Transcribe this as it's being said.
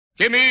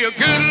Give me a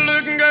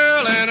good-looking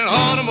girl and an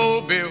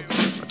automobile,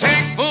 a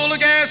tank full of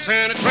gas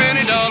and a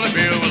 $20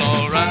 bill. Well,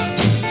 all right,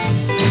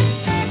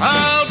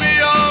 I'll be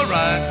all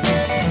right.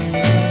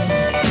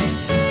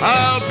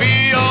 I'll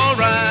be all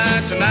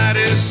right. Tonight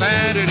is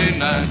Saturday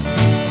night.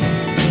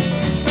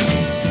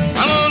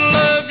 I'm gonna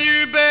love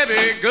you,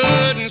 baby,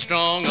 good and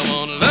strong. I'm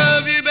gonna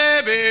love you,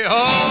 baby,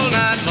 all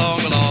night long.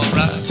 Well, all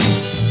right,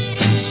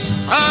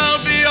 I'll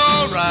be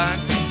all right.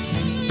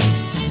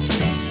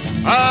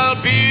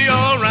 I'll be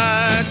all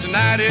right.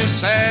 Tonight is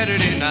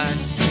Saturday night.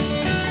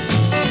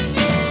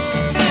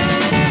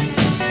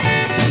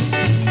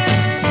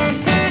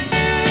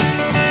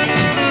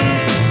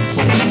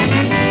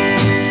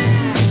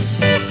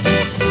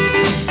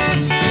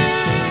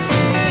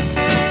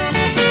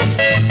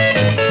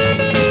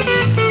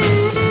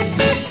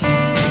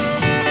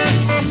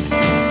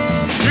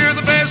 You're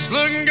the best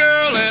looking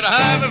girl that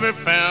I've ever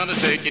found, to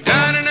take you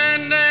dining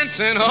and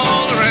dancing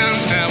all around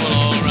town. Well,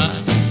 all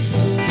right,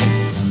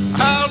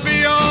 I'll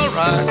be all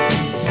right.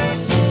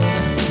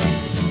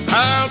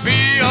 I'll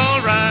be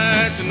all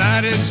right.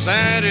 Tonight is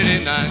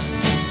Saturday night.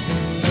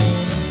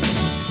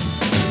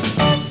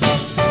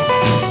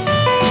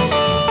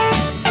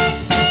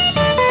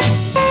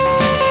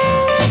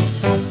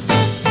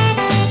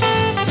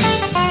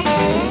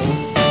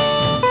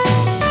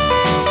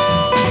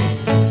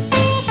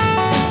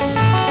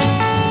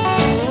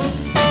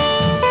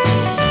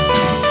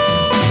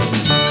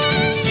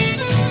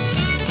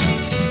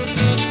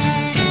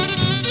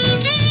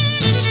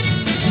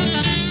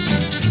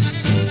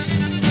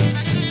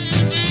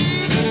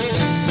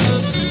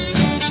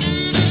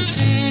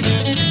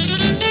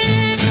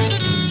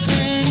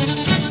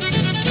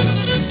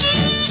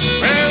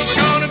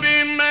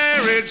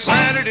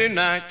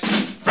 Night.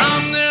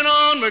 From then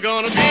on we're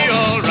gonna be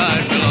all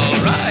right. Well, all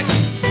right,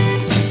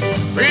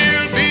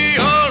 we'll be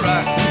all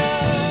right.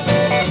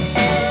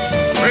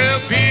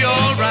 We'll be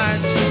all right.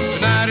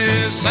 Tonight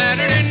is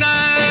Saturday night.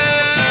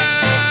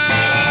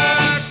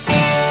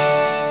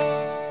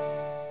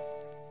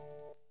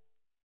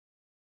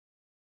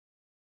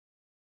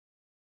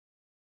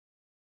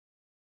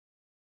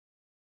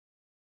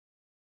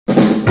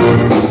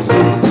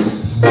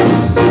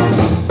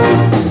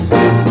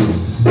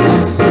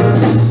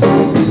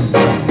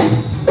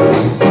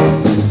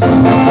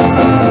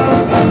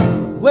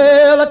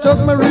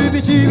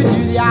 To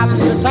the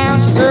outskirts of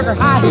town, she took her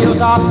high heels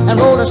off and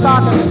rolled her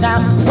stockings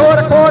down. Put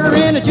a quarter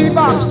in a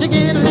jukebox to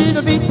get a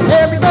little beat.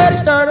 Everybody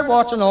started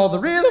watching all the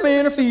rhythm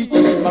in her feet.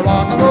 She's my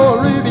rock and roll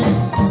Ruby,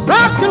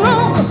 rock and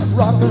roll Ruby,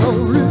 rock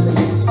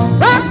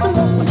and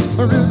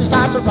roll. Ruby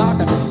starts to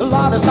rockin', a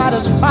lot of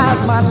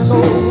satisfies my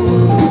soul.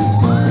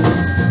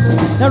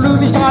 Now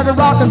Ruby started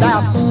rocking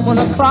down 1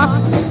 o'clock,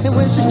 and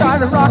when she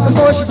started rocking,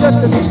 boy, she just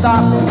couldn't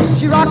stop.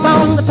 She rocked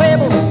on the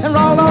table and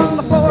rolled on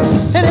the floor,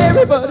 and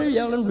everybody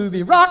yelling,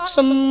 Ruby, rock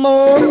some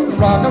more.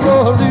 Rock and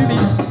roll Ruby,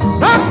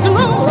 rock and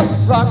roll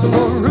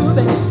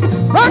Ruby,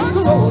 rock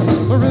and roll.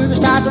 Ruby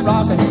starts to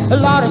rockin', a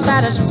lot of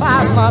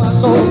satisfies my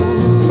soul.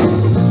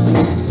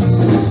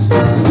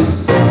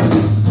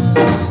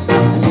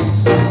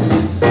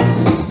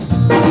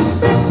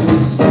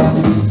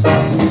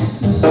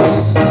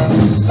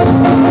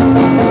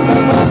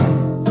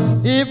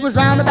 It was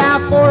round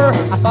about 4,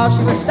 I thought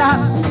she would stop.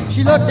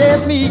 She looked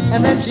at me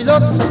and then she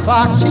looked at the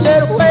clock. She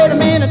said, wait a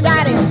minute,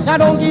 Daddy, now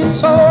don't get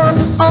sore.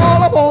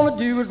 All I wanna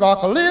do is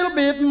rock a little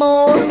bit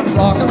more.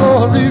 Rock and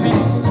roll Ruby,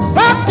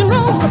 rock and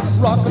roll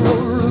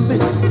Ruby,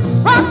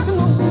 rock and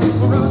roll.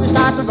 Ruby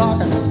started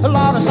rockin', a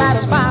lot of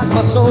satisfies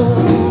my soul.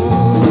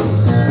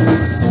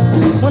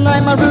 One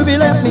night my Ruby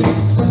left me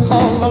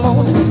all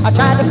alone. I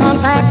tried to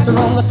contact her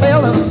on the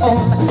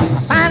telephone. I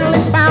finally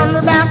found her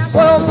about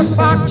 12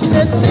 o'clock. She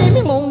said, leave me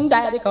alone,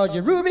 Daddy, cause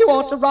your Ruby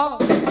wants to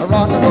rock. A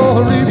rock and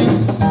roll Ruby,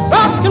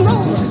 rock and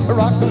roll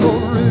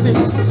Ruby,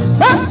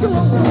 rock and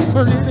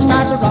roll. Ruby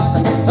starts to rock,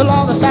 a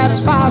lot of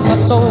satisfies my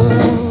soul.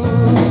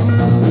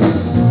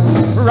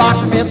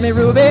 Rock with me,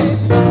 Ruby,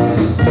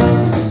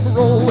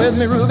 roll with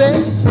me, Ruby,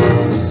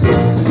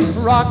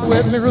 rock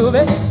with me,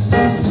 Ruby,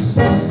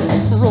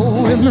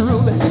 roll with me,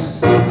 Ruby,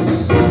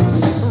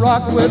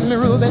 rock with me,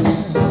 Ruby,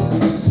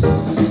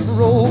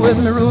 roll with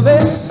me, Ruby,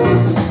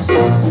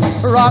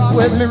 rock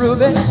with me,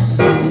 Ruby,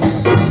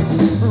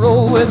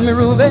 roll with me,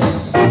 Ruby,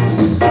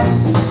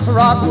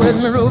 rock with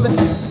me, Ruby,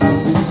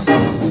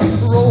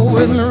 roll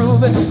with me,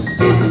 Ruby,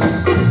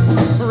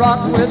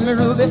 rock with me,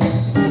 Ruby,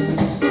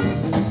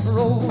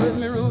 roll with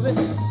me, Ruby,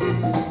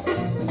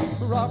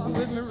 rock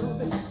with me,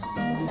 Ruby,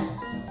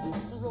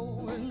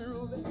 roll with me,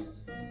 Ruby.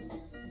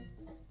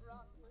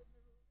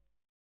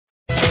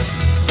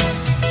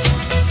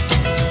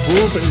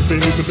 Oh,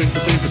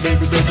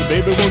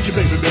 baby, won't you,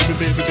 baby,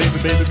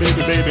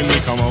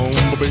 come on,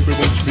 baby,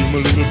 won't you be my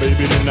little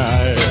baby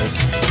tonight?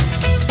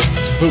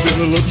 Oh, baby,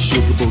 I love you,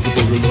 sugar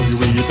booger, love you,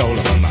 really, it's all on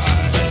my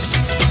mind.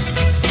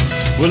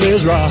 Well,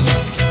 let's rock,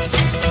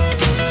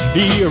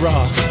 be a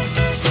rock,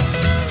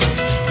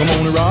 come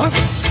on and rock.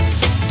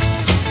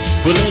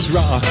 Well, let's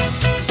rock.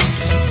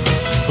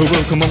 Oh,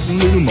 well, come on,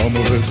 little mama,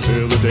 let's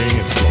tell the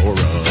dance floor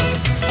up.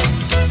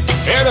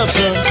 Head up,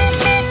 son.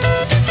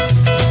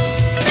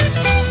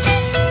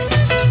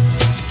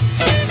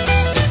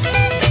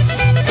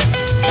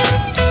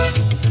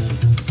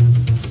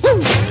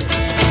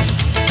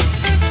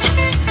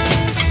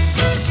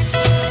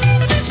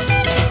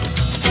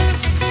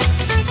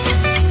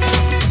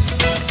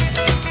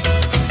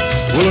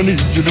 Well, I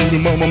need you, little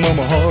mama,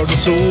 mama, heart and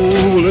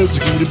soul. Let's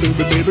get it,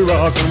 baby, baby,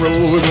 rock and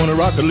roll. We're gonna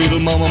rock a little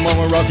mama,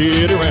 mama, rock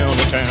it around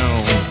the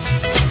town.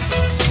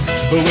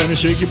 But when you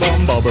shake your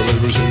bum bobber,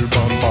 baby, shake your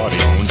bum party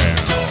on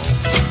down.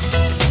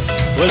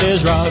 Well,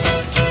 there's rock,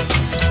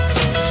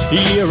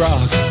 yeah,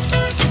 rock.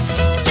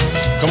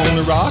 Come on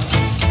and rock,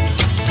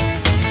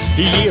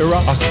 yeah,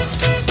 rock.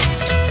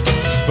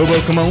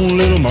 Well, come on,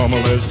 little mama,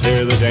 let's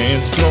tear the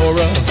dance floor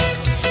up.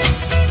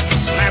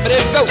 Slap it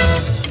and go.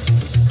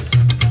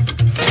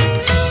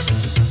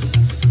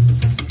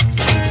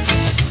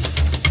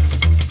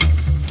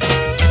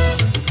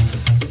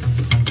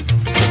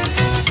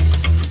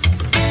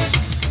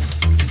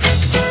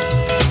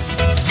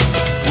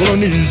 Well, I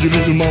need you,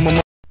 little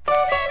mama.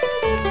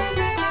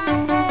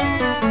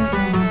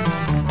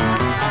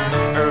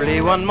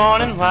 Early one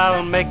morning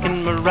while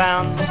making my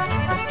rounds,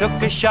 took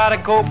a shot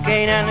of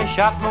cocaine and I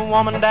shot my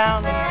woman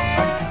down.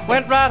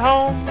 Went right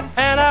home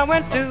and I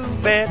went to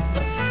bed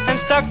and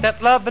stuck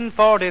that loving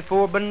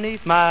 44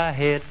 beneath my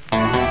head.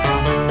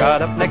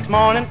 Got up next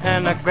morning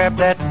and I grabbed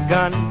that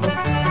gun,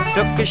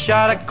 took a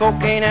shot of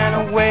cocaine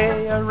and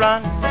away I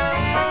run.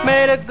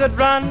 Made a good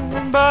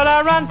run, but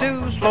I run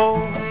too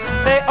slow.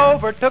 They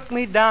overtook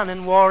me down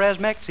in Juarez,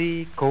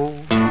 Mexico.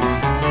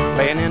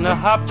 Laying in a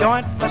hop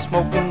joint,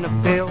 smoking a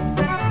pill.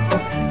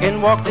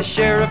 In walked the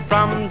sheriff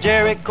from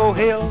Jericho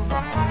Hill.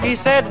 He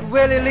said,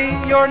 Willie Lee,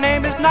 your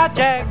name is not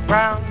Jack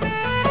Brown.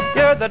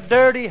 You're the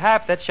dirty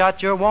half that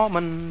shot your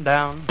woman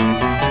down.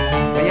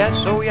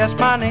 Yes, oh yes,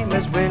 my name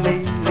is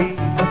Willie Lee.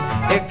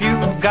 If you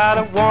got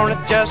a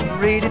warrant, just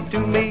read it to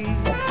me.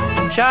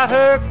 Shot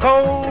her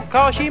cold,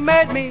 'cause she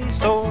made me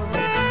sore.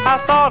 I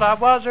thought I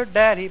was her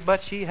daddy,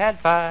 but she had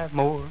 5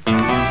 more.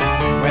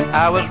 When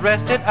I was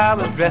rested, I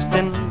was dressed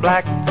in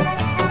black.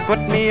 Put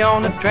me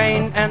on a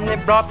train and they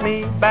brought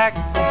me back.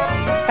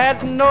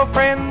 Had no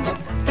friends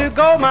to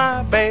go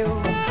my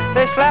bail.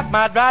 They slapped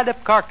my dried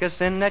up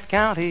carcass in that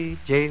county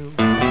jail.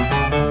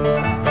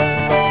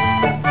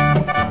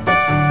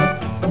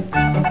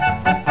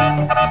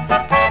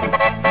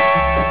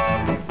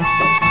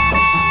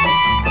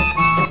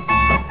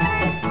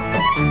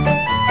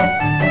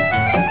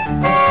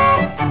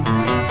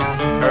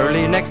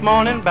 Next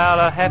morning, about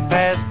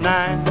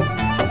 9:30,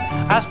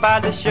 I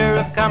spied the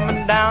sheriff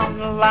coming down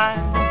the line.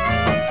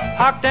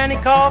 Hocked and he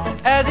coughed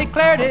as he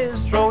cleared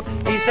his throat.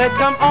 He said,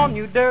 come on,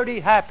 you dirty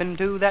half,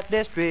 into that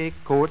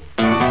district court.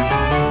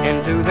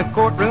 Into the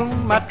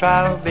courtroom my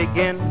trial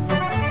began,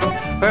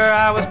 where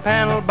I was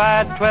paneled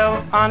by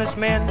 12 honest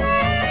men.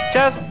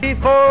 Just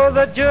before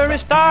the jury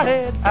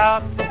started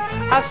out,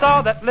 I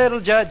saw that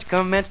little judge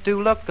commence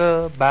to look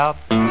about.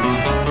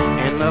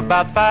 In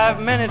about 5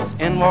 minutes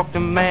in walked a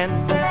man,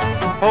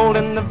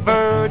 holding the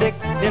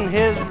verdict in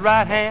his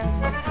right hand.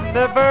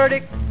 The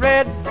verdict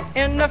read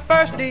in the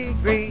first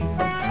degree.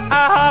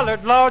 I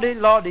hollered, Lordy,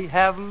 Lordy,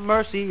 have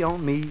mercy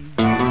on me.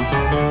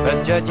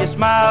 The judge he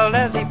smiled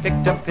as he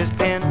picked up his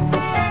pen.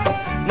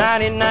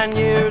 99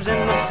 years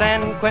in the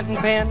San Quentin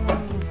pen.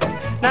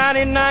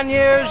 99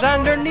 years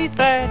underneath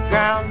that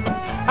ground.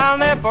 I'll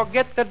never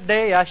forget the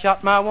day I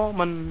shot my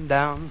woman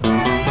down.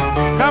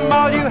 Come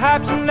all you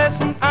haps and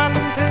listen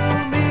unto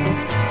me.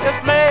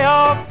 Just lay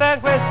off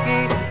that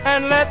whiskey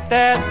and let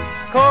that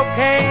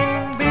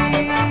cocaine be.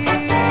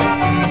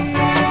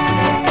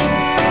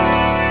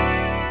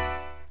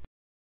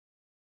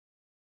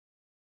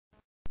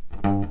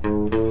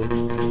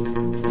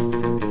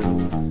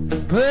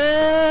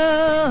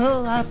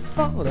 Well, I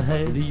thought I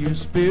had your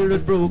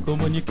spirit broken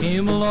when you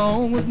came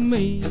along with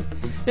me.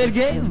 It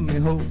gave me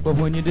hope, but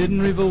when you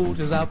didn't revolt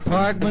as I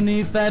parked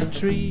beneath that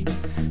tree,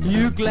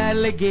 you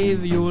gladly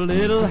gave your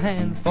little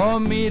hand for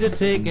me to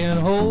take and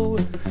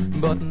hold.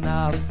 But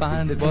now I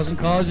find it wasn't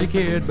 'cause you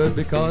cared, but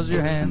because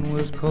your hand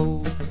was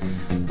cold.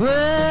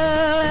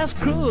 Well, that's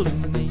cruel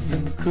and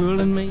mean, cruel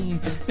and mean.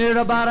 You're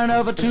about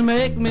enough to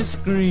make me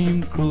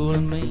scream. Cruel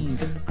and mean,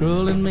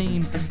 cruel and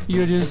mean.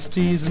 You're just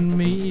teasing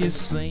me, you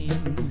sing.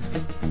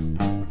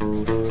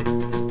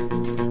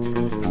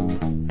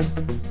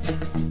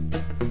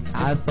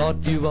 I thought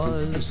you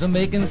was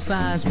making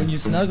signs when you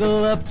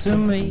snuggled up to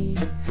me.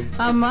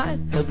 I might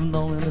have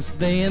known in this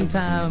day and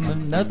time that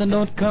nothing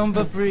don't come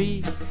for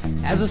free.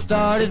 As I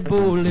started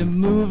boldly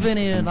moving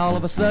in, all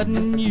of a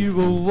sudden you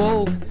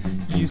awoke.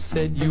 You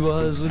said you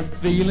was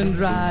feeling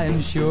dry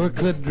and sure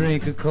could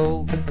drink a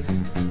Coke.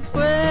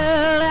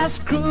 Well, that's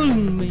cruel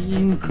and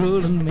mean,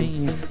 cruel and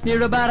mean.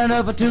 You're about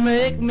enough to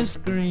make me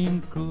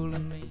scream. Cruel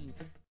and mean.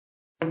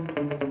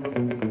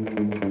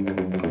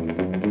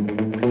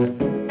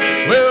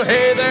 Well,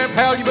 hey there,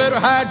 pal, you better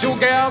hide your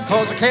gal,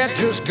 'cause the cat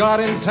just got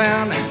in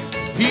town.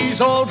 He's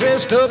all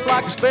dressed up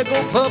like a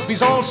speckled pup.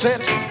 He's all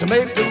set to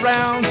make the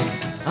rounds.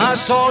 I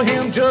saw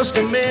him just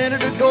a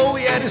minute ago.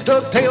 He had his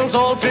ducktails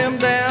all trimmed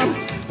down.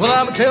 Well,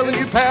 I'm telling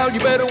you, pal, you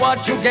better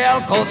watch your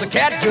gal, 'cause the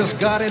cat just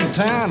got in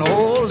town.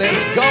 Oh,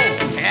 let's go,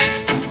 cat.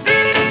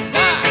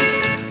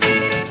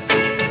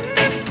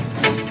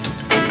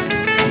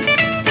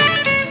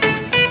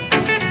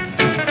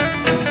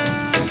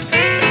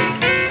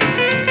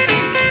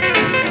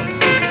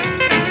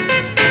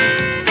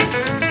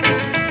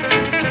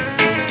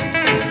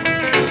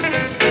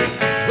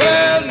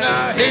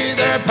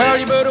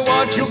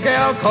 watch your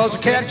gal, cause a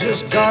cat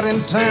just got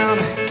in town.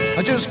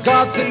 I just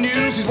got the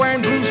news, he's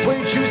wearing blue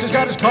suede shoes, he's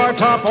got his car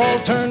top all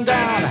turned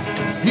down.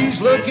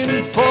 He's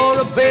looking for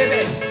a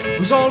baby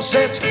who's all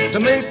set to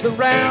make the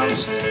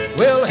rounds.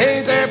 Well,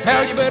 hey there,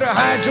 pal, you better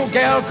hide your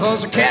gal,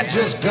 cause a cat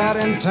just got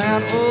in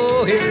town.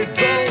 Oh, here it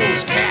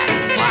goes, cat,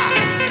 fly.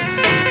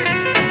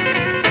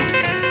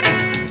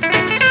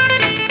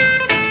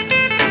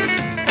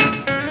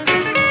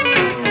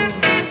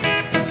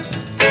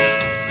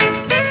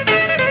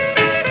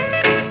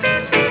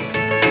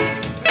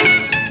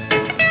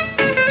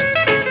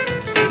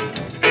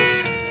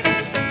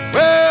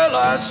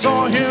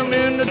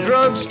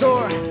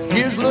 Drugstore,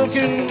 he was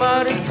looking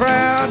mighty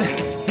proud.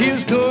 He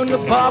was doing the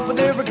pop with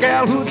every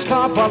gal who'd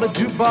stop while the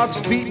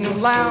jukebox beating him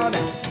loud.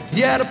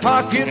 He had a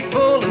pocket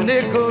full of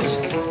nickels,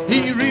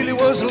 he really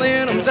was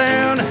laying them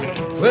down.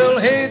 Well,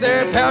 hey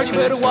there, pal, you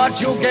better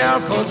watch your gal,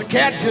 cause a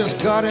cat just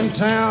got in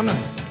town.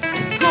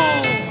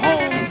 Go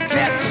home,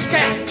 cat,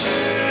 scat.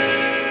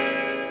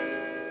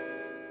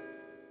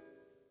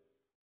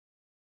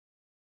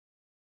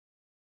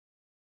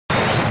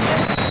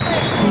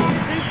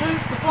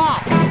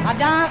 I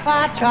die if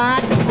I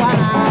tried to fly.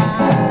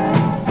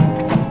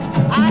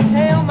 I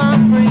tell my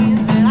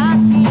friends that I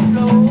can't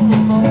roll no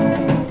more.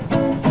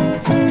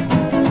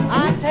 I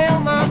tell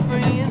my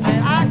friends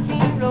that I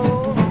can't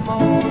roll no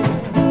more.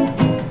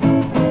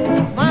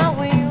 My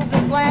wheels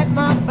are flat,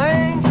 my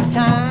bangs are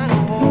kind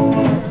of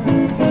worn.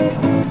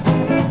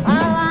 I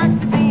like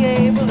to be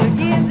able to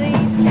give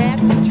these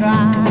cats a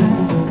try.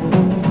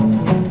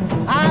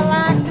 I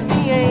like to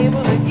be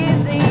able to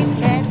give these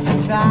cats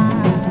a try.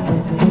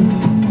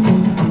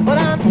 But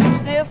I'm too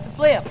stiff to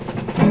flip,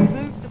 too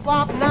loose to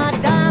flop, and I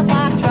die if I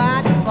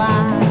try to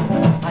fly.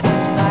 I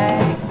just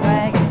sag,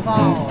 drag, and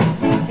fall,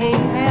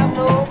 can't have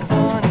no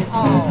fun at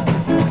all.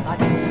 I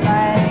just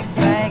sag,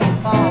 drag, and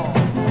fall,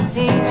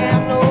 can't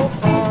have no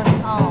fun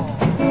at all.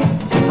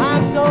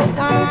 I'm so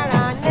tired I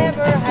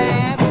never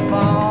have a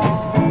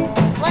ball.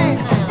 Play it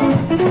now.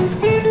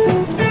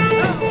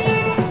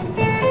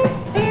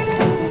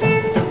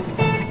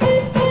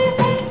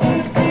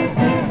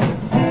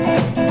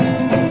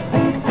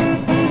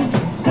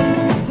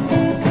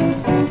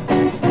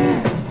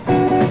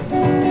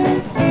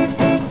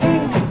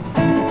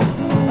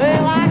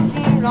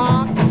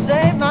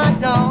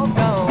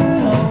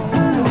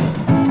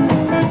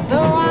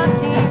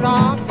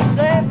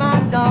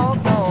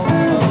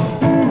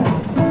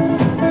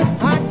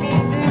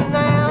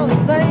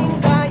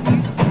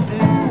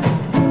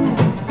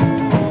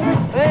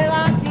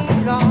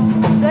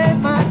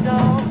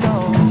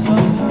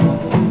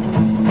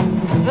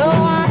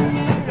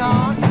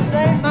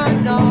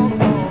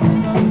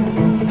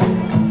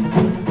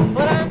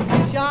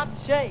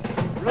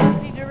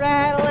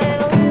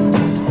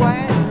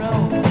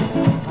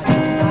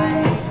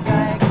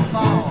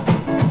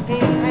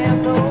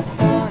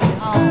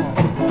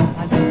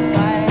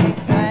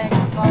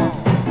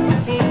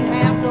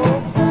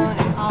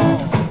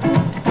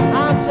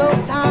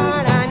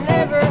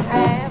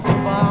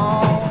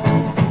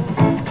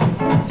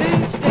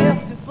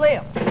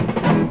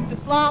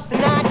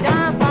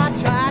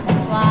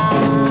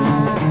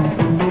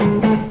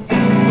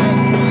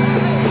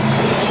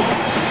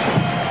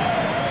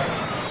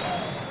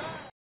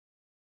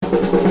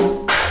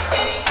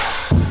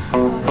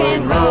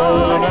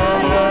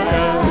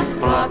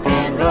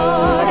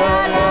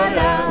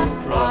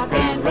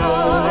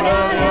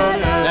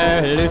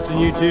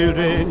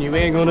 Children, you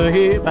ain't gonna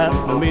hear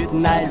about the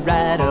midnight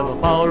ride of a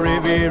Fall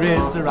Revere.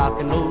 It's a rock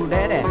and roll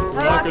daddy.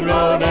 Rock and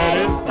roll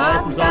daddy,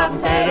 toss some salt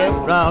and tater.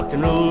 Rock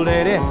and roll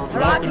daddy.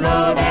 Rock and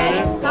roll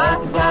daddy, toss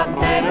some salt and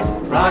tater.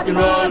 Rock and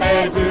roll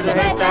daddy to the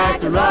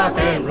haystack to rock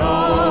and roll.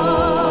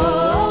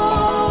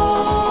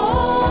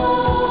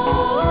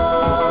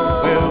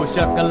 Well, we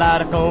shuck a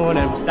lot of corn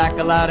and we stack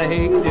a lot of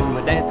hay. Then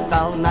we dance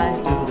all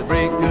night till the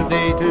break of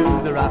day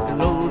to the rock and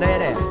roll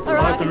daddy.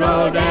 Rock and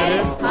roll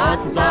daddy, toss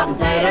some salt and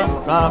tater.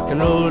 Rock and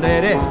roll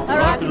daddy.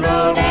 Rock and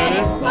roll daddy,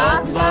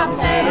 toss some salt and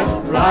tater.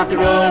 Rock and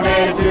roll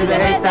daddy to the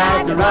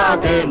haystack to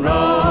rock and roll.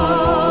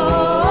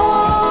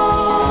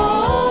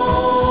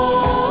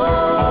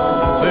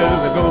 Well,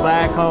 we go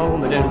back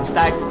home and then we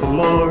stack some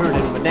more.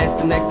 Then we dance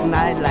the next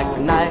night like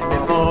the night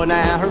before.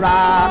 Now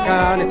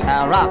rockin', it's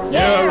how rock.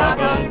 Yeah,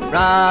 rockin'.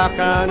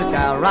 Rockin', it's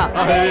how rock.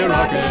 Oh, hey,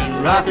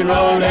 rockin', rock and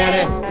roll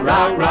daddy.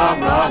 Rock, rock,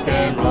 rock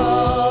and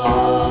roll.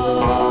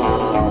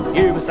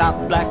 Here we stop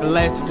black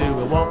lasses to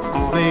a walk.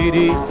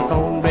 Lady, eats a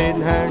cornbread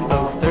and herring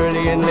both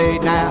early and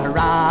late. Now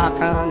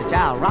rockin', it's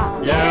how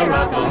rock. Yeah,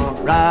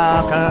 rockin'.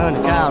 Rockin',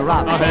 it's how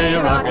rock. Oh, hey,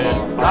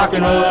 rockin', rock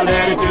and roll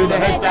daddy to the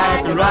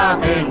haystack and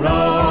rock and roll.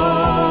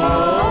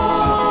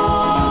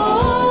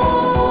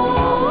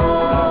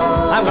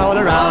 I'm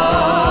gonna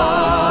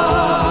rock,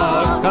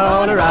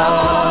 gonna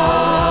rock,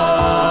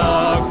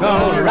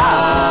 gonna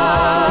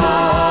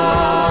rock,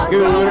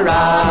 gonna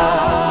rock,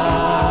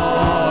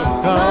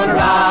 gonna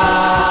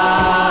rock,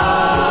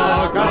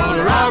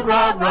 gonna rock,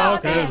 rock,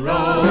 rock and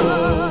roll.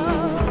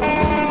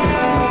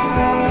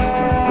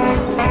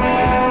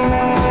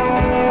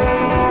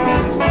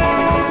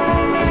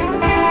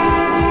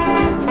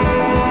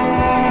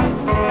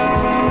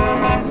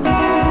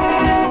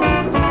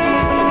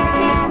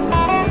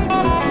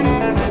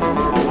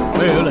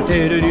 Well, I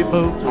tell you,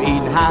 folks were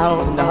eating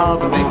how and the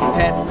hog and making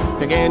tap.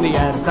 Began to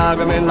add a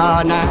sorghum and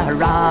law now.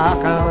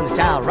 Rock on the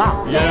child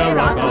rock. Yeah,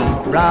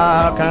 rockin'.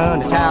 Rock on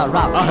the child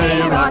rock. Oh,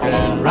 hey,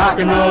 rockin'. Rock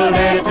and roll,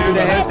 lady, to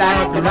the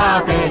haystack to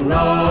rock and roll.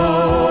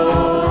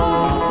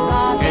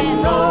 Rock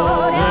and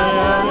roll,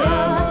 yeah,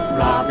 yeah.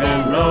 Rock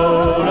and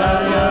roll,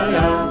 yeah,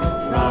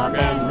 yeah. Rock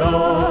and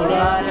roll,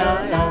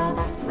 yeah,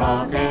 yeah.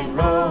 Rock and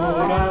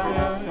roll, yeah,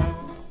 yeah.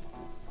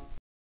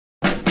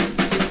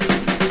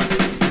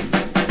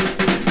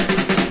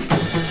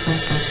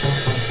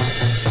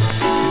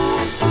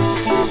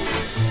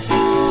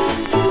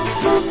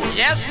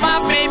 Yes, my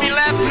baby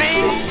left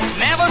me,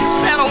 never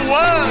said a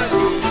word.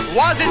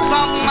 Was it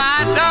something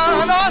I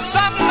done or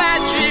something that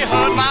she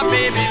heard? My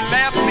baby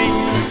left me,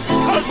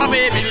 'cause my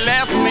baby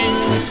left me.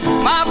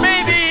 My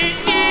baby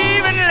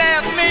even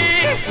left me,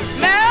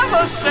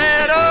 never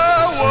said a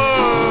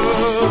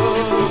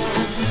word.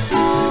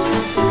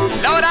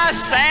 Lord, I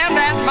stand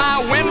at my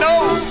window,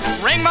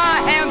 wring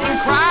my hands and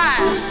cry.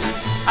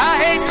 I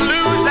hate to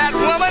lose that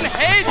woman,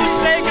 hate to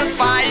say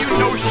goodbye. You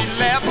know she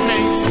left me,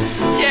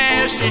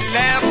 yeah, she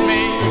left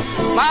me.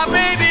 My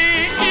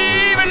baby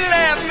even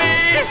left me,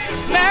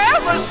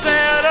 never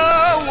said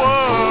a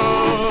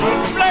word.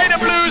 Play the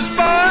blues,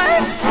 boy.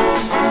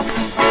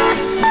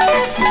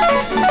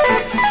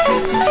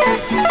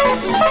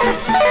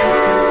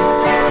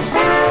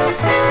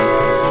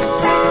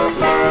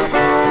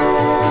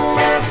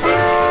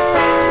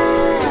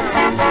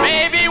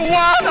 Maybe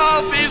one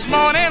of these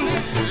mornings,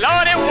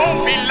 Lord, it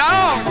won't be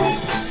long.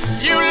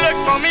 You look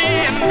for me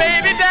and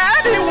baby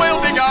daddy will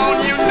be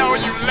gone. You know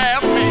you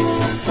left me,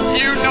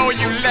 you know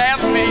you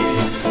left me.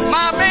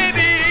 My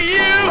baby,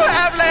 you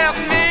have left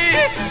me,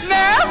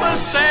 never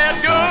said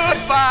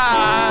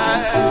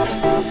goodbye.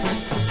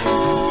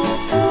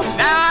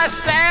 Now I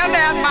stand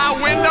at my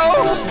window,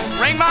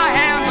 wring my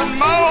hands and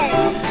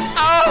moan.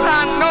 All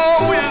I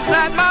know is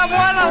that my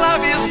one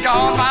love is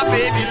gone. My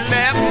baby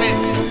left me,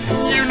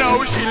 you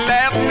know she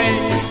left me.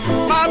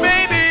 My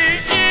baby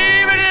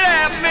even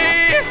left me,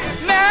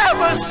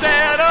 never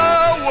said a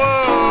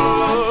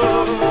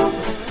word.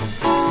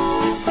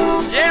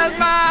 Yes,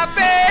 my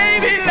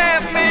baby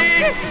left me,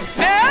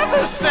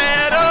 never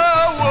said a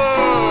word.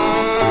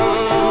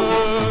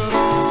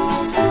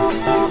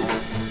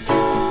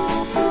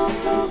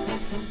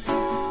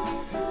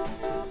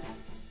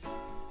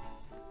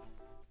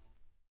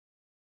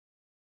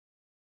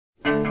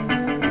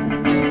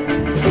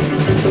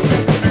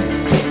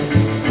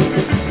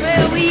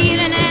 Well,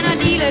 wheeling and a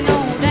dealing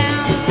on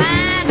down the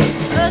line.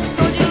 Let's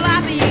go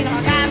Jalopy, ain't I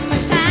got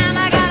much time. I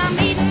got a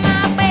meeting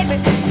my baby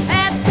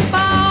at the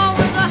bar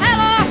with a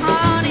hello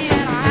honey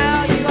and a how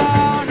you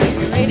are. And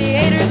your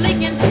radiator's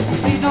leaking,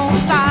 please don't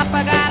stop. I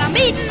got a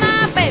meeting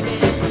my baby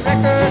at the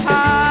record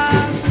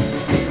hall.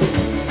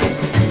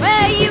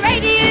 Well, your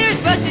radiator's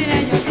busted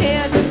and your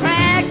head's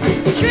cracked.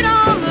 You sure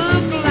don't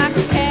look like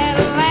a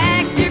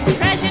Cadillac. Your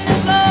compression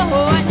is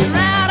low and you're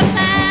out of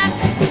time.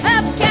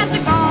 Hubcaps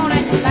are gone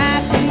and your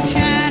lights don't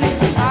shine.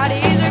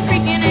 Bodies are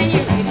creaking and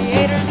your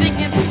radiator's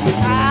leaking.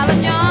 Pile of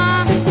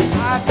John,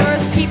 hard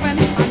worth keeping.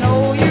 I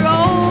know you're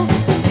old,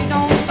 please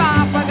don't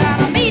stop. I got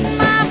a meeting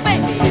my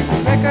baby at the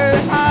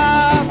record hall.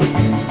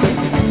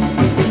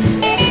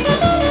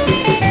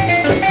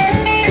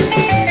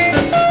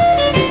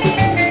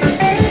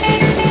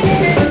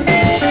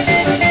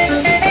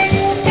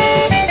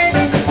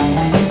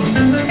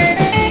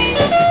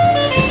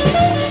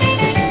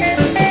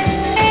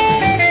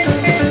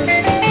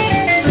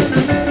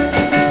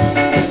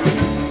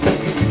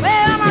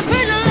 Well, my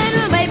pretty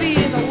little baby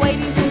is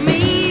a-waiting for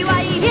me.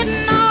 Why you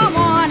hitting on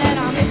one and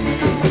I'm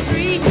missing on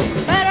three?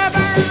 Better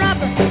burn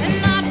rubber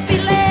and not be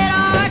late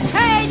or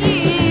trade you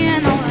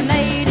in on an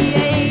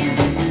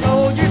 88.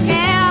 Load your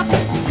cab,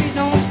 please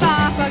don't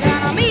stop. I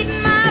got a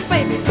meeting my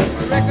baby at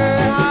the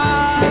record hall.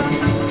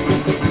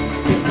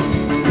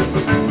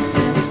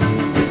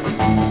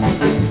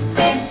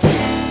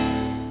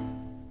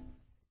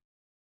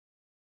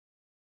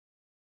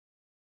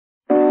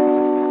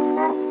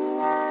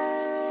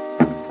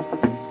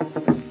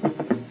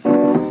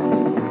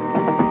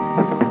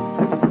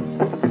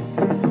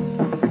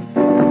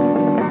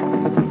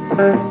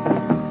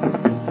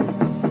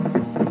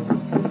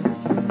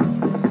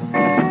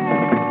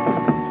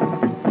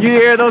 You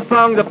hear those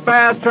songs of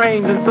fast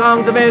trains and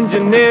songs of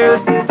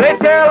engineers. They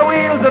tell the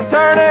wheels are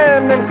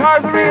turning and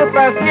cars are real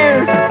fast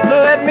gears.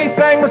 Let me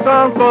sing my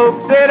song,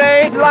 folks, it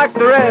ain't like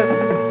the rest.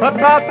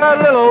 About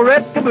that little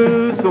red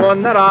caboose, the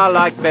one that I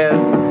like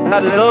best.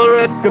 That little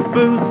red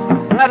caboose,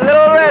 that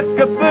little red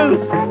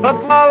caboose.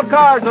 Of all the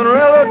cars on a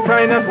railroad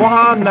train, that's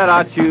one that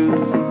I choose.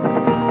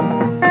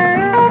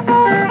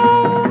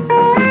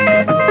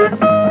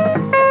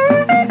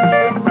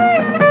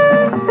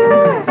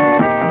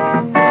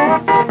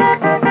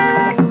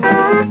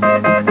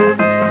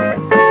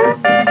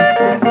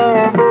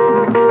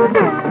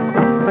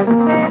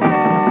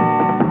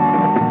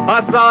 I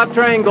saw a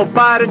train go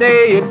by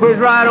today, it whizzed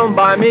right on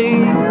by me.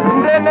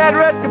 And then that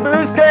red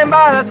caboose came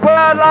by, that's where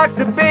I'd like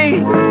to be.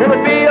 It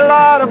would be a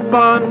lot of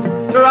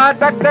fun to ride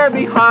back there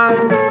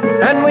behind.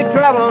 And we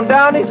travel on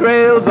down these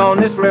rails on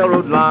this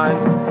railroad line.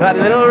 That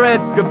little red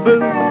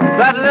caboose,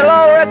 that little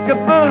old red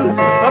caboose.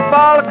 Of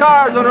all the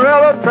cars on the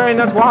railroad train,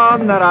 that's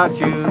one that I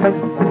choose.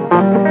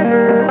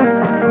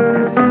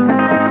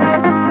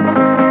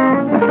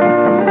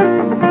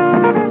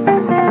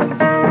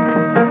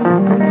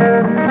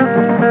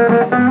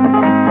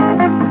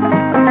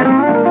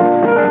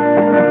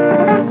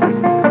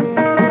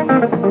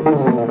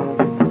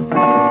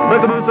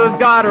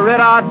 Got a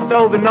red-hot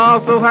stove and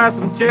also has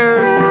some chairs.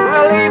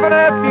 Well, even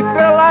if you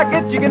feel like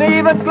it, you can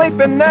even sleep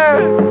in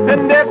there.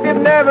 And if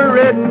you've never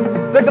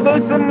ridden the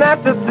caboose, and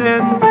that's a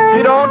sin.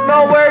 You don't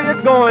know where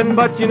you're going,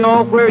 but you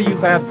know where you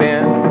have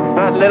been.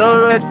 That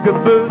little red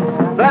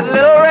caboose, that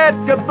little red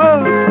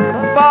caboose.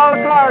 Of all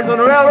the cars on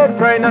the railroad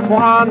train, that's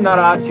one that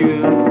I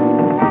choose.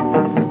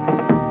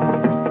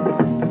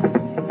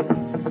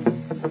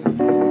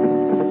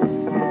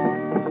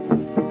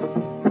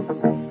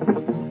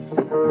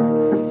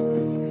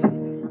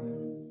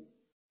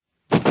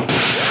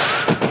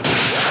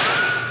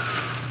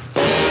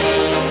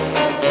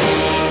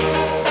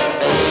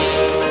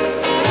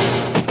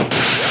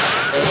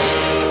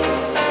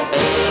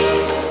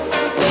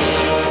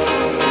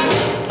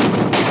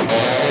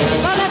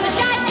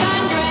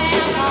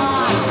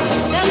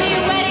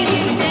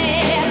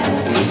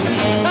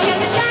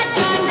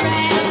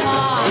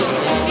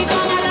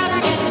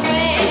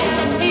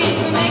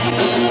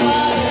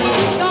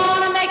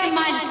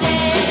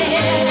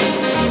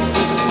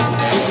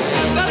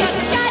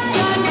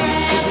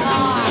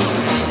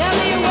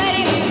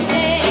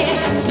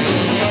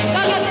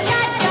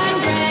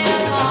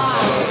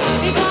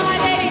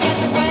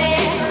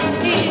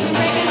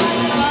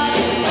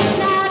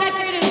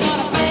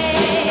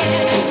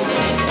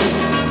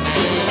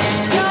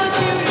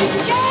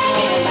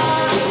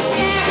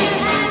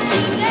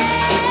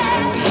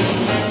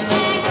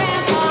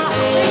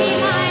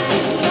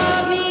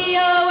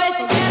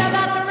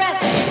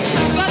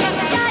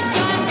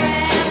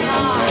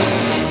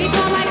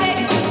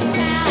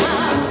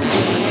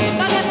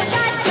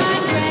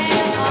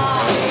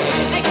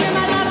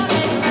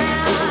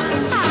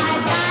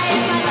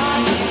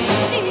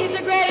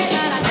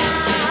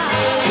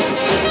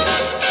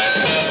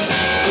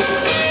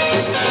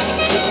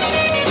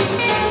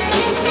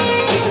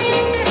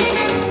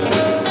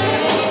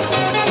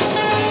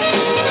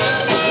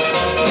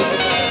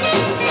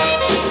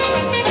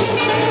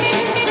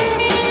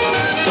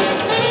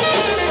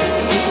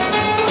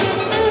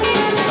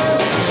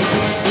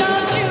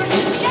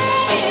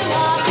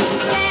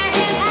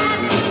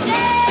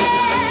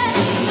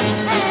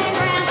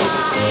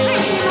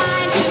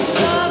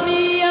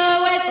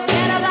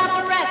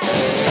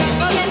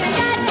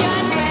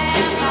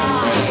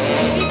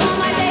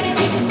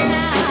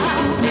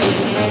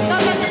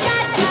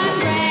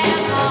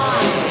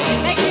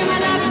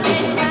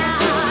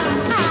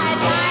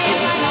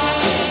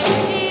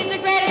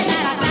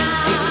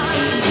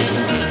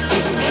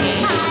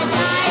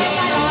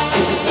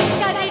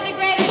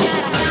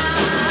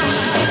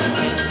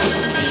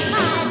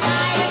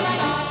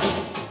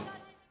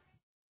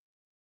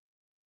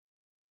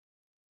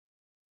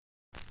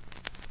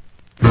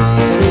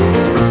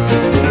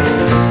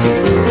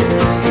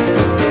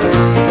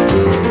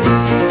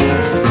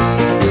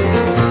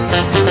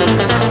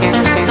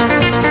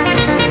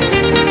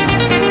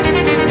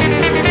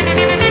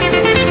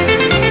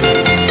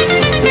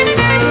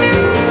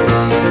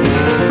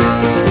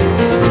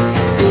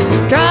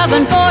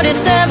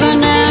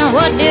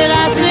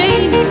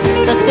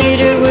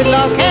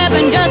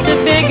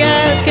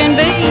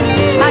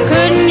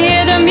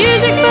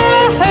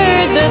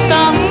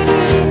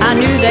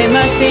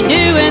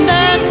 Doing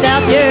that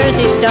South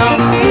Jersey Stomp.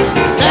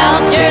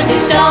 South Jersey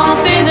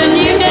Stomp is a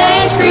new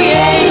dance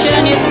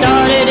creation. It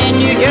started in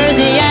New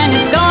Jersey and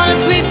it's gonna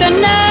sweep the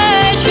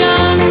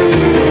nation.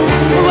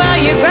 Well,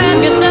 you grab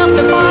yourself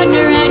a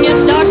partner and you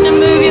start to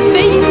move your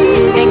feet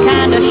and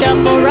kind of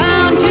shuffle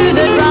around to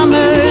the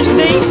drummer's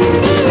beat.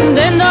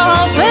 Then the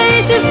whole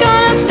place is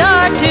gonna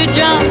start to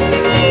jump,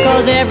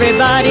 'cause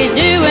everybody's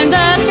doing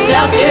that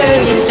South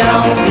Jersey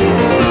Stomp.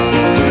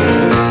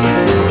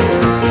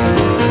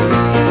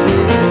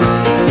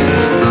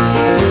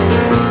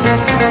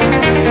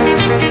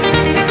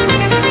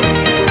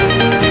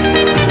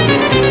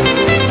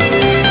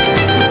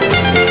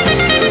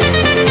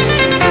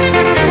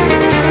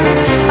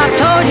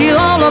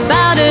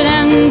 About it,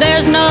 and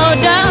there's no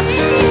doubt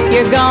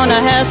you're gonna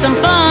have some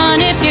fun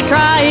if you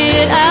try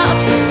it out.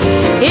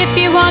 If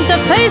you want the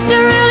place to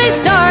really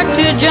start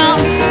to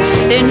jump,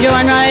 then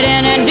join right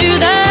in and do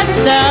that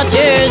South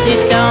Jersey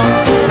Stomp.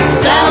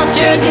 South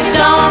Jersey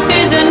Stomp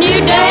is a new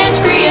dance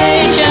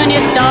creation.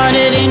 It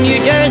started in New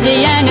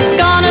Jersey and it's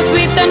gonna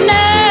sweep the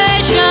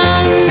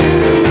nation.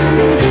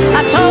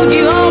 I told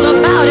you all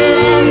about it,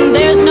 and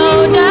there's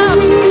no doubt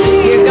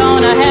you're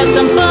gonna have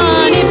some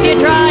fun if you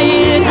try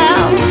it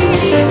out.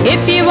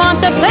 If you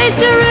want the place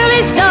to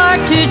really start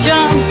to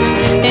jump,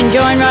 then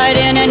join right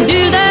in and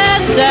do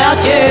that South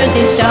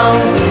Jersey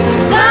Stomp.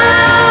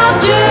 South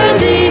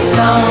Jersey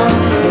Stomp.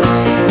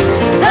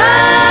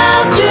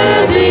 South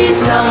Jersey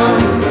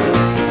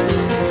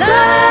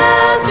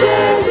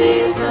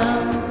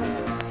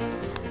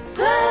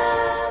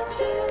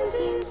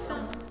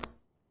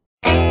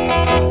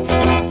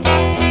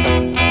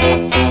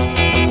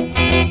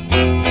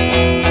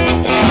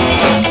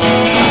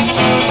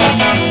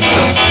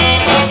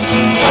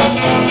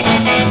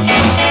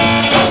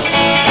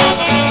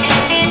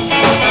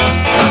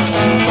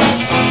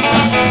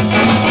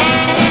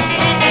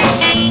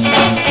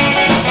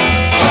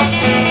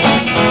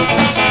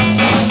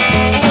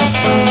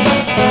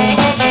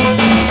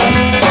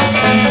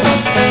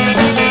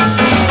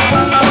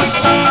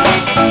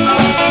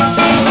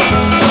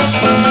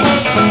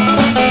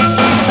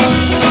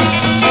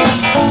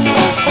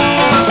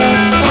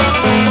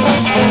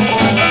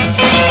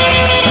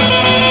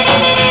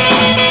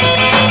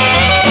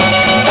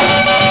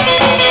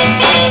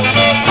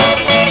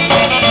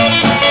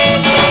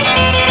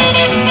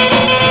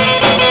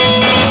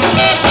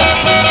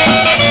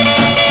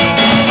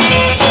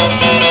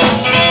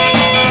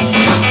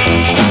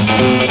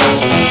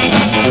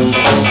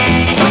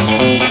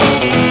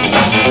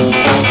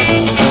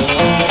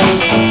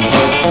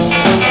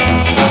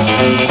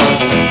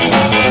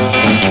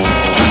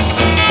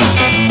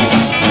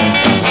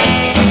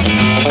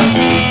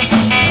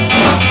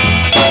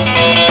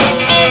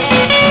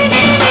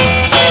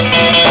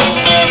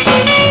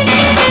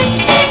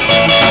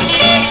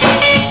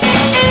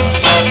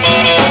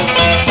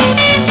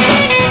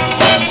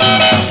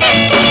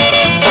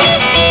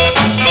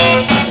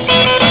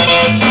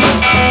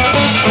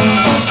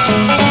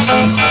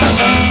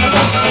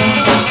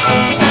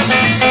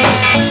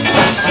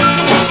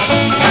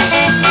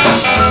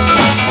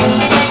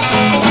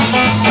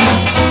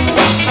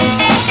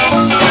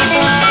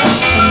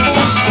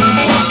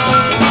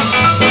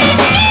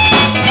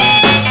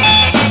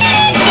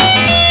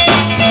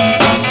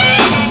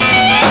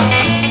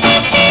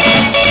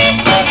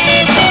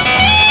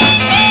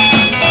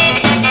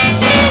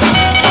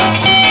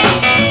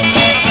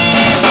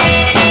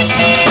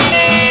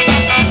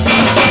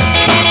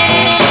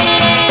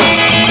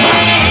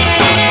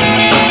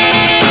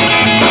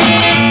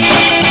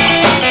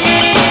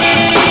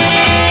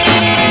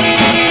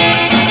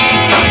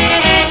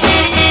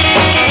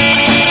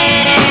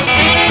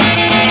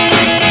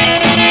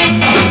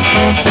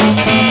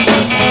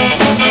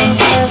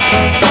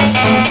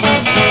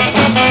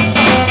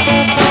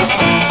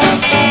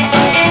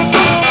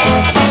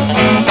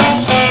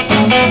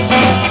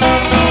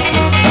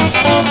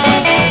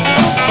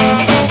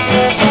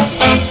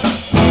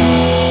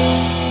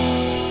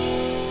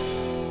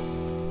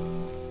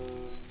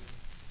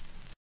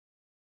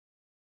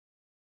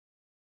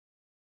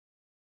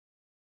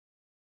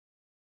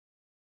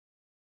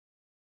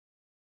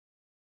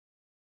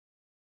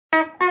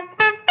Honey,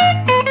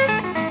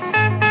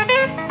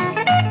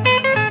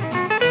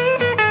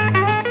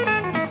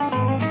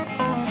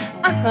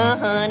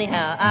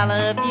 how I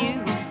love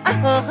you.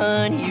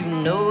 Honey, you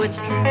know it's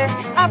true.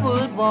 I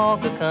would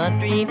walk a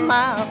country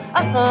mile,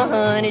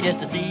 honey, just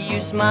to see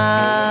you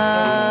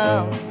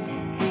smile.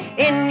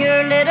 In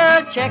your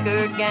little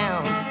checkered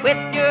gown, with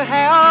your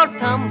hair all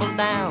tumbled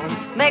down,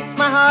 makes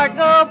my heart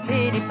go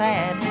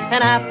pity-pat,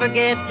 and I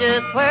forget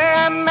just where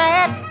I'm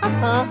at.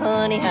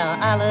 Honey, how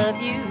I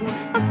love you.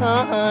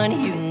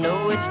 Honey, you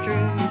know it's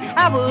true.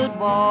 I would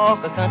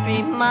walk a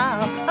country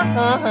mile,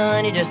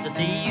 honey, just to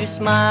see you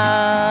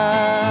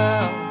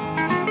smile.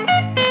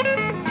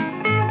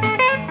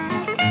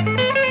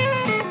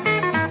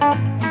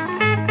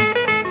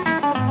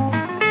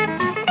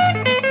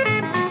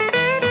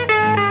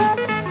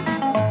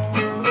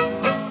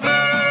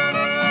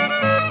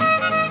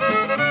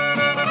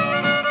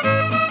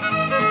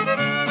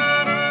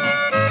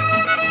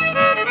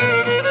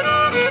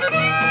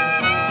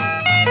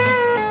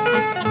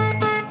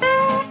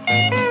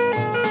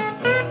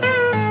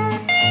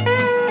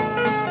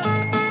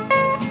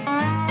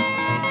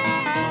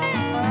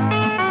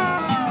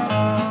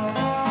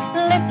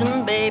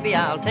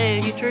 I'll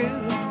tell you true,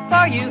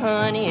 for you,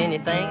 honey,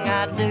 anything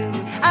I'd do.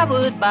 I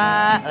would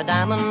buy a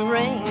diamond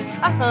ring,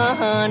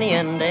 honey,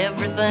 and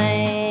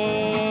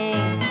everything.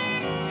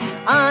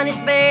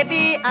 Honest,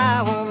 baby,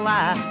 I won't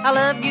lie, I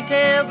love you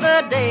till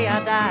the day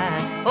I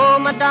die. Oh,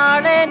 my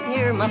darling,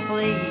 hear my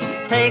plea,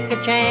 take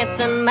a chance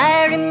and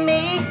marry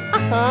me.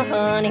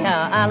 Honey,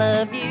 how I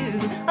love you.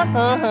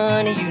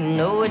 Honey, you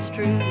know it's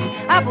true.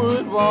 I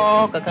would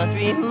walk a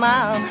country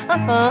mile,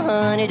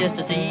 honey, just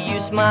to see you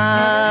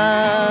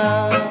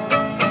smile.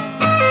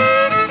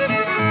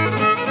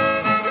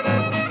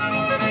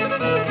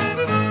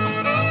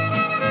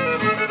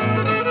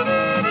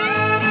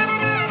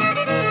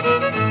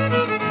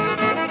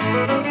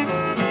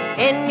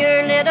 In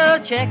your little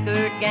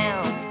checkered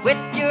gown, with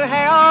your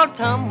hair all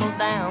tumbled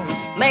down,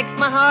 makes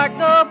my heart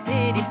go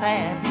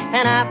pity-pat,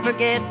 and I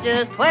forget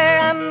just where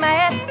I'm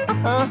at.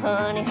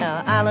 Honey,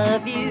 how I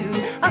love you.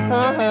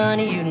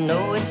 Honey, you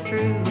know it's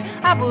true.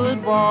 I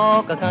would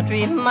walk a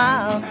country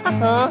mile,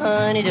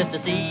 honey, just to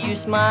see you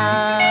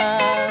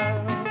smile.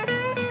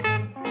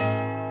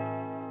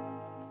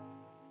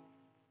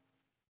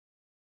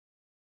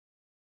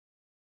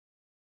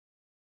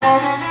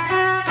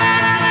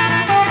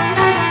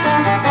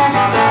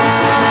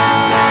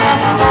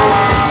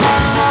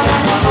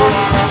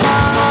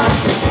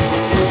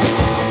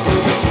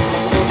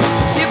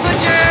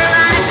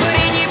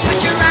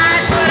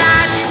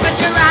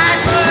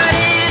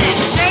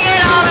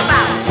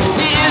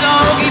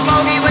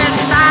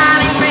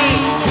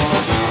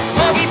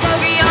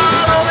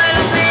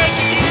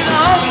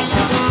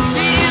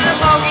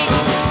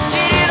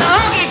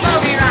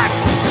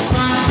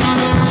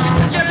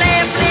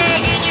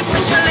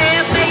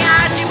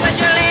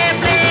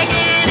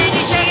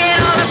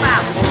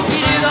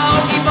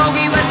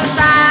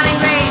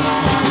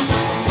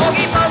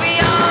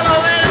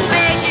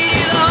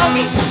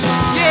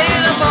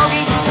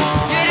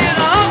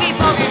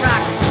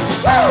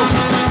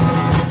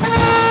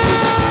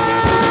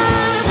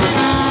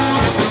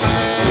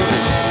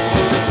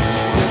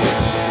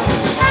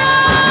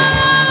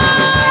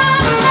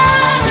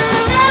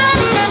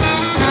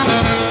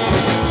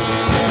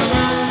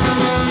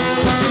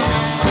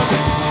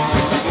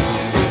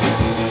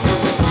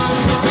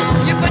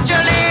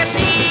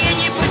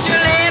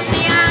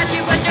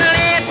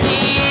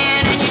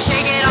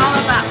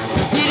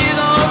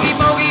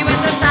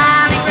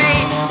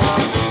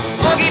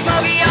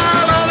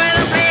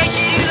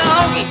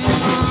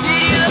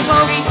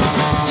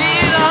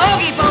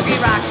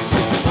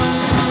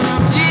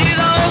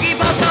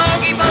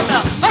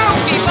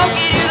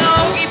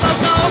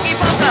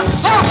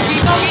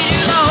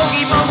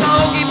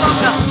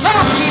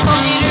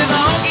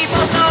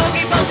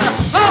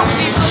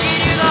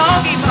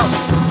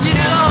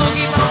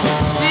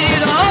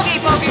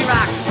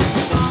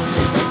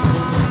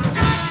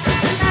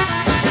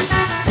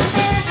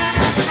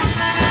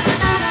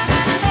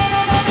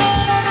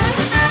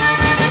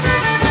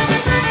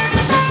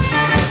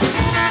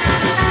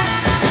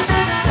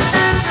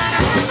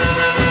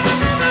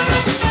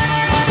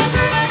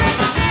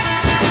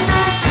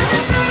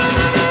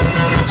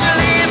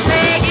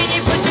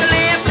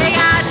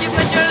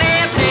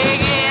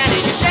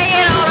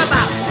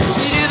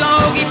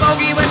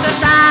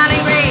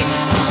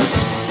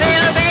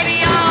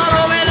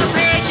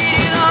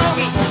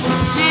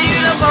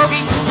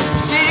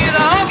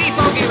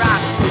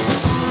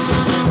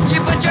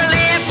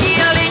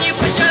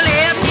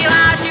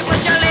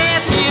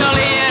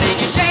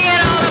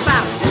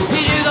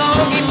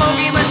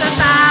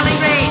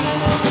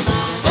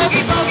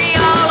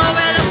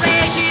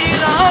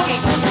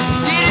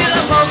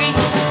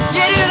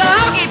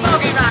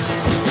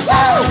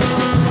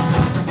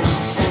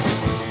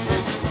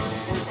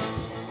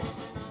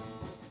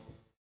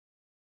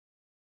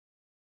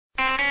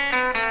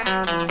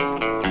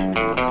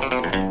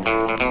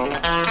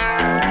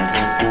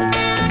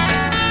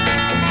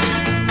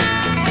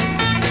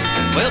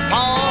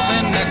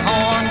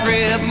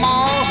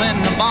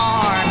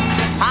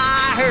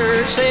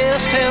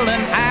 says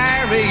telling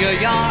Harry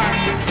a yarn.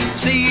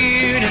 See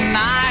you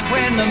tonight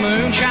when the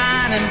moon's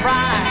shining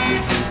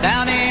bright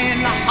down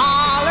in the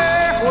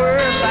holler where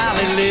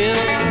Sally lives.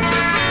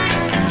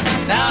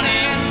 Down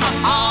in the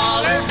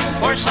holler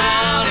where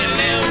Sally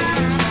lives.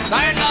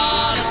 There's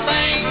not a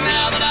thing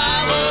now that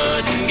I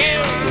wouldn't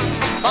give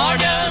for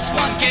just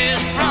one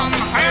kiss from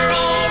her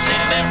rosy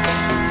lips.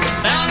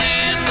 Down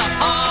in the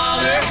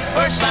holler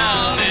where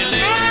Sally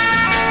lives.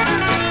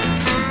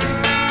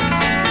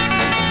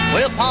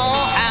 Well,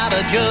 Paul had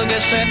a jug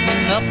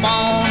sitting up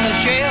on the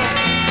shelf.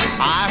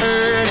 I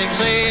heard him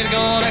say he's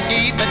gonna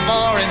keep it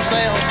for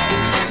himself.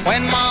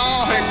 When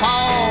Ma heard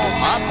Paul,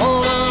 I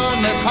pulled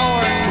on the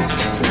cord.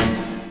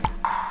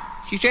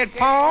 She said,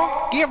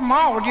 Paul, give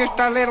Ma just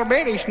a little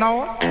bitty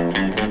snort.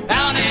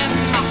 Down in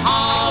the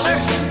holler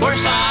where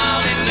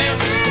Sally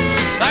lives.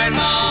 There's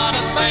not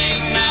a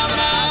thing now that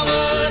I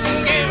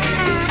wouldn't give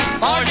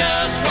for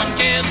just one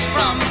kiss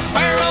from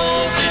her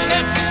rosy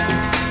lips.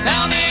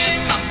 Down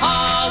in the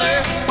holler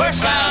where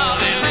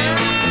Sally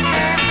lives.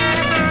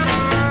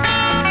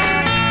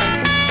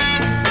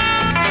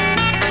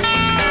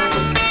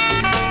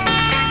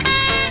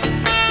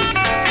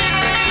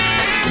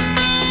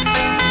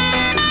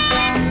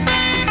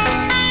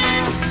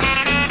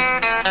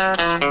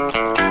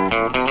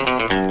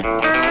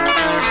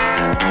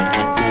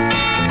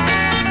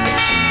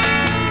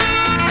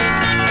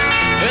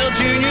 Well,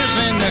 Junior's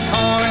in the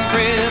corn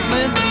crib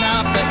lifting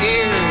up the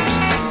ears.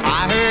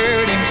 I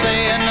heard him say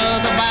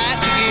another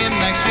batch again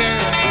next year.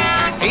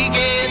 He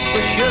gets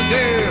the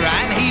sugar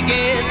and he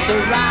gets the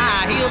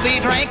rye. He'll be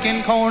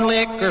drinking corn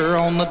liquor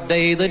on the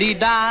day that he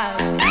dies.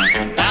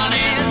 Down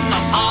in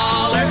the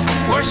holler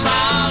where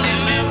Sally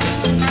lives.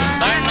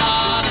 There's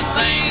not a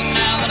thing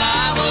now that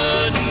I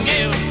wouldn't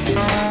give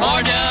for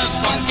just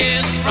one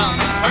kiss from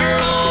her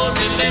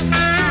rosy lips.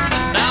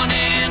 Down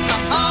in the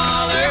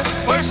holler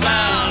where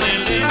Sally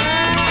lives.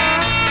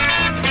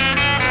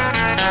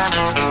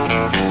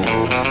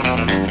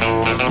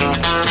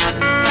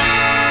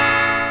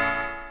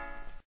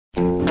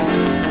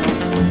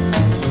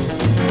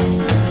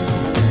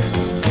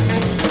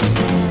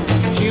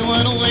 She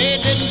went away,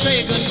 didn't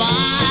say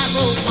goodbye,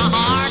 broke my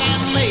heart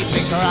and made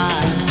me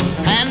cry.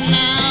 And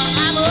now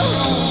I'm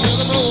alone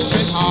with a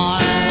broken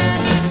heart.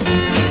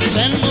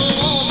 Single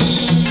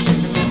woman,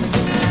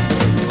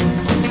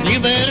 you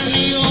better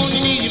kneel on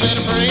your knees, you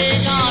better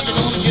pray God's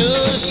gonna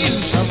judge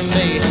you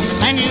someday.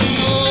 And you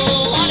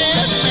know what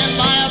is meant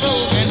by a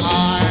broken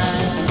heart.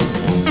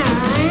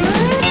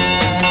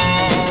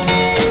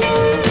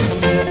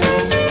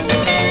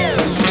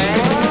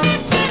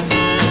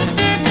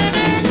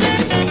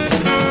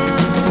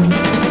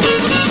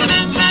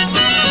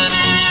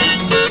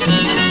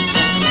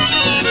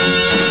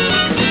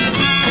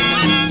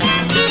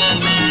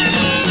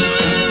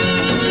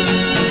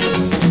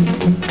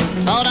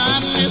 Thought I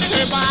missed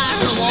her by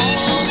her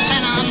walk,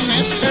 and I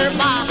missed her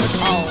by her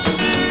talk.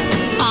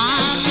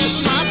 I miss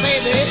my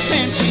baby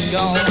since she's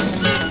gone.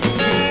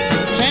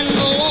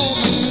 Single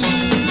woman,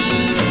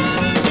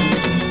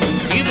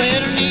 you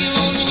better kneel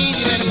on your knees,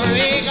 you better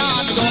pray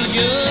God's gonna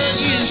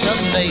judge you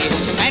someday.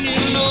 And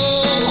you know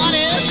what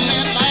is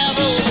meant by a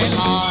broken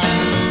heart.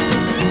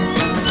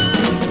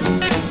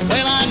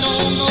 Well, I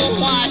don't know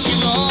why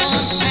she's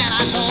gone, and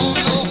I don't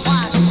know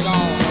why she's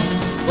gone.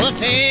 But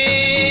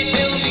they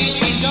tell me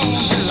she's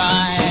gone to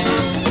lie.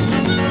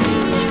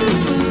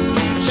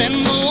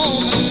 Single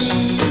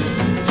woman,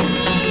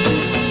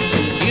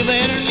 you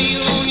better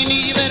kneel on your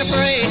knees, you better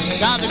pray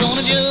God's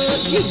gonna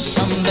judge you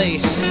someday.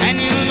 And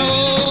you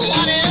know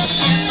what is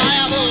meant by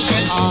a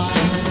broken heart.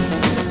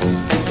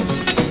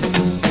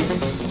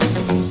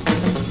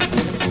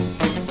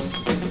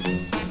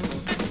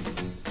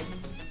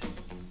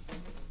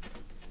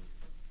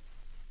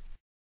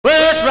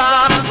 Well, it's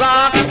rock,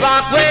 rock,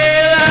 rock.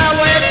 Well, I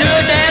went to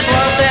a dance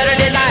one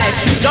Saturday night.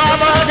 Saw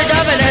boys a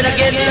jumping and a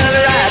getting of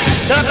a ride.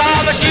 Took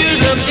off my shoes,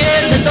 looked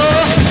in the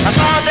door. I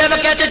saw them a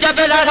catch a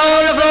jumping out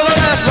on the floor.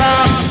 Let's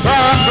rock,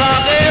 rock,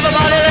 rock,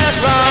 everybody. Let's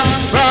rock,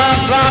 rock,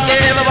 rock,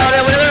 everybody.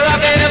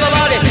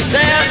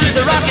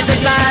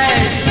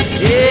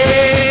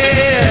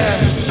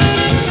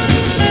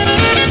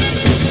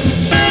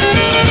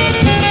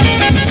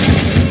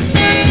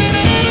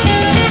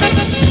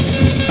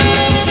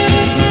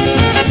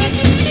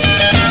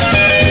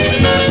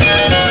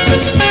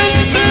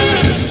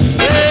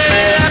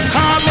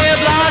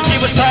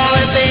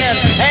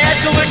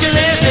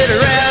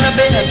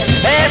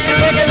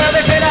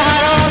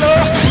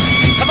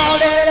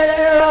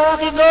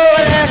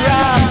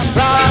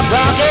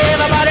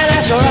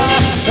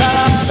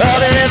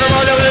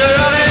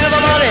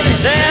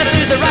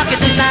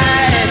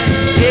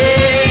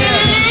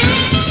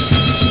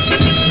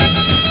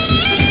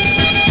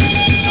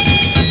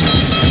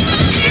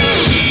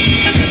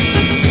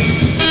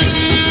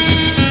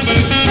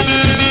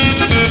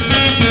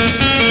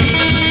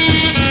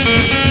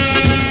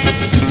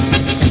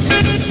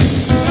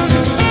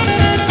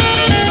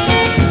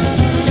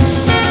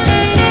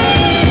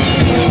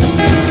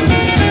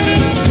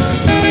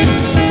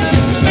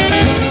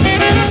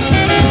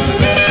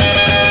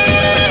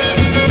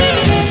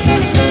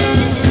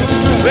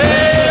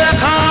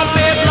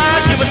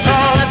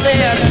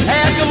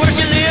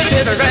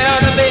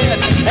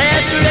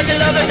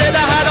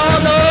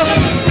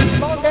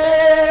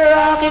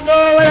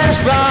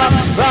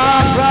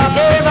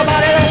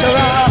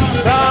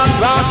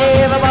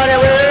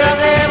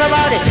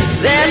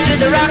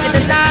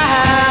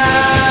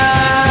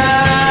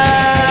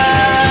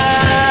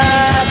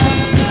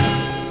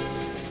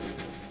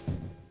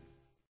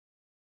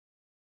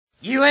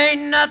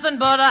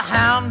 but a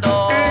hound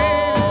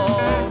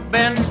dog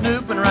been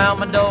snooping around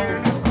my door.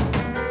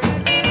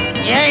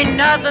 You ain't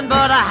nothing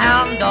but a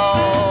hound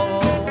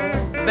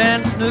dog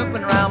been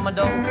snooping around my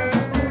door.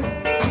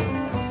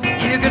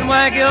 You can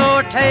wag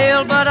your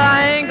tail, but I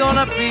ain't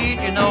gonna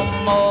feed you no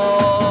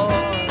more.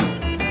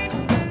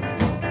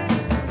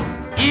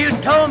 You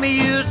told me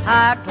you was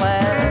high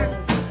class,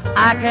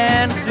 I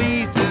can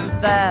see through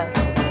that.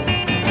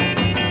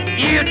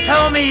 You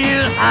told me you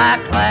was high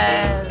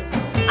class,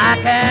 I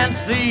can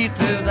see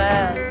through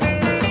that.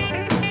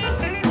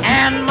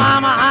 And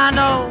mama, I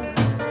know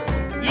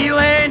you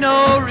ain't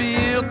no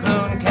real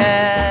coon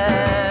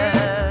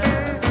cat.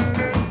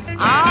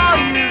 Oh,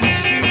 you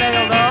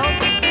she-male dog,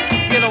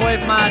 get away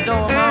from my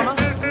door, mama.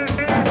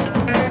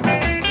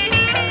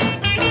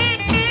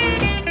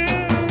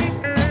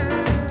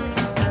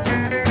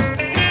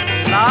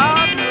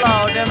 Lord,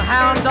 Lord, them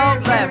hound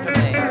dogs after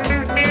me.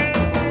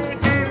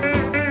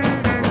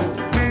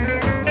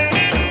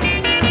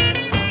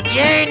 You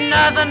ain't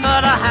nothing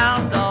but a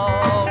hound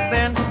dog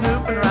been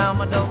snooping around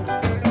my door.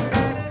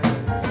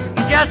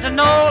 You're just an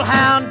old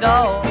hound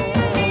dog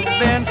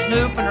been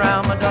snooping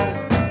around my door.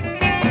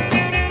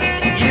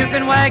 You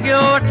can wag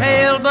your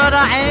tail, but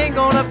I ain't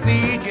gonna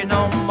feed you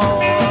no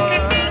more.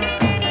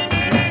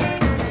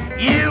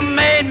 You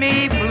made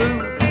me blue,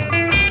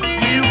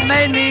 you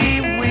made me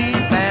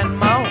weep and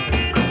moan.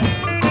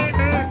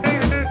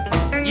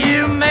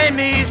 You made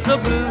me so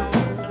blue,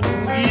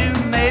 you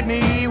made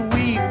me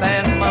weep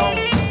and moan.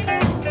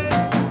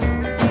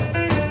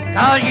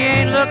 'Cause you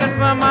ain't looking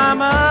for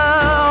mama,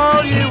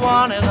 all you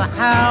want is a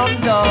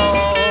hound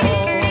dog.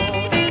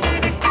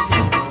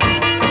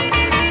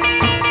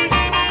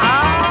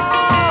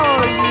 Oh,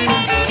 you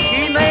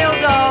she-male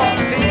dog,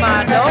 beat my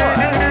door.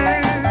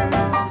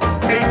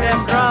 Beat them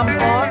drum,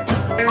 boy.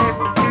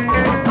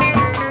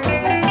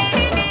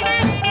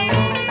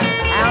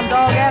 Hound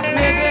dog after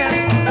me again.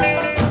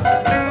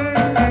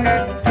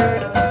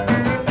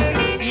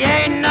 You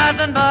ain't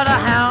nothing but a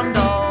hound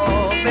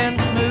dog been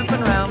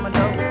snooping around my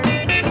door.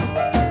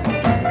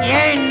 You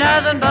ain't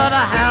nothing but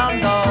a hound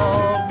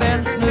dog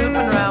been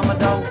snooping around my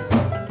door.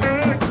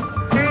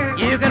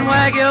 You can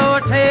wag your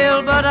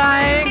tail, but I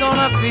ain't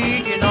gonna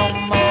feed you no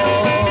more.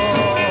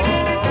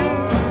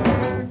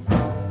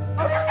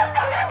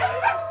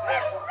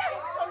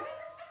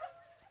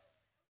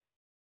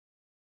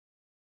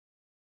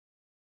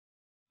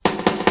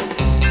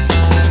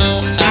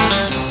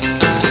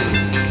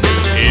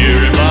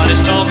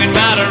 Everybody's talking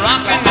about a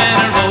rockin' and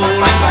a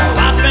rollin',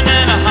 hoppin'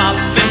 and a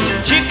hoppin',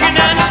 chicken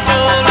and a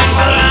stolen,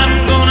 but I'm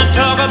gonna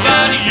talk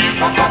about you.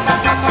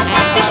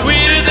 You're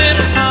sweeter than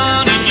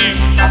honey,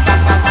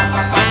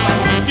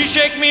 you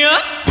shake me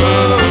up,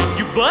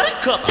 you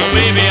buttercup,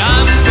 baby,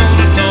 I'm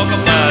gonna talk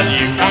about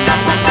you.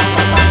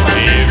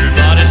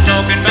 Everybody's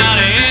talking about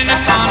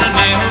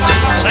intercontinentals,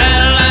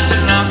 satellites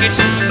and rockets,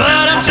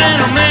 but I'm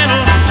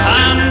sentimental,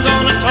 I'm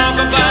gonna talk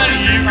about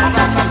you.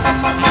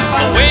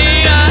 The way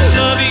I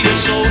love you,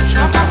 you're so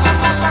true.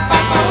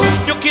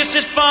 Your kiss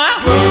is fire,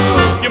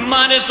 your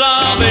mind is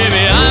all,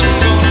 baby, I'm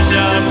gonna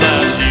shout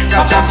about you.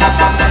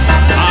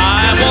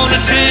 I wanna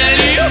tell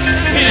you,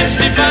 it's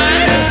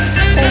divine,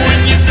 when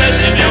you're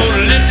pressing your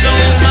lips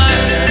on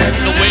mine,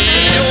 the way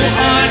your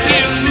heart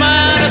gives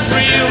mine a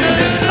thrill,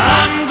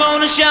 I'm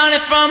gonna shout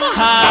it from the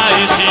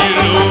highest hill.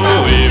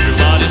 Oh,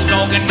 everybody's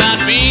talking about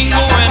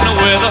bingo and the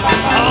weather,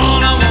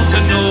 all I want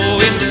to know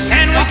is,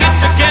 can we get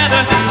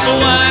together so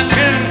I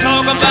can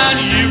talk about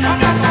you?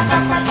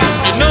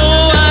 You know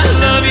I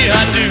love you,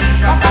 I do.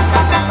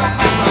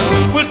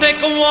 We'll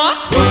take a walk,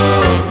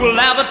 we'll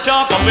have a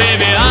talk, oh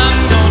baby,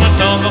 I'm gonna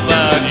talk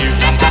about you.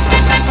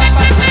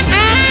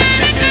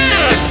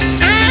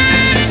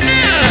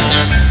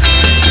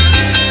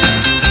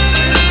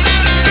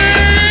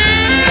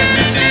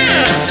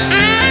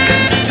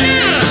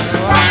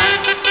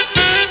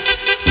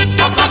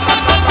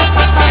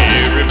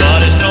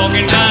 Everybody's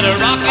talking about a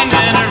rockin'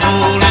 and a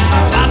rollin',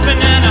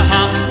 hoppin' and a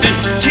hoppin',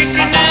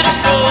 chicken and a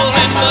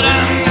stolen, but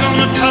I'm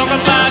gonna talk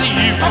about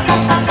you.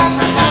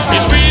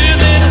 You're sweeter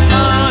than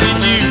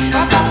honey,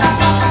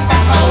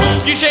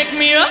 you shake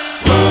me up,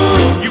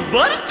 you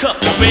buttercup,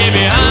 oh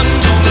baby, I'm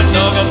gonna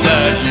talk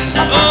about you.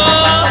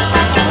 Oh,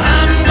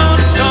 I'm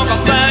gonna talk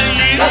about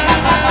you.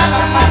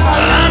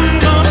 I'm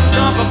gonna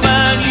talk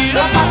about you.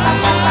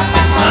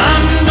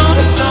 I'm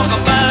gonna talk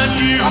about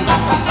you.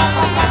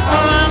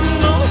 I'm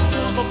gonna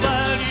talk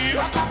about you.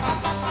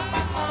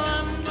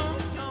 I'm gonna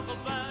talk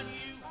about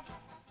you.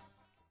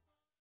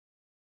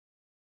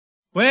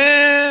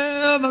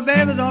 Well, my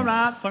baby's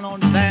alright, put on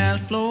the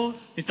dance floor.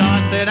 She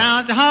started to sit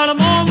down, to holler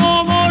more,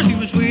 more, more. She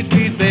was sweet,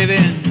 sweet baby.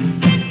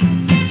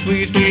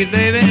 Sweet, sweet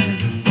baby.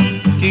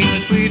 She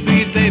was sweet,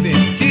 sweet baby.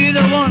 She's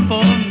the one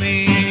for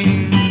me.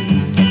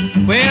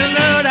 Well, I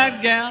love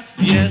that gal,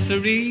 yes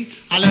sirree.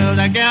 I love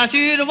that gal,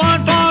 she's the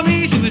one for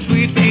me. She was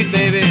sweet, sweet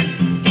baby.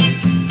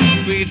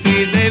 Sweet,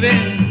 sweet baby.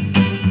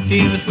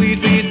 She was sweet,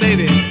 sweet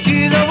baby.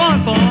 She's the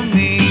one for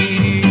me.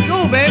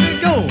 Go, baby,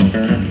 go.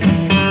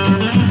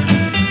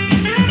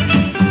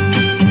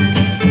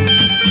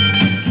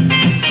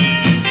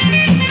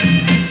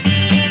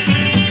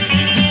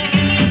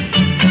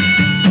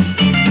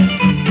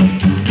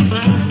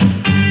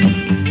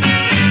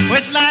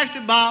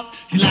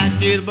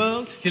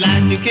 She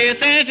likes to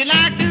kiss and she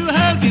likes to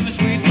hug. She's my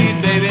sweet,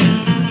 sweet baby.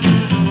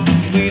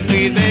 Sweet,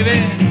 sweet baby.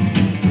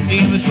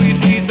 She's my sweet,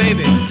 sweet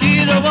baby.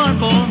 She's the one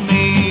for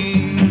me.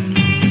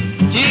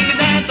 She can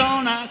dance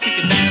all night, she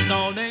can dance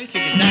all day, she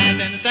can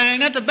dance anything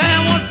that the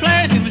band wants to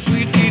play. She's my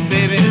sweet, sweet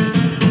baby.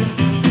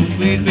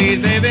 Sweet,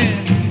 sweet baby.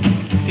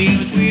 She's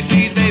my sweet,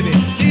 sweet baby.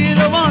 She's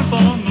the one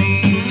for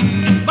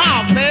me.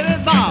 Bob, baby,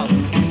 Bob.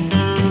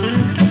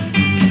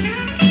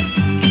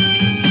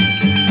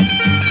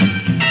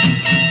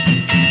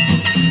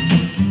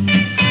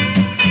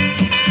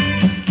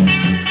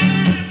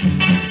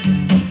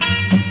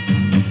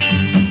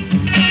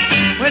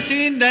 Well,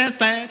 she can dance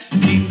fast, she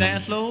can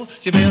dance slow.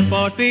 She bells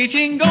for speed,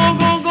 she can go,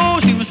 go, go.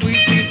 She's my sweet,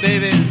 sweet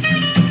baby.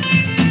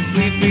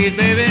 Sweet, sweet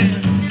baby.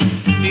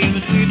 She's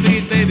my sweet,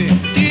 sweet baby.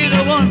 She's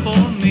the one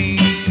for me.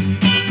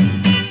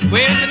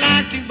 Well, she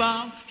likes to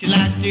bomb, she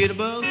likes to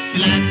jitterbug, she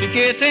likes to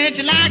kiss and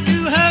she likes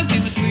to hug. She's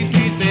my sweet,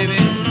 sweet baby.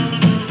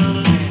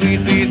 Sweet,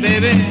 sweet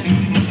baby.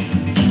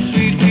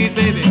 Sweet, sweet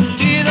baby.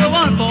 She's the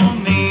one for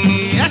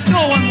me. Let's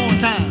go one more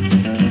time.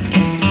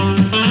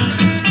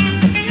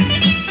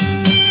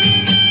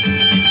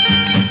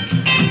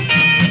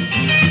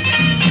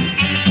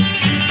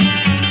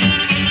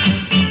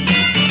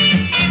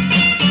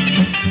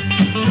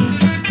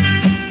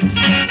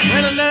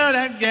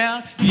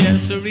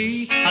 Yes,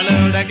 sirree, I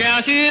love that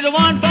gal, she's the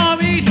one for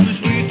me. She's a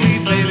sweet,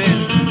 sweet baby.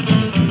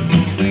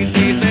 Sweet,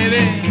 sweet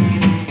baby.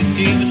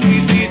 She's a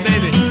sweet, sweet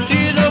baby.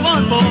 She's the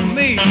one for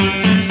me.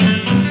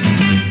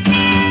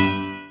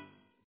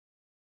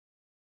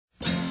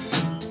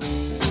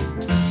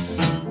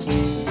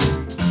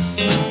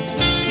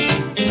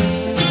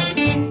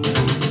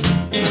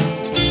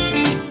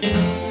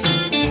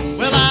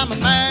 Well, I'm a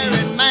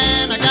married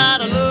man, I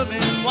got a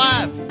loving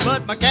wife,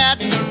 but my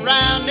catting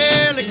around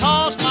nearly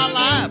cost my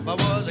life. I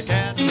was a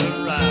catting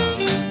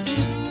around,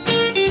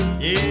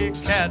 yeah,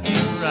 catting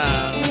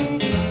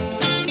around.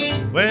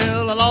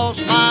 Well, I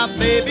lost my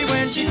baby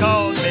when she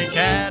called me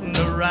catting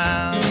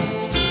around.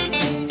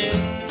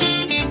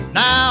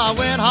 Now I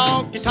went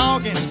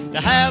honky-tonkin'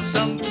 to have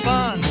some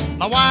fun.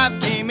 My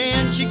wife came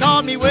in, she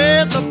caught me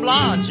with the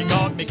blonde. She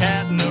caught me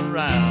catting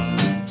around,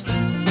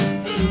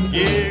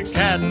 yeah,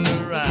 catting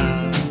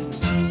around.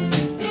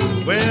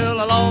 Well,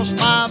 I lost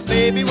my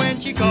baby when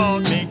she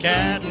caught me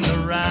catting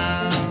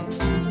around.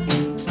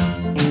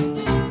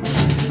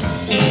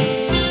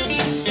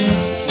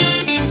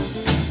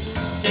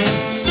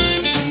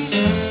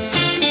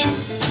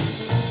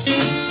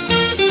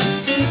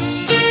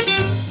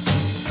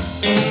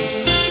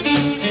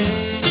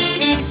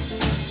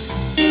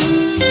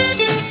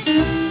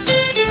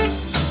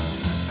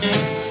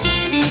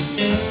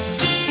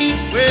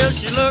 Well,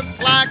 she looked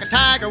like a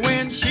tiger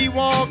when she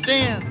walked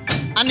in.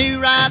 I knew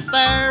right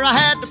there I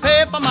had to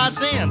pay for my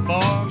sin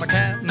for my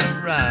catting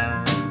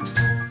around,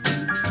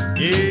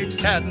 yeah,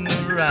 catting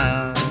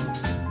around.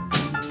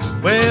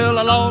 Well,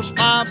 I lost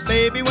my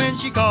baby when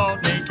she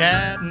caught me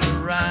catting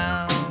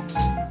around.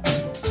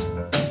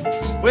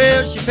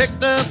 Well, she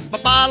picked up a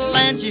bottle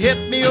and she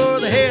hit me over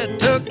the head.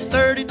 Took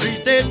 33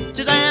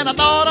 stitches and I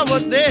thought I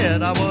was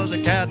dead. I was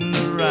a catting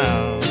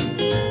around,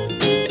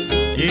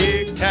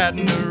 yeah,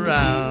 catting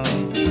around.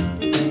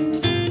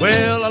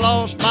 Well, I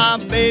lost my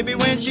baby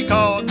when she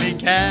caught me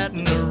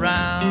catting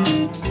around.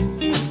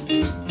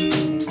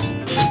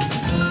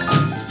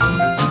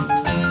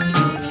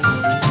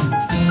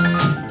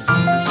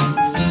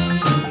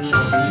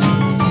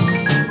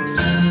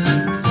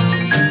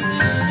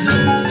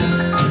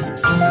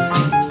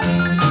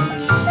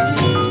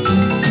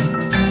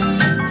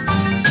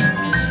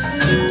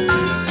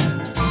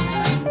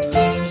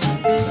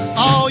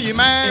 All you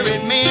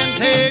married men,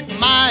 take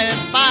my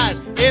advice.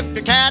 If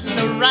you're catting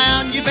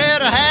around, you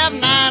better have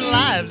 9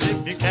 lives.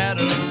 If you're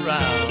catting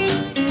around,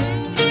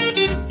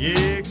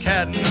 yeah,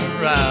 catting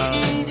around.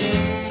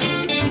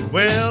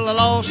 Well, I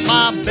lost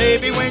my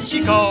baby when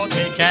she caught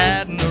me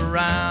catting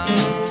around.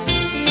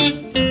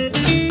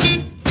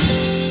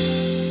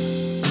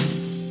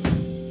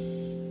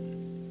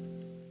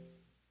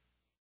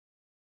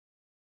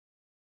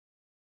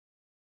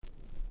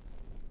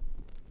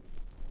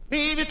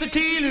 Hey, Mr.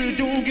 Taylor,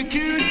 don't get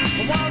cute.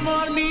 I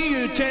want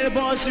me a teddy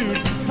boy suit.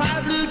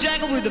 High blue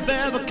jacket with a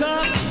velvet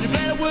cup. You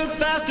better work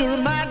faster or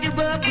might get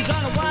rough. Cause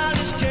I'm the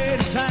wildest kid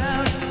in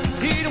town.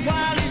 He the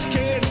wildest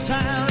kid in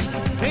town.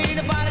 Ain't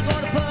nobody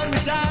gonna put me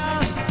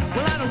down.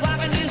 Well, I'm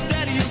rocking this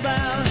daddy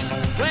around.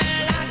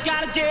 Well, I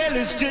got a gal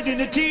that's stood in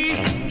the tees.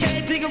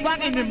 Can't take a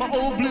rockin' in my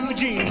old blue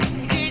jeans.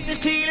 Get this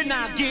Taylor,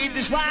 now get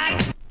this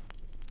right.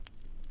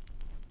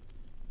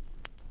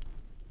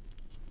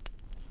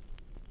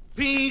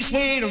 Pink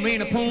sweater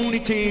in a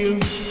ponytail.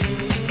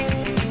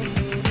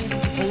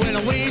 When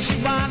I wish she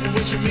rock, I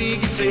wish she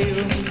make it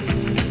sail.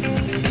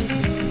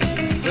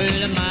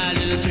 Well, my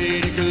little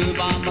teddy girl,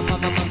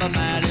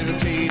 my little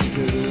teddy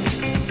girl.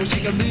 Well, she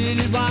can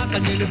really rock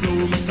and really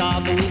blow my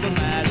top over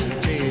my little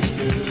teddy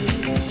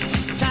girl.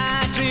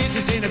 Tight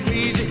dresses in a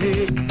crazy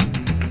head.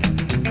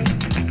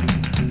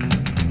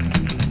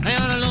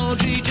 And a long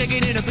tree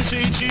checking in a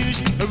suede shoes,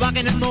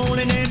 rocking and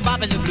rolling and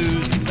bopping the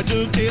blues. A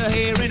ducktail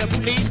hair and a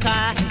bootlace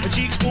tie, her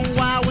cheeks go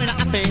wild when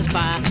I pass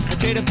by. I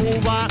tell the bull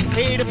rock,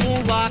 hey the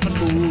bull rock and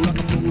roll,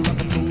 rock and roll, rock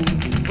and roll.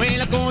 When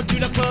I go to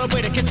the club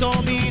where the kids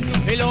all meet,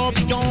 they'll all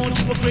be gone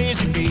to a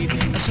crazy beat.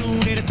 As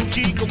soon as the cool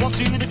chica walks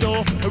through the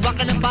door,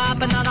 rocking and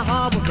bopping on the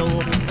harbor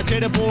floor. I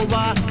tell the bull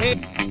rock, hey.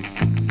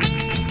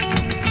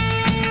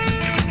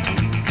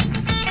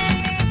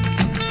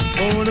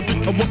 I wanna be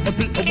a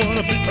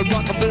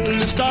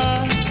rockabilly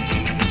star.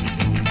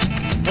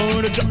 I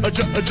wanna jump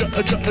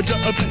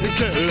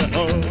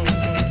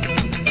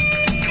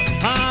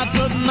I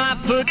put my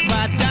foot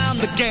right down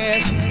the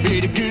gas.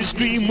 Hear the good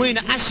scream when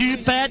I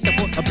shoot past. I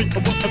wanna be.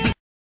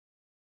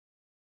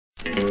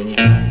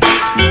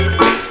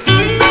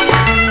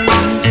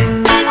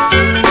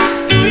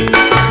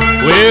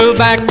 Well,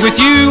 back with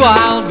you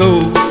I'll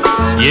go.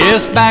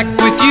 Yes, back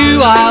with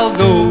you I'll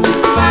go.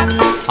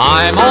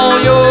 I'm all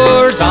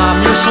yours,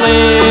 I'm your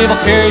slave.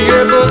 I'll carry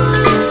your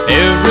books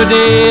every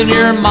day in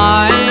your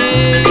mind.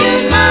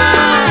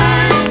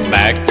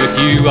 Back with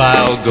you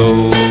I'll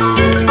go.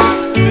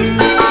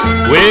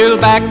 Well,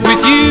 back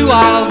with you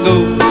I'll go.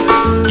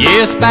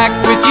 Yes, back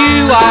with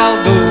you I'll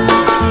go.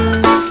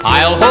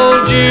 I'll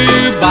hold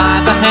you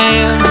by the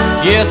hand.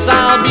 Yes,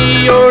 I'll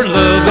be your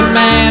loving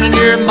man and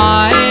you're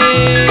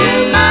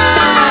mine.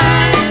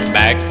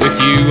 Back with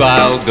you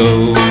I'll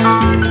go.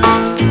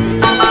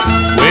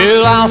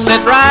 Well, I'll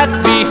sit right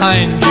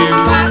behind you.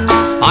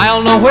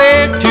 I'll know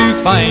where to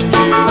find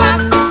you.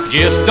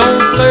 Just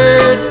don't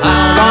flirt,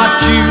 I'll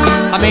watch you.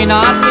 I may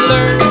not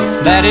learn,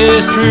 that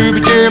is true,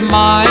 but you're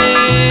mine.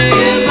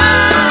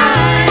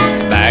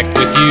 Back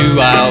with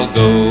you I'll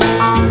go.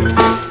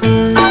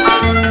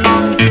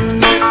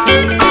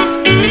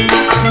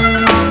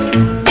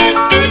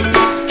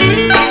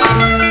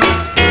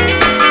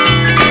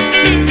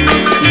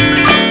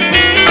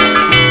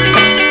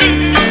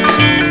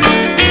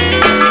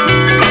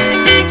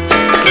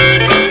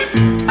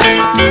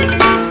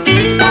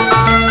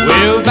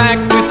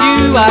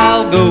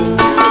 I'll go.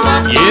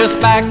 Yes,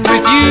 back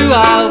with you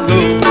I'll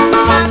go.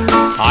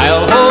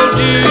 I'll hold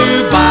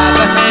you by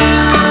the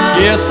hand.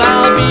 Yes,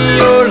 I'll be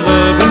your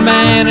loving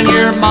man and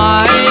you're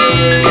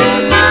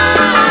mine.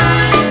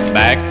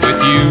 Back with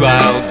you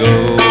I'll go.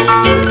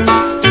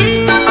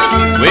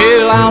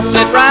 Well, I'll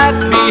sit right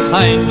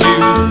behind you.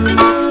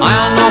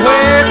 I'll know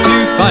where to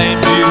find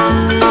you.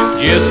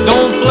 Just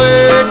don't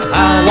flirt,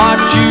 I'll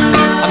watch you.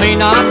 I may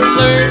not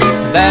flirt,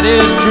 that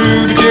is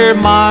true, but you're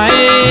mine.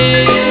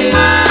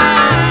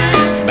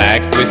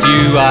 Back with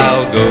you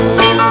I'll go.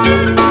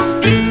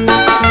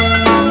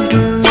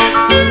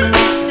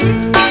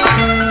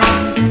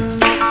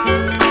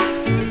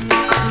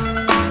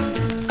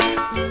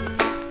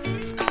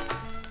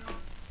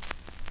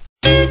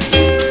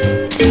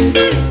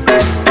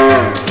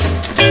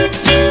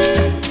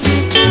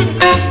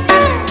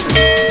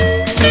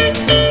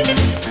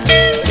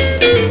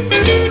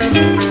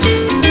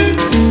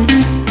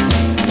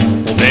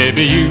 Well,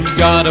 baby, you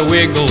got a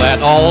wiggle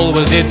that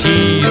always did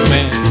tease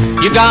me.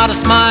 You got a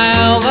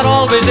smile that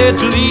always did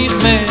please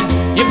me.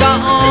 You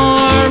got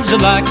arms that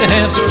like to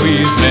have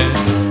squeezed me.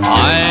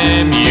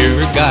 I'm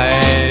your guy.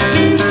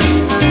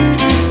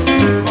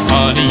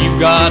 Honey, you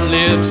got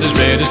lips as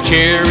red as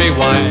cherry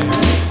wine.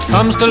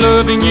 Comes to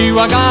loving you,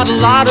 I got a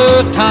lot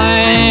of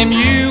time.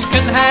 You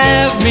can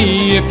have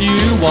me if you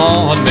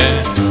want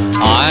me.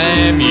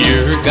 I'm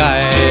your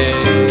guy.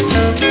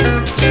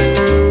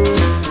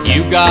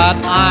 You got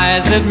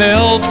eyes that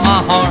melt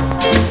my heart.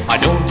 I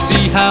don't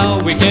see how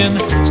we can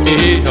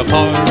stay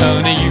apart.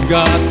 Honey, you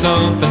got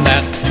something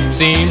that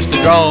seems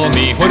to draw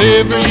me.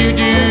 Whatever you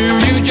do,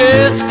 you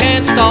just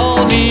can't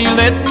stall me.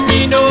 Let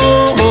me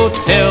know,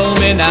 tell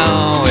me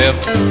now if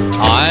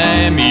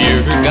I'm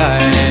your guy.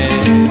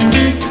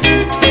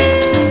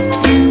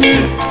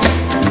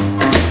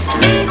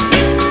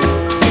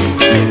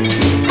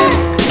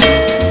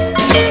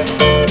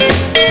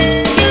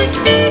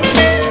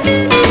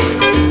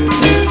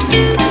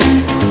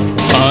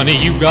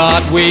 You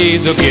got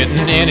ways of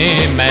getting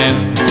any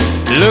man.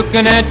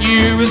 Looking at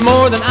you is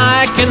more than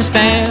I can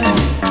stand.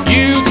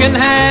 You can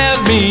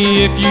have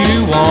me if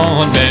you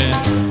want me.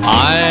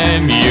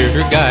 I'm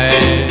your guy.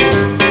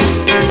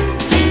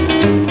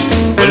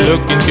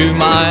 Look into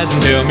my eyes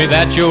and tell me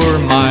that you're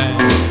mine.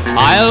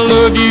 I'll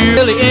love you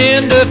till the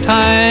end of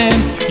time.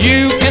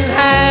 You can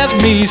have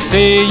me,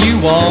 say you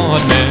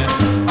want me.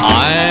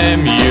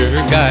 I'm your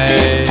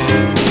guy.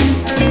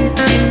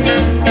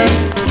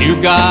 You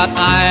got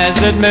eyes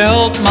that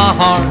melt my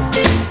heart.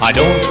 I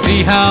don't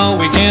see how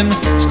we can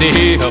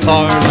stay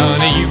apart.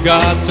 Honey, you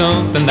got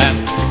something that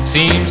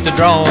seems to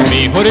draw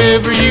me.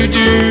 Whatever you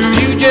do,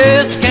 you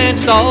just can't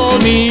stall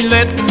me.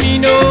 Let me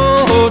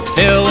know,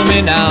 tell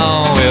me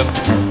now if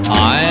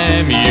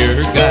I'm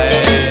your guy.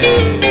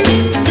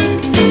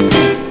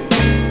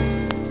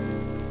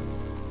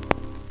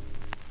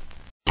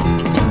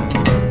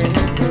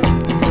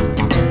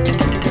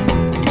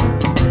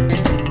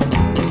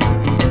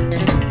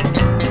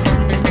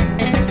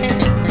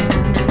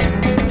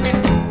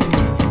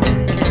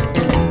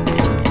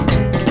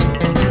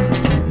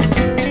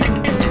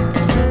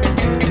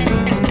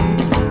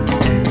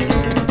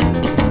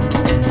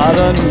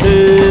 done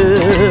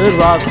hit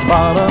rock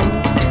bottom.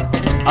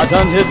 I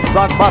done hit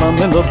rock bottom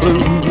in the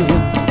blues.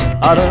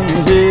 I done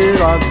hit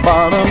rock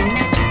bottom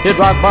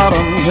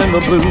in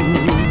the blues.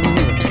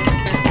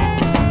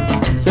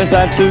 Since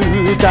that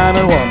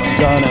two-timing woman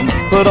done and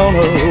put on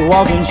her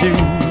walking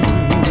shoes.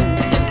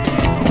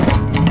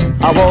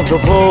 I walk the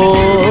floor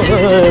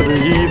every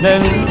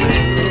evening,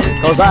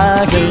 'cause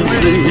I can't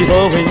sleep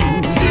a wink.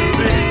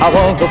 I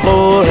walk the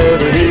floor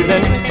every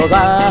evening, 'cause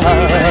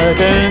I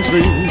can't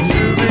sleep.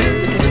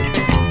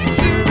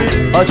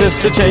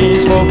 Just a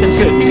chain smoking,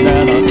 sitting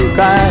and I'm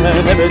crying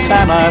every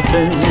time I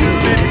think.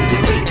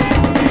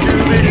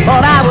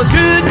 Thought I was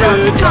good to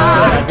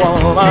that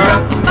woman.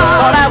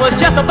 Thought I was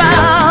just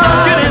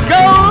about good as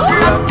gold.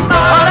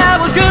 Thought I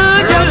was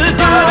good to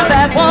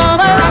that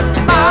woman.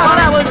 Thought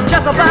I was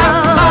just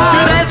about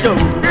good as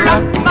gold.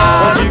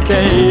 But you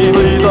can't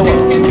believe the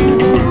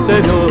one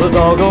said you're a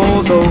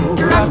doggone soul.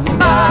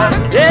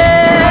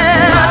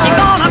 Yeah, she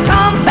gonna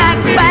come back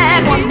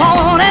one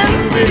morning.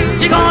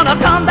 She gonna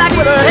come back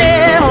with her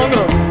hair hung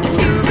low.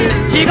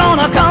 She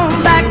gonna come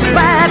back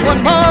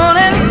one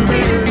morning.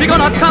 She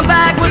gonna come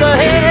back with her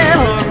hair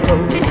hung low.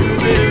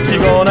 She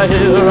gonna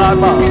hit her rock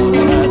bottom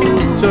and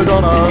she's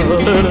gonna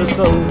hurt her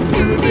soul.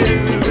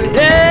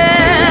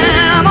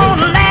 Yeah, I'm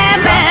gonna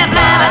laugh at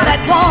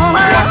that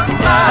woman.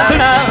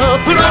 Then I'll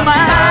put on my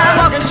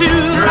walking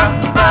shoes.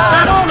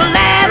 I'm gonna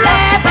laugh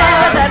at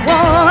that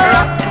woman.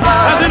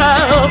 Then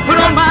I'll put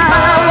on my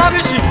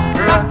walking shoes.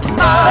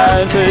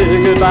 And say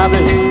goodbye,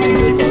 baby.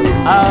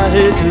 I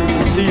hate to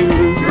see you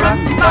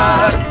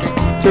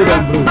to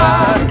them blues.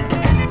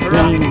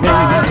 Mean,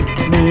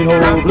 mean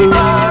old blues.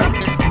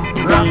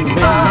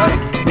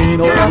 Mean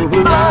old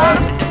blues.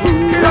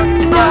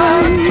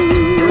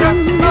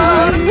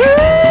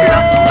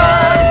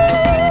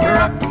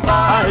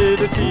 I hate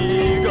to see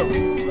you go.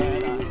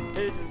 And I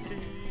hate to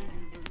see you.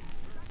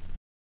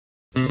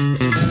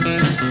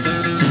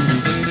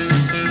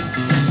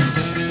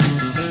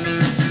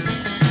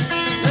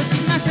 Well,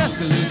 she's my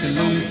Tuscaloosa,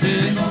 Lucy.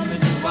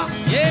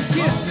 Yeah,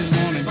 kisses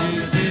wanna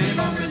juicy.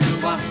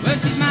 Well,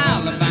 she's my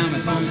Alabama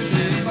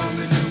Lucy,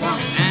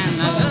 and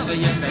I love her,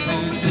 yes I do.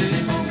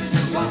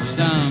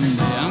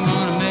 Someday I'm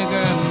gonna make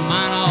her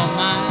mine, all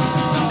mine.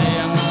 Someday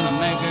I'm gonna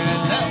make her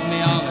love me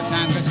all the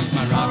time, 'cause she's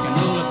my rock and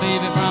roller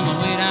baby from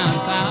way down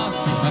south.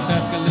 My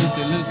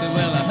Tuscaloosa, Lucy,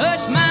 well, I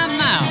hush my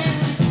mouth.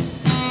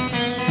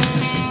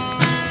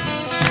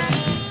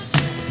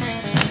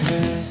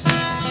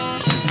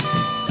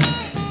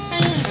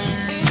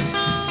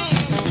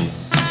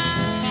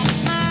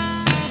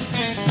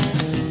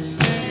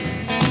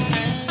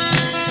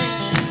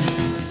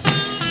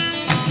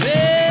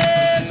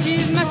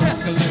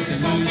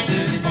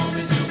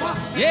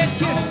 Yeah,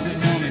 kisses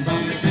woman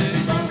juicy.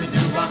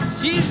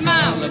 She's my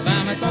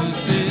Alabama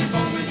Lucy,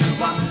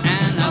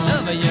 and I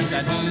love her, yes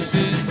I do.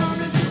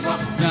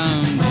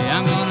 Someday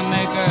I'm gonna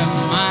make her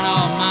mine,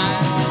 all mine.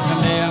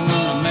 Someday I'm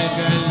gonna make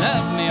her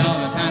love me all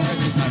the time, 'cause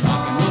she's my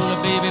rock and roller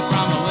baby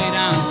from way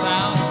down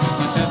south.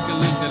 My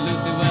Tuscaloosa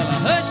Lucy, well I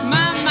hush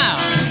my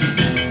mouth.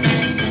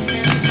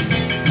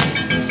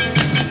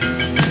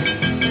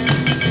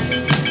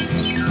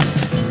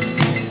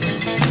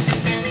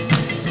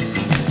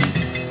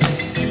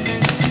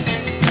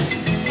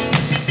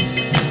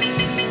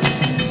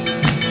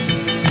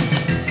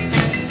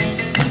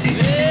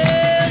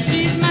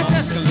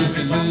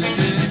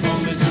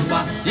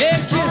 Yeah,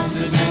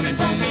 kisses woman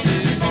juicy.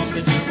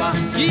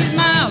 She's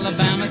my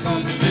Alabama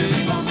Lucy,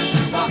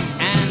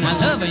 and I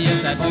love her,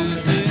 yes I do.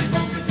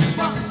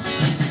 I'm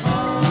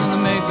gonna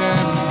make her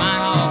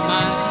mine, all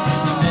mine.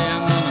 Someday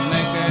I'm gonna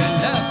make her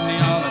love me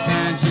all the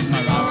time. She's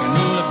my rock and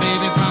roller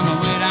baby from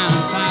way down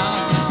south.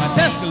 My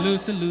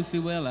Tuscaloosa Lucy,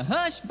 well I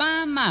hush my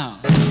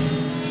mouth.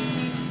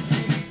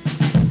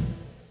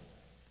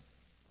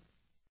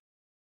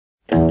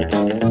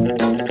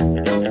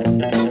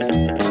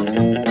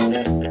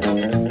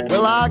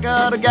 Well, I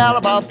got a gal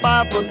about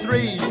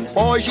 5'3".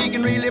 Boy, she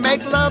can really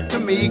make love to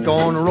me.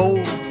 Gonna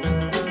roll,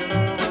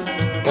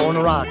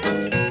 gonna rock,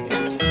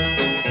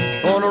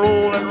 gonna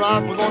roll and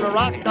rock. We're gonna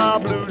rock our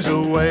blues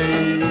away.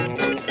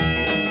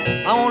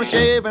 I wanna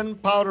shave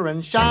and powder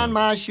and shine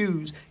my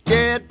shoes,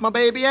 get my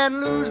baby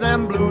and lose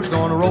them blues.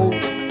 Gonna roll,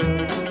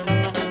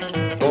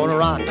 gonna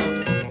rock,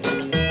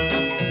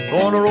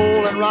 gonna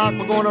roll and rock.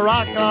 We're gonna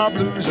rock our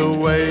blues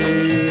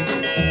away.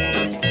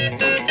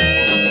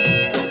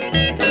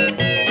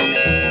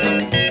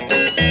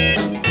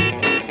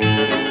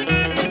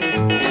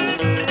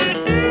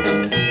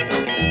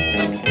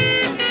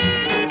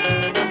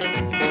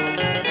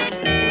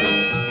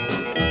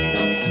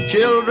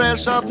 She'll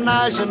dress up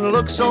nice and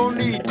look so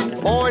neat.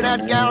 Boy,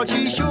 that gal,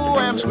 she sure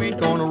am sweet.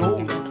 Gonna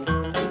roll,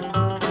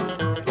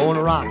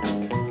 gonna rock,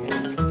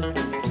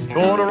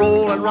 gonna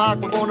roll and rock.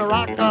 We're gonna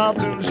rock our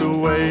blues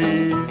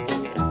away.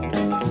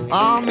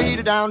 I'll meet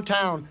her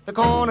downtown, the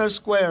corner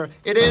square.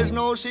 It is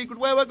no secret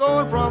where we're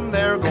going from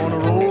there. Gonna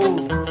roll,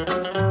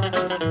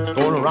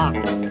 gonna rock,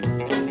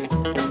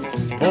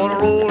 gonna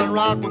roll and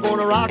rock. We're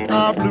gonna rock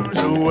our blues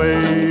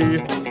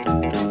away.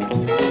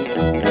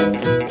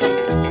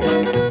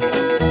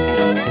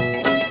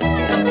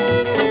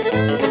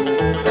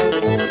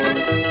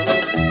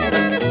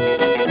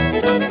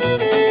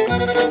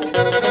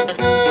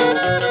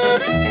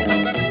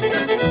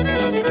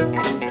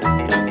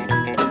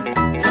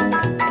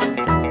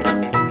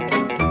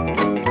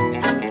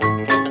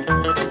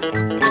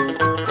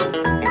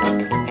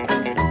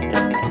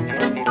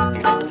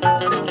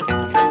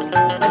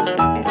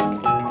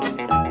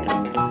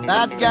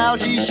 That gal,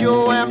 she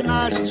sure am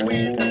nice and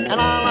sweet, and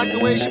I like the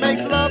way she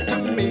makes love to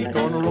me.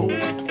 Gonna roll,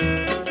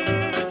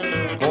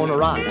 gonna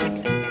rock,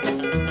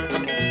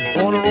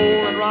 gonna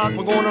roll and rock.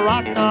 We're gonna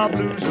rock our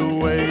blues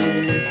away.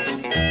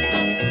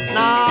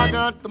 Now I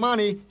got the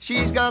money,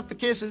 she's got the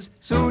kisses.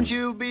 Soon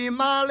she'll be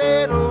my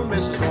little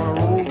missus. Gonna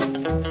roll,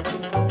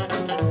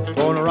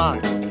 gonna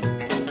rock,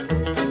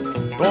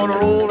 gonna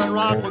roll and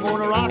rock. We're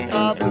gonna rock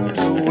our blues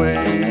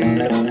away.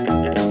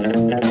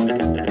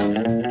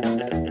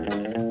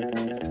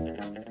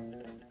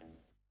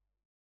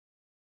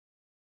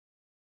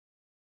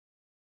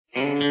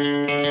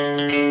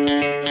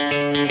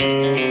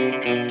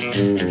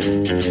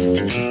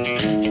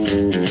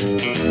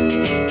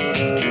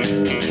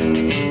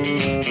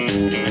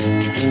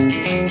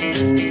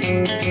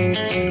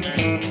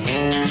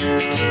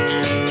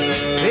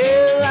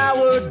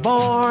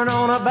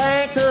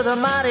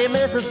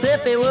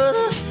 Mississippi was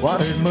the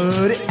water's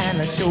muddy and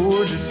the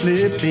shores are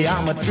slippy.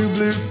 I'm a true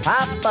blue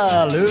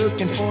papa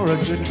looking for a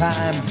good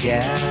time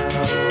gal.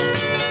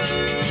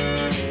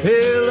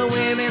 Well, the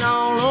women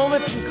all over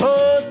from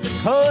coast to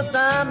coast,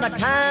 I'm the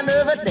kind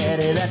of a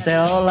daddy that they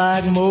all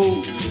like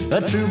most.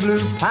 A true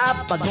blue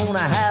papa gonna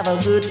have a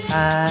good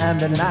time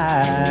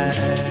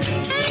tonight.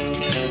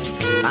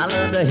 I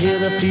love to hear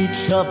the feet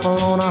shuffle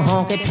on a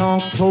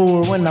honky-tonk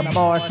tour. When the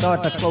bar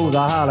starts to close,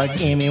 I holler,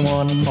 give me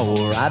one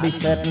more. I be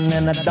sitting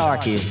in the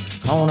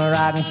darkest corner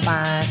I can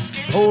find,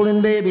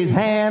 holding baby's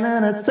hand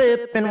and a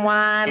sipping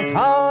wine.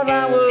 Cause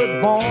I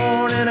was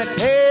born in a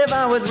cave,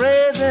 I was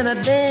raised in a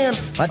den.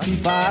 My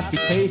chief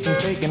occupation,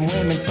 taking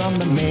women from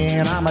the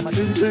men. I'm a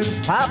true blue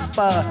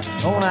papa,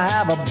 gonna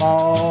have a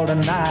ball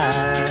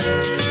tonight.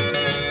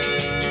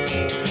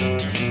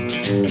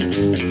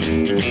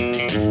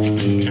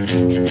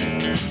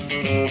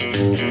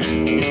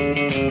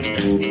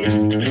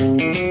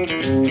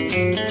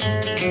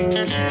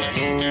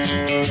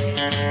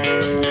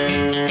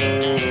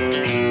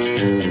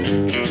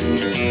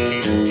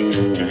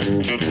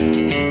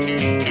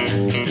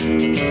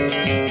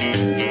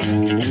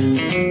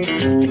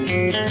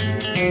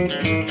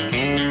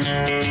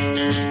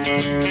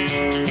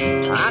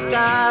 I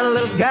got a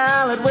little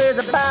gal that weighs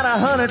about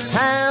 100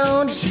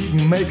 pounds. She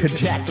can make a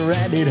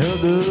jackrabbit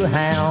hug a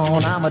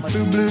hound. I'm a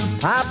true blue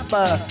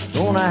papa,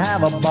 gonna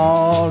have a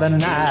ball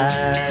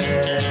tonight.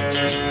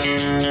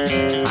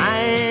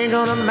 I ain't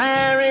gonna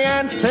marry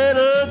and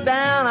settle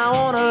down. I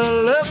wanna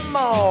love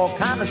more,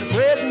 kinda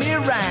spread me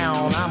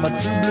around. I'm a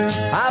true blue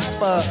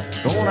papa,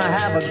 gonna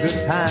have a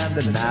good time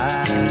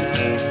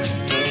tonight.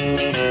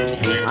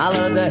 I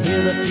love to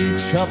hear the feet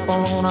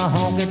shuffle on a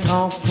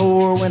honky-tonk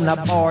tour. When the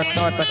bar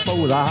starts to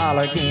close, I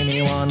holler, give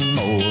me one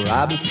more.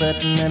 I'll be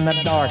sitting in the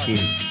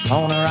darkest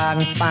corner I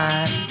can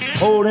find,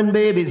 holding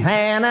baby's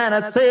hand and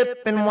a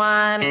sipping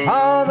wine.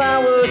 Cause I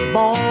was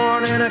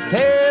born in a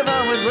cave,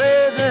 I was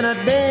raised in a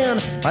den.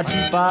 My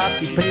chief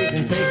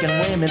occupation, taking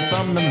women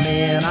from the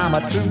men. I'm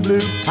a true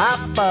blue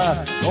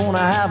papa, gonna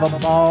have a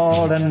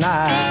ball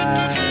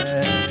tonight.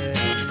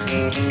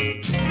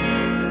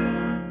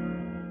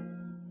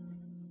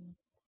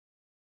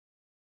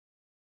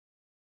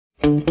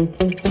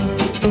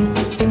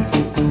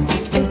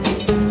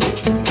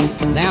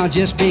 Now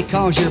just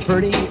because you're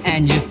pretty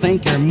and you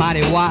think you're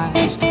mighty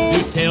wise,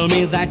 you tell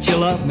me that you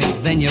love me,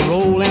 then you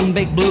roll them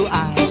big blue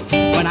eyes.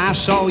 When I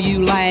saw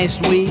you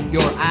last week,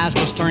 your eyes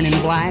was turning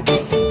black.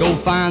 Go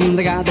find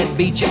the guy that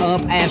beat you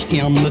up, ask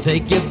him to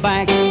take you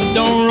back.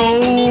 Don't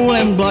roll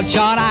them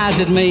bloodshot eyes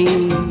at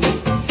me,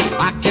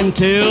 I can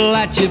tell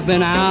that you've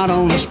been out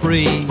on the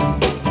spree.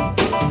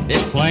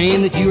 It's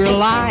plain that you were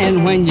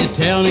lying when you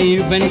tell me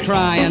you've been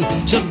crying,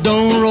 so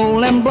don't roll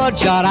them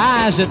bloodshot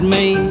eyes at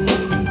me.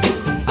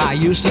 I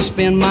used to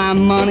spend my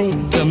money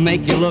to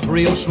make you look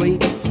real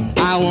sweet.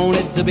 I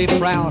wanted to be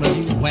proud of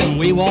you when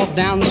we walked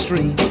down the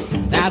street.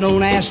 Now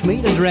don't ask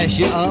me to dress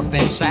you up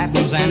in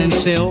satins and in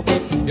silk.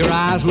 Your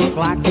eyes look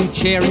like two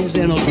cherries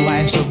in a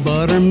glass of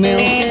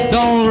buttermilk.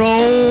 Don't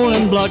roll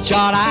them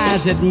bloodshot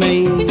eyes at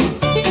me,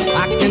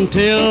 I can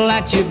tell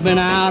that you've been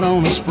out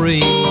on a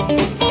spree.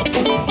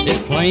 It's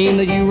plain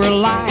that you were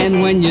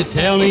lying when you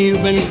tell me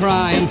you've been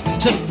crying,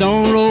 so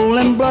don't roll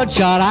them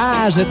bloodshot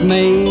eyes at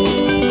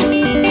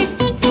me.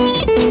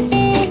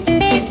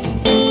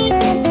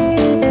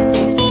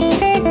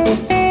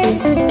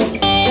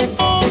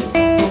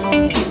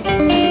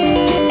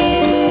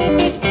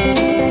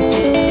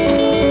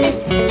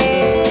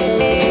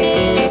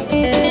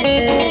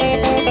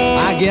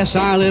 Guess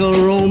our little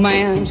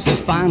romance has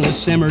finally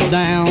simmered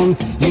down.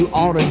 You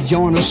ought to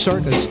join a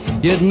circus,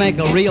 you'd make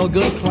a real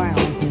good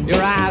clown.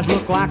 Your eyes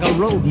look like a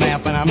road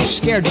map and I'm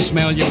scared to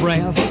smell your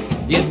breath.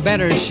 You'd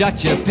better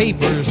shut your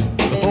peepers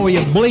before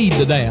you bleed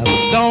to death.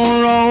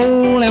 Don't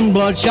roll them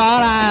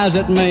bloodshot eyes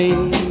at me,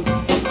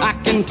 I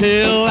can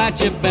tell that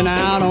you've been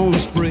out on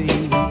the spree.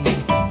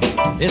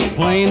 It's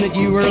plain that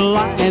you were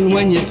lying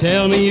when you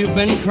tell me you've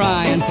been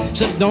crying,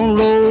 so don't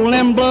roll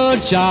them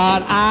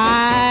bloodshot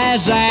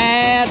eyes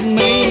at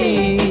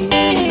me.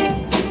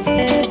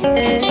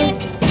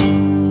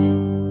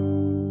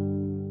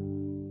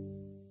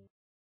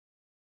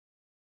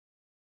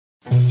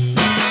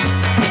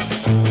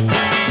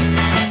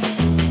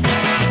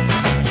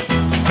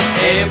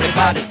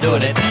 Everybody's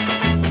doing it.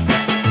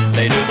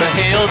 They do the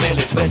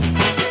hillbilly twist.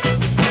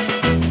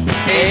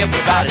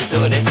 Everybody's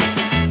doing it.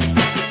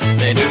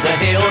 They do the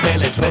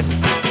hillbilly twist.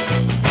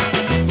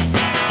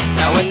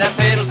 Now when that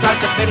fiddle starts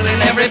to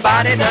fiddling,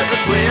 everybody does a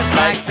twist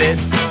like this.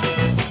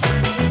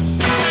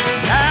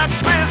 Now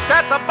twist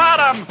at the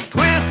bottom,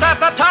 twist at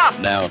the top.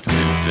 Now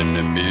twist in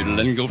the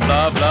middle and go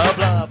blah, blah,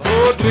 blah.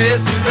 Oh,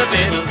 twist to the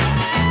middle.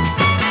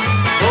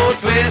 Oh,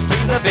 twist to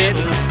the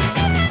middle.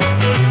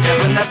 Yeah,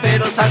 when that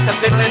fiddle starts to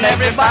fiddling,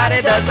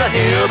 everybody does a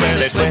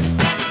hillbilly twist.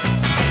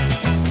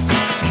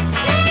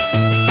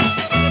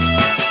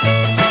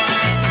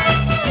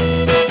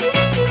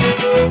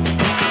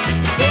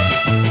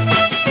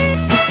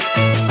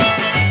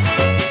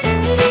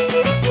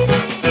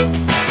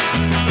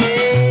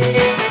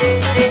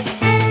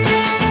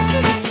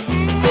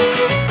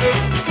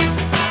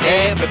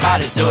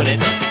 Everybody's doing it.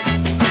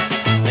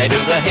 They do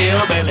the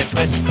hillbilly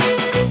twist.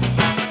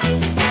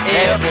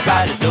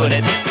 Everybody's doing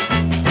it.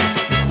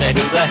 They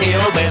do the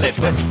hillbilly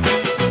twist.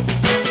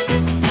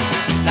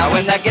 Now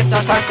when that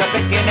guitar starts to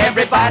picking,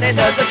 everybody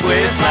does a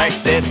twist like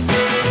this.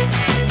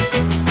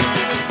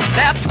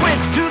 Now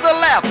twist to the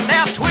left,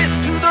 now twist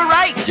to the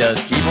right.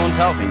 Just keep on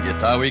talking,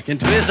 guitar, we can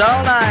twist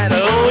all night.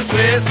 Oh,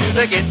 twist to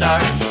the guitar.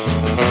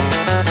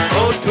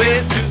 Oh,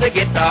 twist to the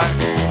guitar.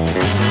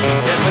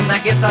 Just when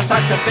that guitar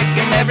starts to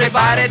picking,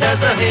 everybody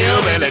does a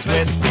hillbilly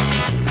twist.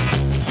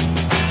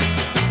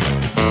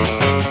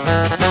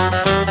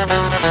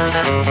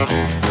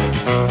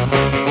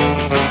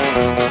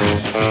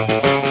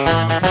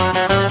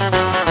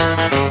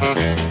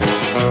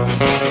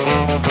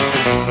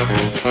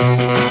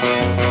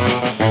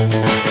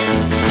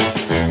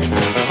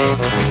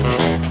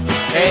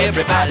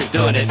 Everybody's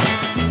doing it.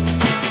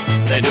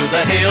 They do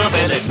the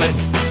hillbilly twist.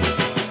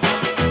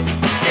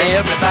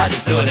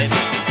 Everybody's doing it.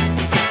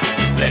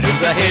 They do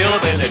the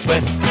hillbilly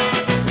twist.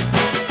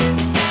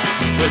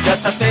 With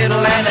just a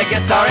fiddle and a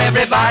guitar,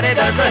 everybody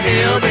does the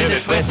hillbilly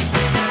twist.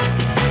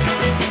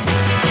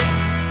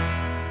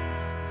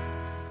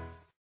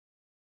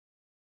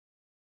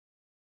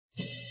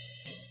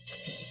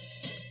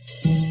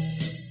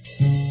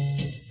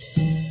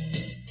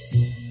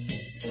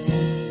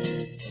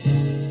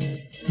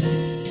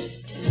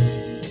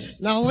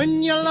 Now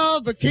when your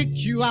lover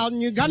kicks you out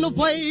and you got no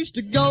place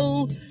to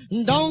go,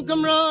 don't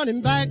come running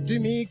back to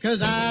me,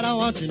 'cause I don't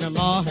want you no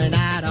more, and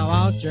I don't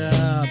want you,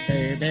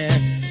 baby.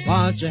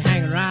 Want you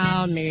hanging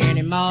around me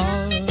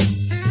anymore?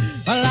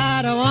 Well,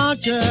 I don't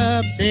want you,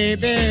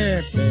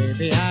 baby,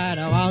 baby, I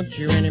don't want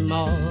you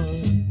anymore.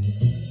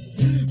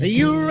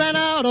 You ran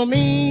out on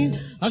me,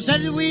 I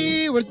said that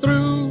we were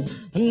through,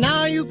 and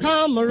now you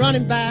come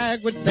running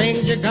back with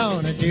things you're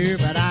gonna do,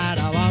 but I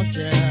don't want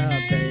you,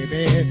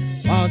 baby.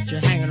 Want you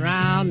hanging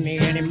around me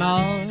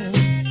anymore?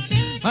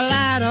 Well,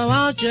 I don't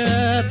want you,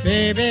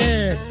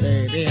 baby,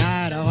 baby,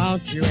 I don't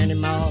want you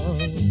anymore.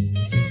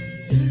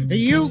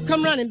 You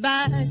come running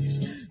back,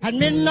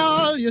 admitting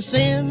all your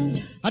sin,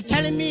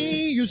 telling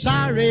me you're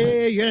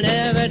sorry, you'll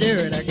never do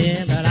it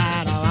again, but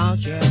I don't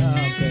want you,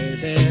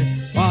 baby,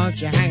 want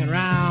you hanging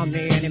around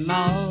me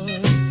anymore?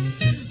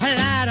 Well,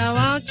 I don't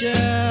want you,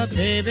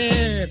 baby,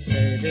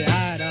 baby,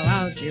 I don't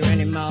want you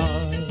anymore.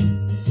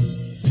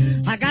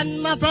 I got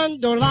my front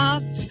door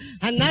locked,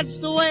 and that's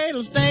the way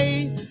it'll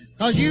stay,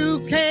 'cause you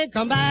can't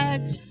come back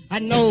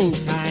at no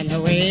kind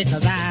of way,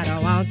 'cause I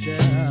don't want you,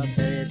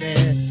 baby,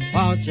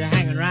 want you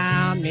hanging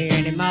around me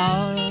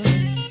anymore.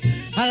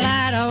 Well,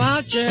 I don't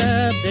want you,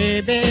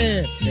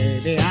 baby,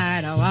 baby,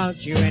 I don't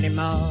want you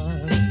anymore.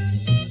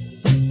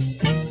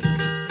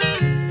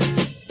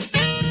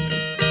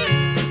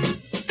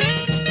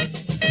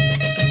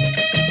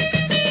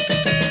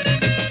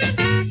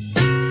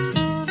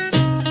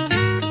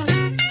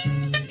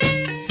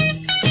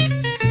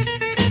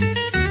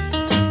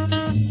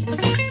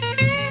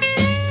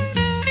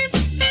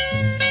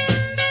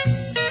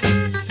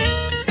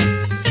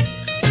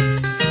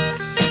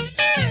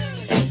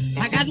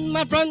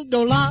 Front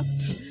door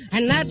locked,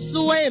 and that's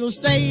the way it'll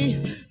stay,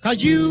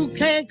 'cause you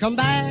can't come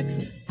back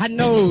at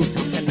no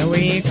kind of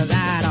way, 'cause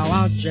I don't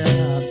want you,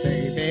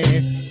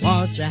 baby,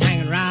 want you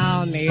hanging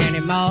around me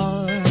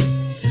anymore.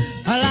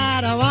 Well, I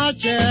don't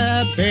want you,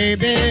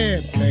 baby,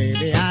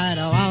 baby, I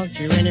don't want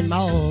you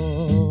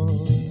anymore.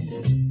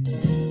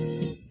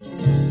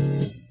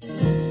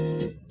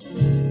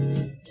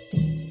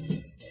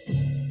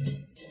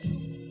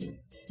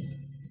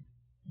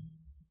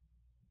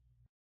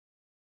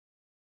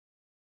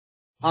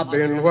 I've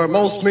been where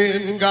most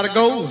men gotta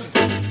go,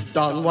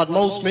 done what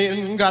most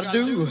men gotta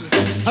do.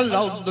 I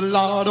loved a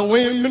lot of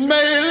women,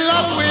 made a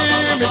lot of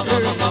women do.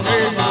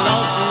 Made me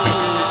love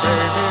you,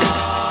 baby,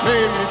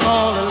 made me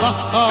fall in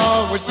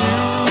love with you.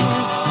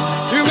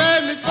 You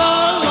made me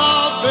fall in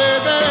love,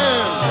 baby,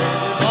 made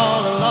me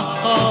fall in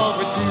love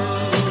with you.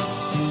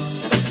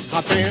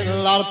 I've been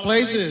a lot of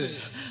places,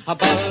 I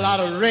bought a lot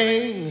of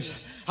rings,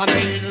 I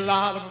made a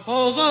lot of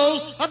proposals,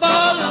 I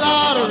bought a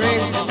lot of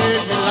rings, you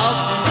made me love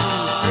you,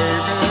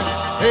 baby,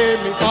 made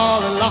me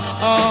fall in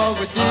love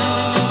with you.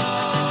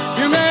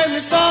 You made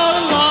me fall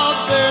in love,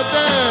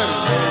 baby,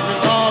 made me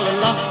fall in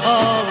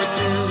love with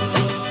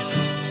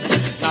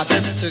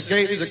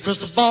gaze at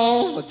crystal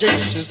balls,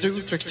 magicians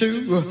do tricks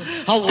too.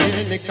 Oh,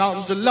 when it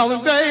comes to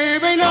loving,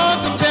 baby,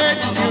 not compared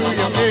to you.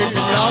 You made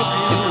me love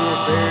you,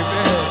 baby.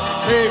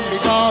 Made me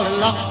fall in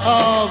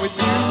love with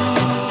you.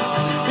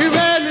 You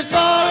made me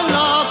fall in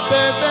love,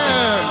 baby.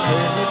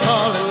 Made me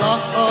fall in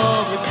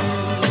love with you.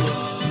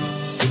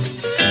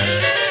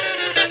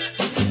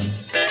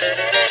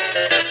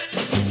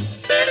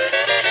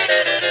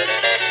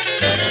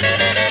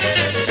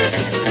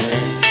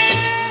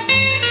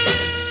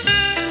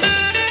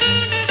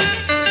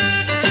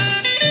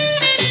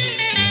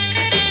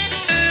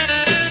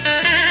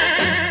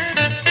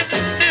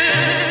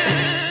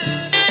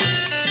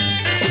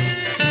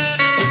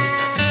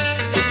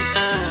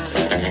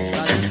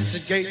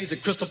 Gaze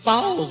at crystal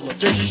balls,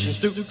 magicians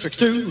do tricks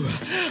too.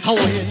 Oh,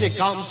 when it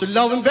comes to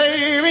loving,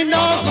 baby,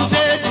 not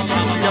compared to you.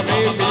 You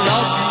made me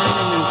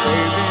love you,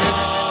 baby.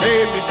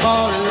 Made me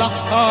fall in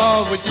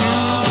love with you.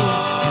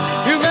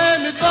 You made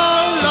me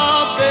fall in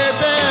love,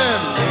 baby.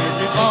 Made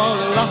me fall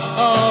in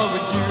love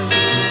with you.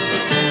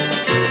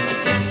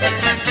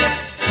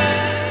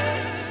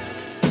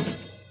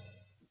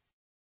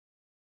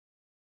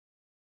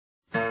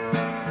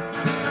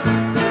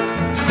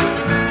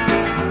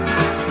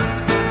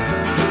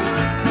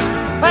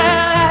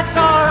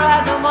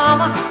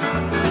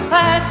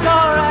 That's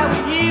alright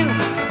with you.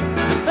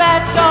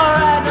 That's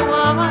alright, no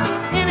mama.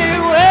 Any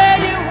way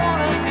you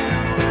wanna do.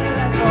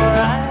 That's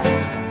alright.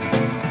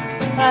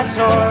 That's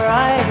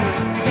alright.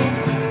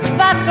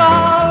 That's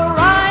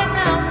alright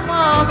now,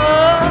 mama.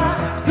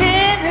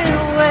 Any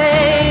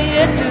way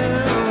you do.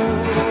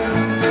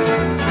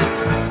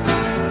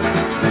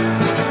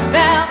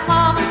 Now,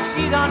 mama,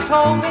 she done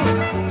told me.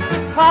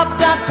 Papa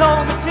done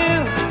told me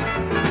too.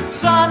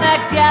 Son,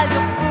 that gal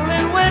you're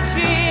fooling with,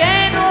 she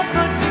ain't no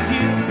good to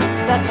you.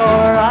 That's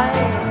alright,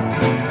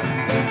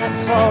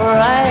 that's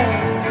alright,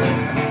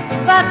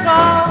 that's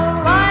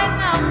alright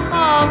now,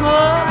 mama,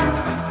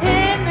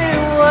 any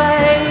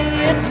way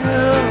you do.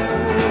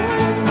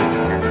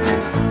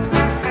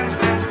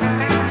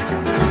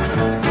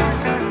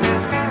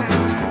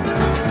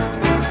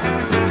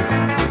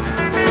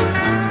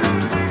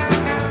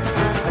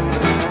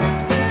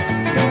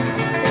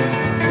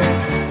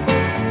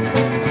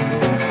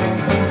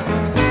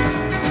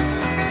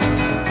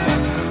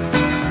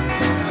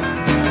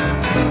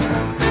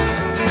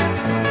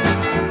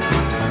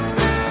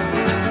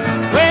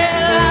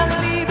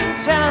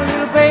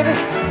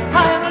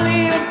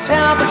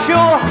 For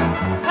sure,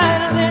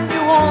 and then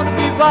you won't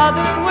be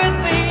bothered with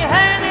me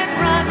hanging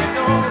round your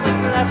door.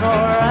 But that's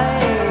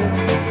alright,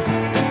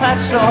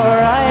 that's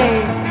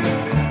alright,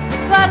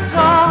 that's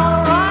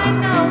alright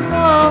now,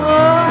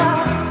 mama,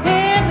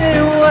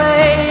 any way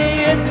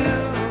you do.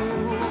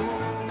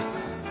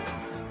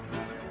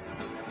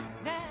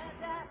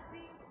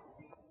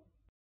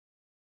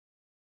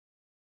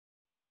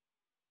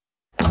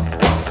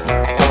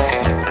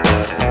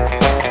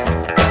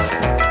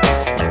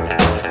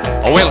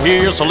 Well,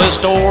 here's a little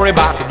story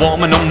about the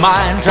woman of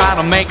mine, trying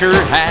to make her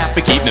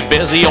happy, keep me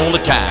busy all the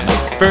time.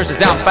 First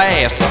it's out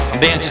fast,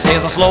 and then she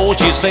says I'm slow.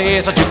 She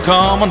says that you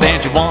come, and then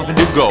she wants me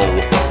to go.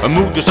 I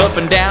move just up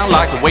and down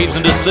like the waves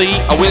in the sea.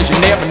 I wish you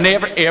never,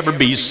 never, ever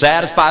be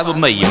satisfied with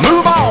me.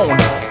 Move on,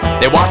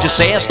 that's what she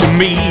says to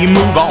me.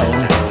 Move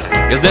on,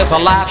 is this a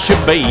life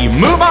should be?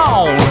 Move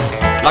on,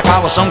 like I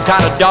was some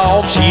kind of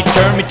dog. She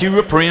turned me to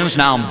a prince,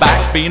 now I'm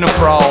back being a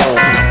frog.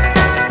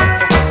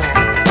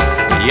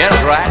 Yeah,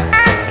 that's right.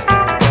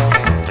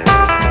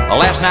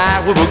 Last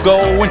night we were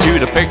going to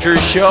the picture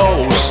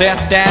show.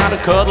 Sat down to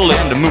cuddle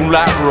in the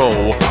moonlight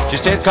row. She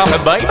said, come here,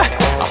 baby,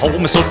 hold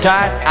me so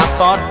tight. I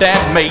thought that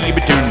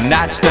maybe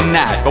tonight's the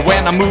night. But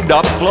when I moved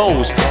up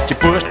close, she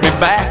pushed me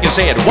back and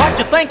said, what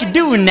you think you're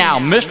doing now,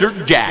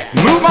 Mr. Jack?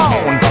 Move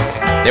on,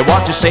 that's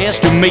what she says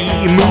to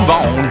me. Move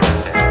on,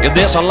 is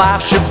this a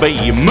life should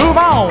be? Move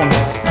on,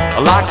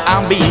 like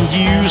I'm being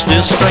used.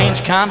 This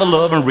strange kind of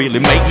loving really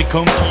make me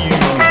confused.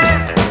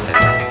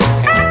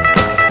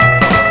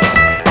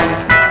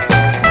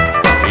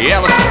 Yeah,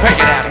 let's pick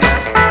it out now.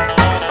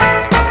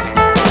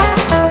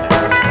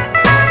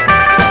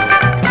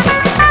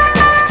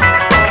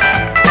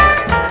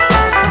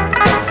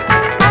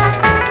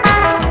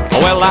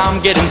 Well,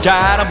 I'm getting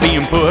tired of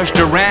being pushed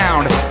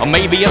around. Or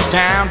maybe it's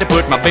time to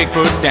put my big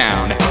foot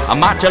down. I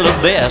might tell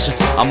her this,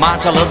 I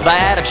might tell her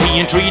that. If she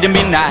ain't treating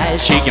me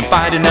nice, she can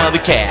find another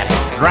cat.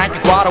 Drank a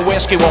quart of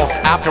whiskey, walked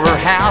out to her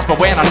house. But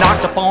when I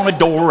knocked upon the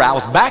door, I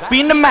was back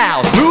being the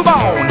mouse. Move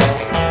on,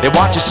 that's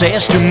what she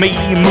says to me.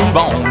 Move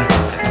on,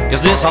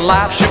 is this a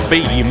life should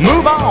be?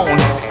 Move on,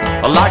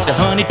 like the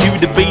honey to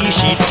the bee.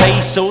 She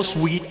tastes so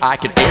sweet, I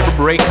could ever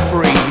break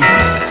free.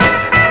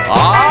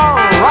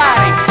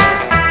 Alrighty.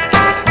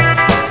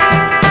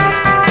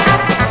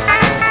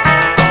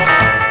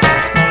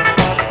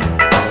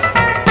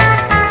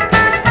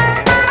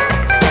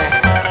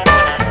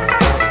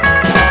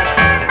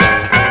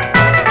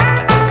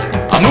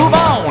 Move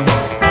on,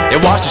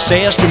 that's what she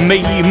says to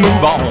me.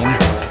 Move on,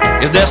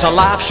 is this a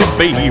life should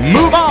be?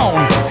 Move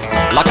on,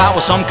 like I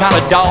was some kind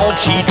of dog.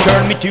 She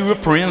turned me to a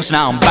prince,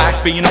 now I'm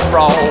back being a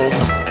frog.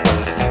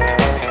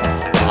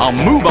 I'll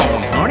move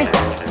on, honey.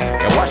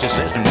 Now watch this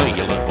system with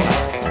you, little boy.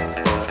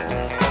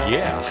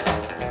 Yeah.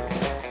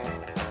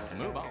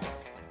 Move on.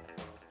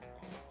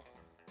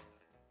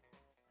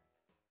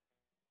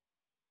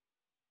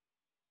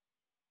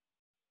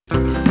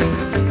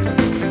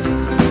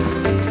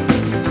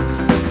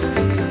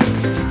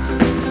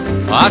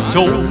 I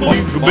told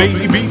you,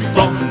 baby,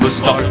 from the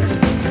start.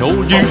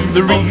 Told you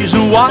the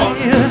reason why.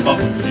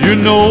 You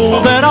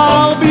know that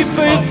I'll be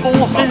faithful,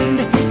 and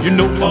you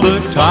know the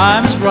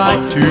time is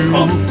right to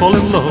fall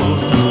in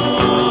love.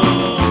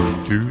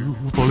 To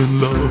fall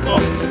in love.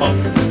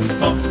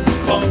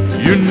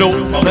 You know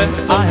that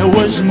I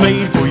was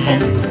made for you.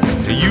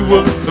 You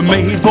were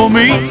made for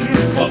me.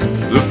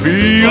 The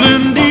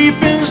feeling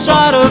deep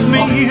inside of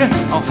me,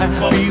 how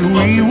happy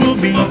we will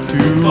be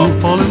to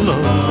fall in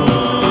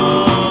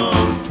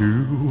love.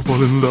 To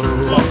fall in love.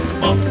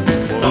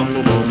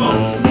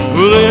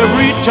 Well,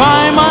 every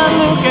time I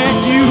look at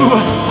you,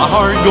 my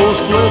heart goes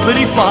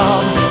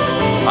flippity-flop.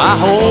 I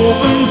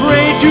hope and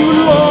pray to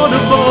Lord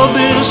above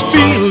this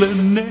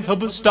feeling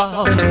never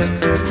stop.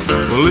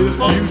 Well, if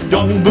you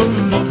don't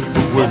believe a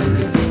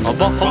word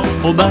of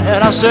all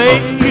that I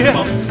say,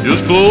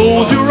 just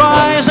close your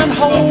eyes and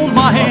hold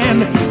my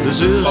hand.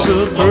 This is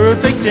a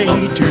perfect day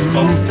to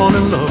fall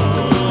in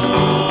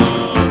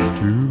love.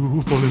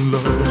 To fall in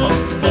love.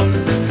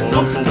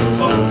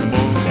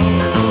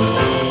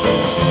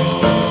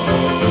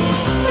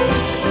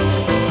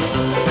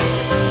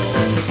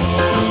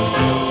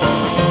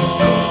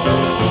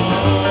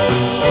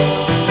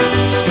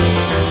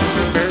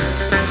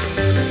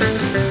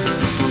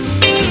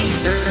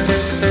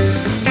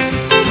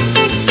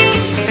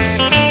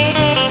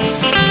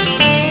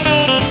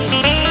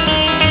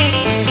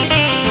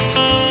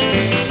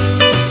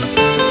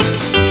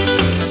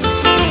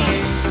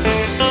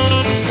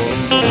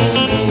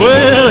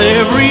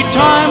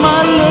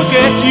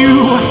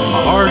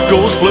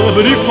 Goes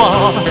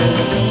flippity-flop.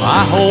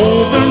 I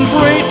hope and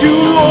pray to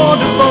Lord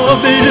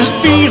above this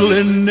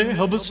feeling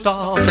never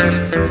stop.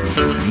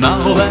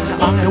 Now that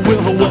I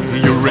will wear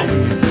your ring,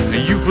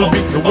 you will be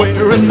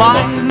wearing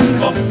mine.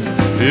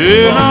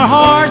 In our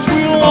hearts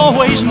we'll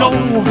always know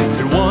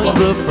it was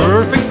the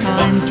perfect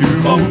time to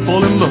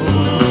fall in love.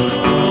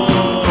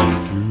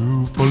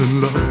 To fall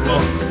in love.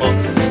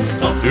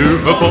 To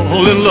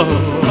fall in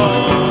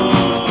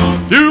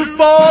love. To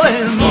fall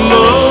in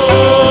love.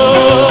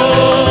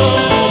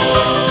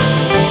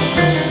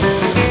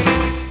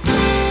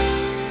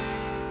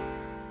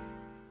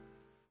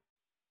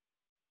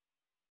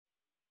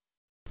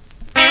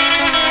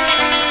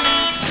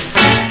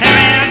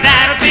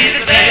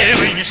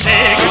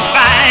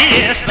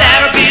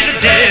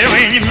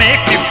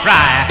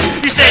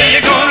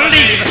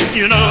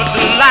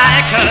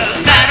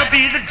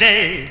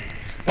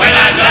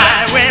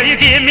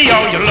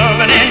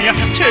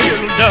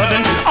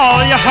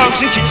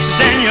 Hugs and kisses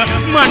and your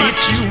money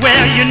too.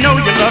 Well, you know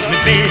you love me,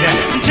 baby,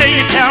 until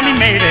you tell me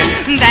maybe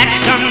that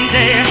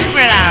someday,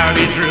 well, I'll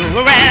be through.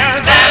 Well,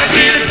 that'll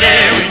be the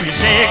day when you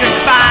say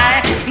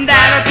goodbye.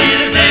 That'll be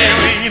the day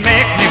when you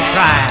make me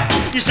cry.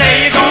 You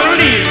say you're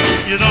gonna leave,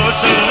 you know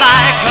it's a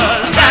lie,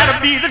 'cause that'll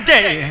be the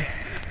day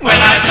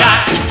when I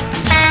die.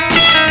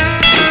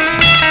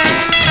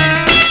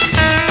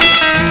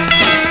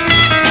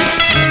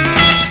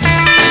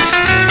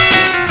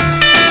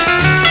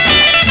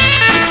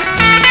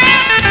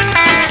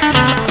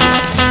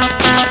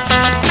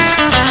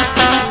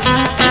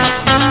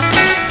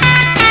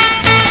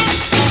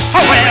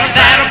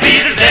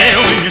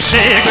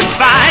 Say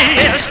goodbye,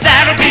 yes,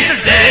 that'll be the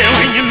day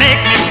when you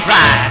make me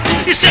cry.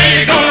 You say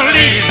you're gonna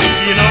leave,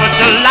 you know it's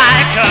a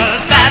lie,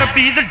 'cause that'll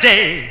be the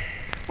day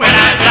when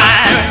I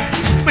die.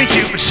 When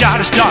Cupid shot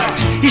his dart,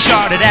 he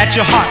shot it at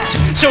your heart.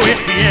 So if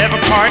we ever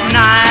part and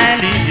I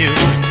leave you,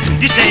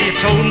 you say you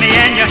told me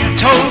and you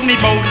told me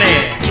boldly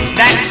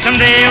that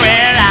someday,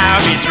 well,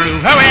 I'll be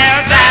through. Oh, well,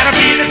 that'll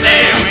be the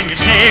day when you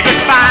say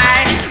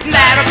goodbye.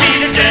 That'll be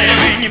the day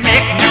when you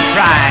make me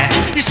cry.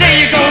 You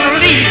say you're gonna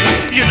leave,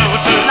 you know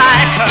it's a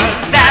lie,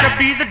 'cause that'll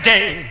be the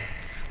day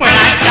when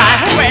I die.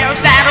 Well,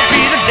 that'll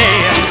be the day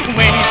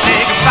when you say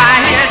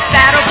goodbye. Yes,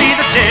 that'll be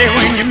the day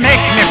when you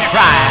make me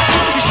cry.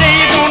 You say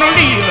you're gonna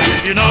leave,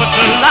 you know it's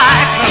a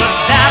lie, 'cause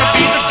that'll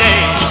be the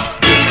day.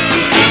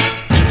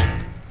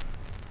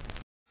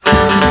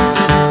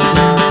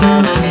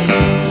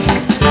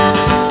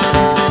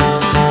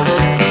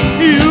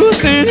 You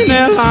standing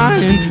there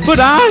lying, but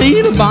I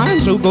ain't a buying,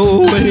 so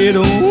go ahead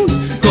on.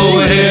 Go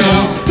ahead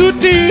on. The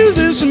deal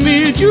this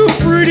made you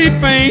pretty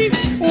faint.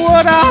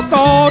 What I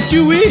thought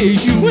you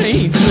is, you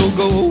ain't. So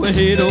go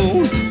ahead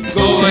on.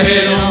 Go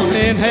ahead on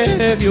and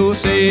have your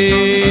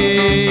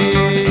say.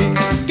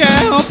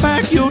 Gal,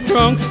 pack your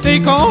trunk. They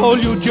call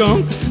you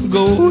junk.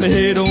 Go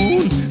ahead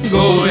on.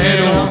 Go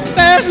ahead on.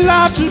 There's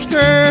lots of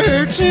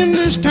skirts in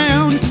this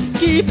town.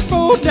 Keep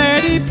old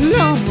Daddy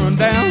Plum run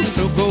down.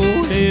 So go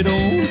ahead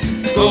on.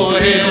 Go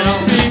ahead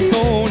on. Be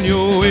on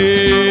your way.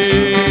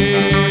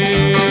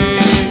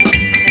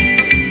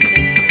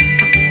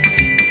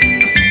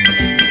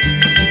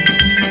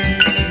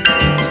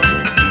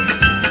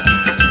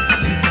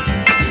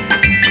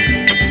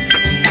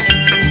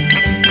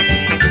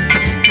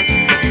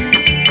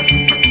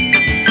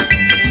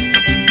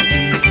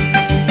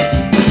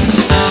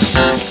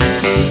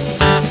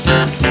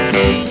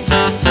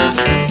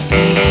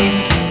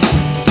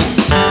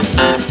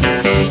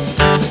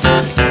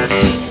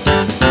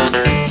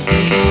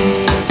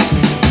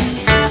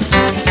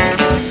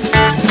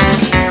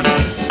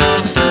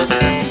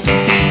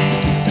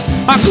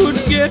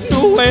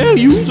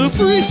 a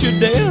preacher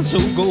there, so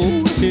go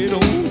ahead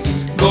on.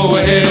 Go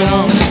ahead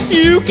on.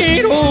 You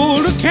can't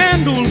hold a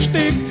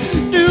candlestick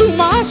to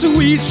my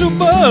sweet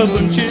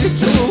suburban chick,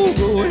 so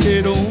go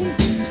ahead on.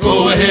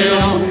 Go ahead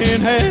on.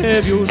 And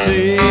have your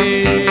say.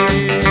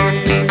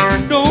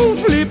 Don't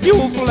flip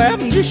your flap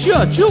and just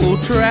shut your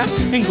trap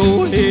and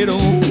go ahead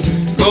on.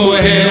 Go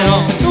ahead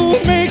on.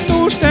 Don't make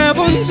those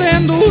stabbings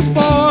and those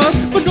bars,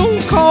 but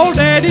don't call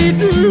Daddy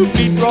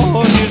droopy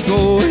draws. Just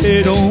go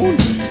ahead on.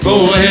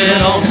 Go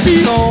ahead on.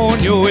 Be on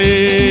your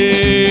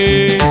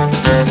way.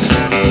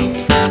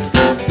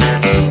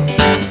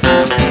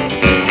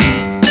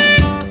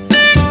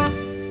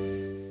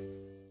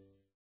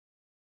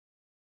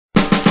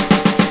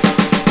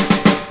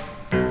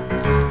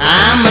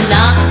 I'm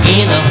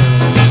knocking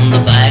on the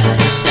back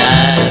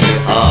side of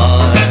your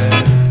heart,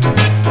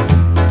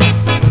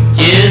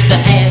 just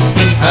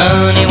asking,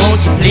 honey,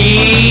 won't you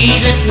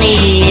please let me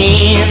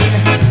in?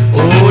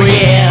 Oh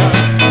yeah,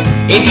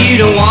 if you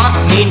don't want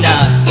me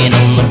knocking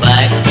on the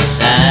back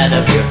side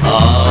of your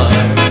heart,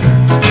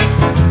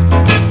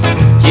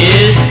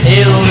 just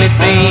tell me,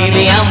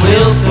 baby, I'm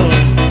welcome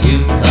to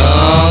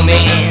come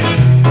in.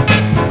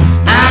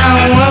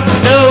 I want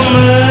so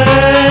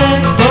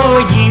much for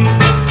you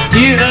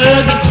to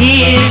hug and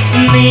kiss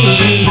me.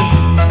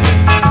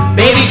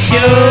 Baby,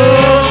 show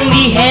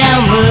me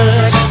how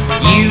much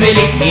you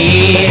really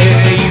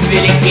care, you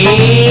really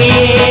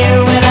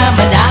care. When I'm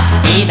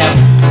knocking on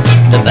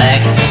the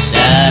back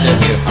side of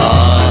your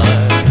heart,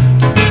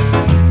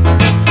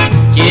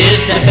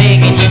 just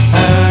begging you,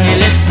 honey,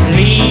 listen,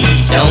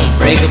 please don't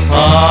break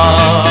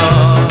apart.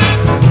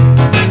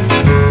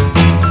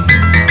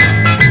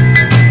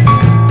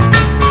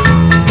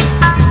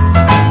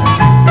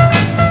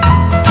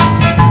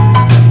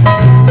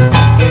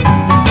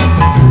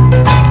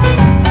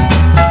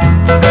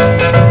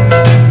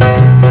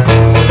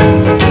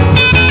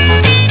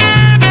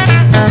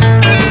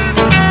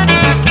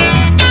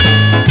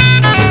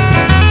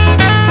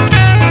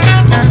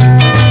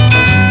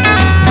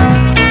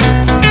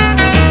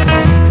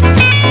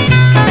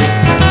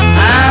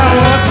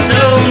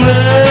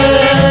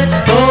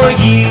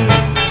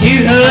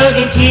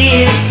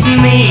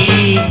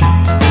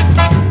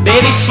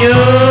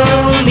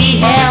 Show me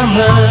how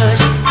much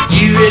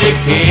you really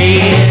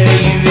care,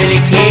 you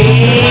really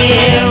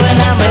care. When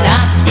I'm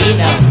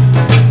knocking on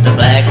the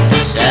back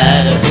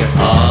side of your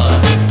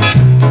heart,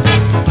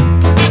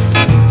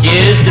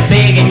 just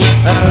begging you,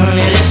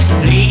 honey,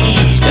 listen,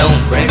 please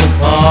don't break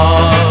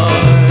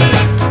apart.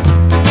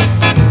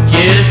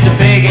 Just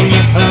begging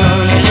you,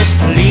 honey,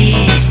 listen,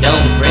 please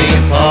don't break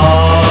apart.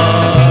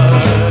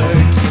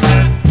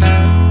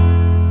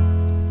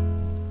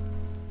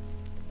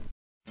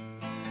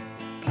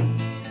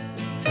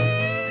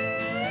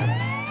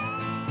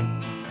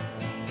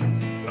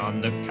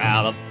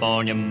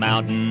 California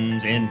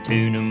mountains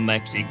into New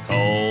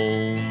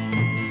Mexico,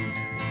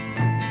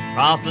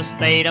 across the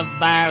state of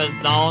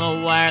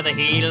Arizona where the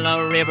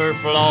Gila River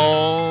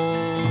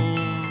flows,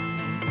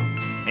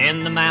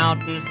 in the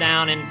mountains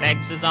down in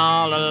Texas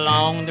all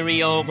along the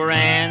Rio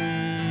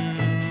Grande,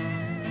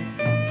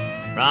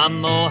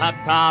 from Mohawk,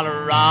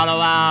 Colorado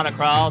out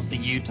across the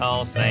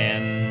Utah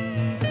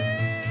sand.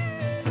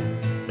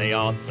 They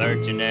are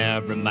searching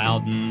every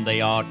mountain,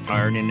 they are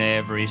turning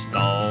every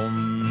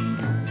stone.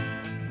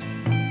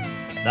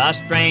 The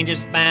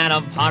strangest band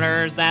of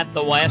hunters that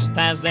the West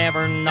has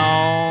ever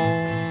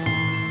known.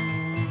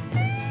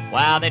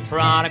 While they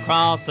trot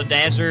across the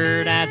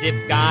desert as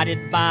if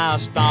guided by a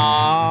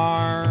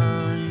star.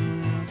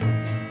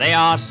 They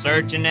are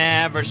searching,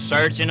 ever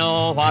searching,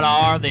 oh, what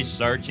are they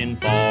searching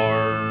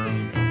for?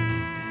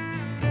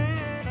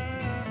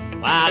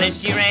 While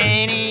this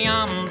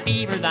uranium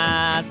fever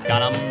that's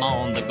got 'em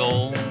on the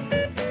go.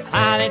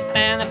 How they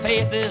stand the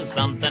pace is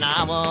something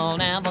I will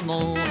never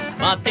know.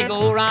 But they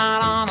go right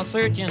on a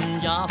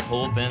searching, just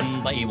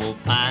hoping they will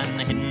find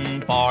the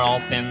hidden far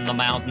off in the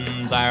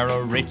mountains there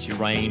a rich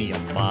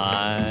uranium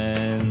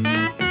mine.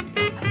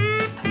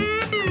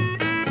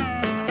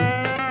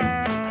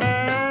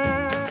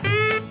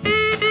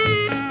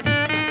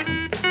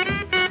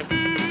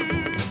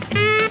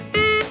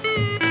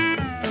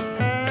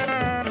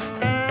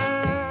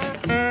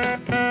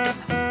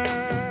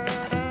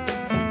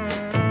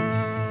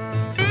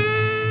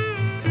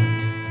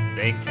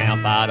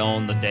 Camp out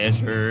on the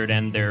desert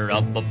and they're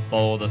up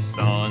before the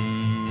sun.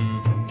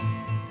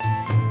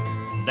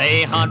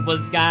 They hunt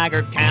with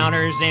Geiger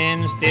counters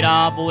instead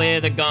of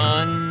with a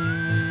gun.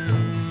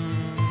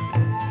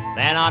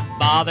 They're not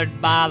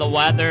bothered by the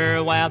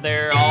weather, well,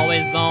 they're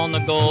always on the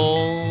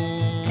go.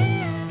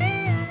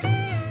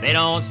 They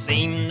don't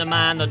seem to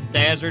mind the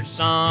desert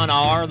sun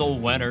or the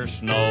winter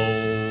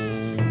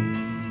snow.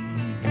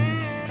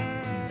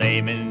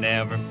 They may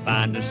never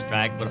find a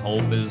strike, but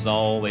hope is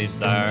always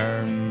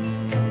there.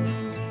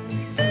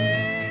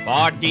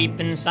 For deep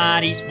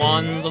inside each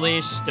one's a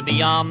wish to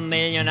be a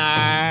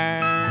millionaire.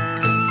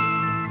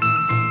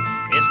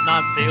 It's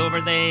not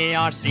silver they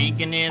are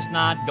seeking, it's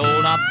not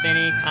gold of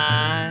any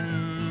kind.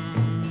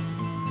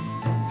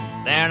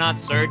 They're They're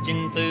not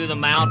searching through the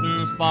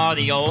mountains for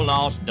the old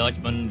lost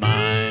Dutchman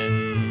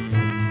mine.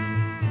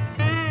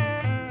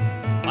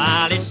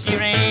 While this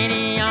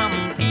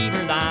uranium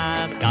fever's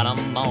eyes got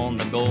 'em on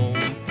the go.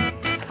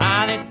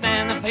 How they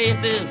stand the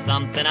pace is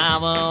something I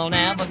will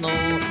never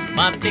know.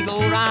 But they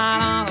go right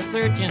on a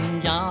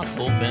searching, just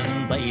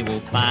hoping they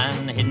will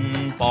find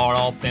hidden far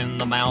off in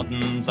the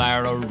mountains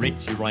there a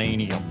rich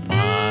uranium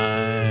mine.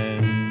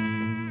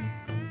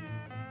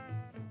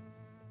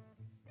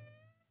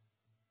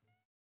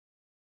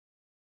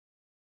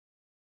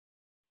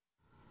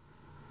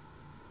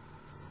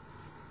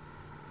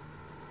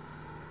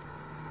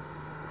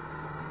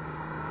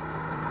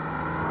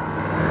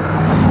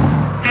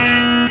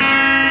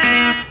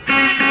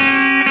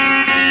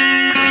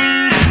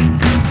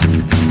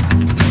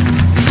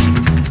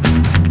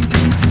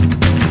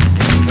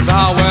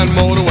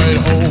 Motorway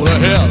to over the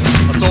hill.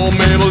 I saw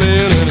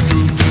Maybelline in a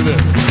coupe de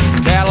ville.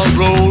 Cattle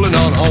rolling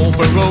on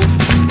Homeford Road,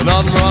 but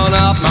nothing run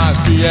out my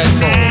V8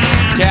 toll.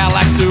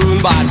 Cadillac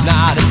doing by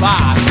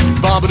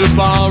 95, bumper to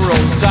bumper,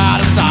 roll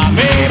side to side.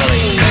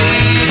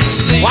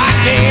 Maybelline, why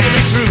can't it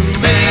be true?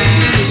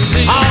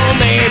 Oh,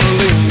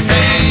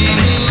 Maybelline,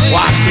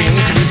 why can't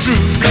it be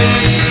true?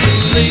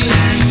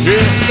 You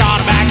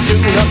start back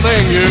doing the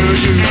thing you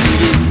used to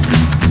do.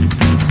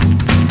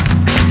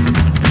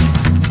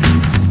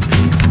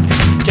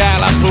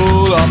 Cadillac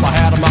pulled up, I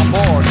had my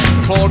Ford.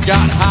 The Ford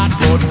got hot,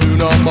 wouldn't do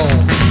no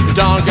more. The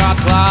dawn got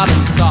cloud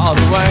and started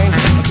to rain.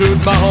 I took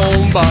my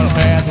home, but I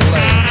passed the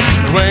lane.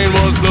 The rain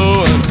was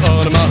blowing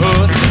under my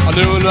hood. I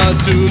knew not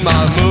to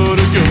my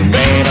motor good.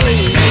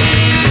 Maybelline,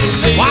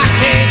 why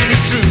can't you be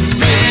true?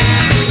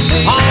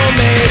 Oh,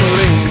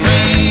 Maybelline,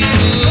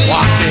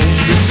 why can't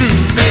you be true?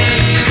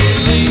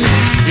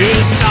 You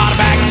start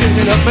back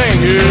doing the thing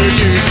you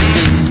used to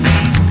do.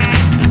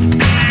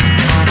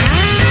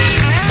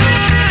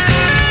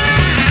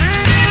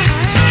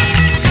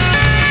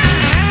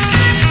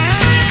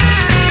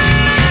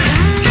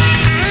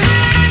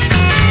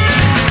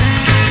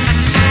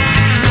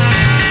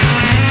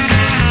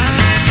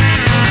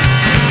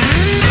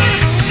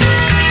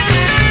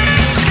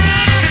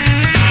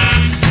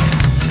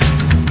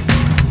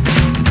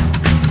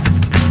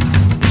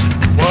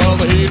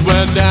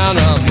 Went down,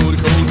 I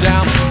moved to cool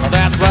down.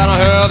 That's when I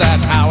heard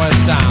that highway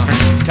sound.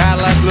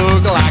 Cadillac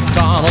looking like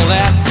Donald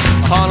at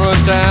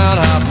 100 down,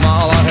 half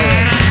mile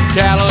ahead.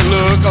 Cadillac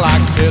looking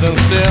like sitting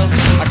still.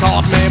 I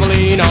caught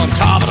Maybelline on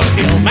top of the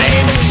hill.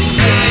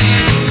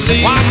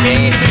 Maybelline, why can't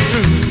it be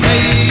true?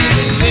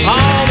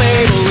 Oh,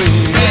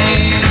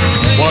 Maybelline,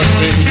 why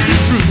can't it be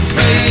true?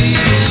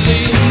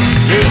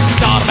 You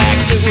start back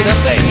doing the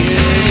thing you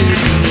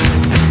used to do.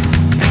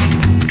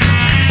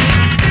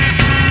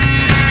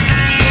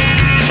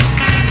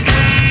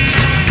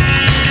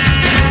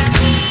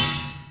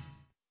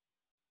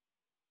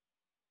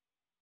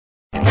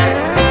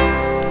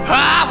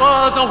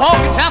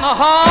 Walking down the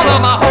hall of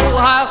my whole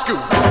high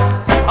school,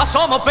 I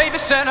saw my baby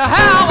saying,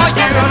 how are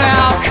you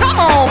now? Come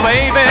on,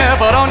 baby,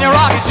 put on your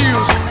rocking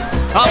shoes.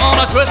 I'm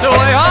gonna twist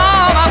away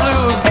all my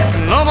blues.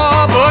 No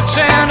more books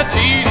and the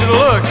teasy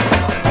looks.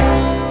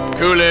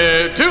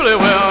 Coolie, Toolie,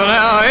 well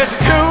now it's a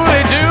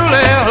coolie,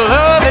 Doolie,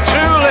 love it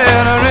truly,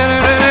 and I really,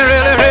 really,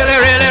 really, really,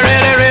 really,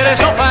 really, really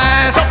so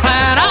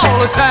fine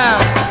all the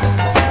time.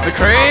 The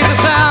crazy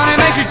sound, it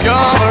makes you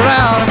jump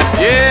around,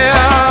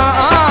 yeah.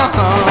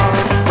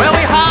 Well,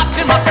 we hopped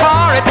in my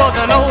car, it was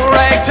an old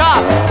rag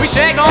top. We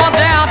shake on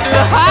down to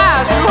the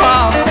high school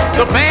hall.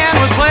 The band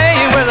was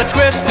playing with a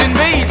twisting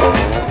beat.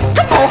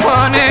 Come on,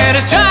 honey,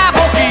 this jive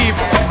won't keep.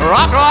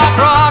 Rock, rock,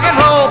 rock and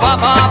roll,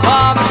 pop, pop,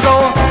 pop and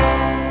roll.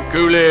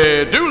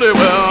 Coolie, Doolie,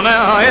 well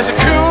now it's a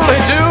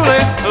coolie,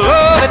 Doolie,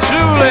 love it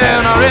truly,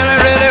 and I really,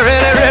 really,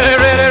 really, really,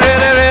 really,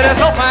 really, really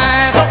so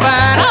fine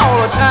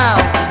all the time.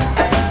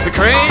 The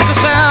crazy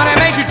sound, it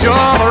makes you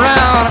jump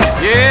around,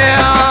 yeah.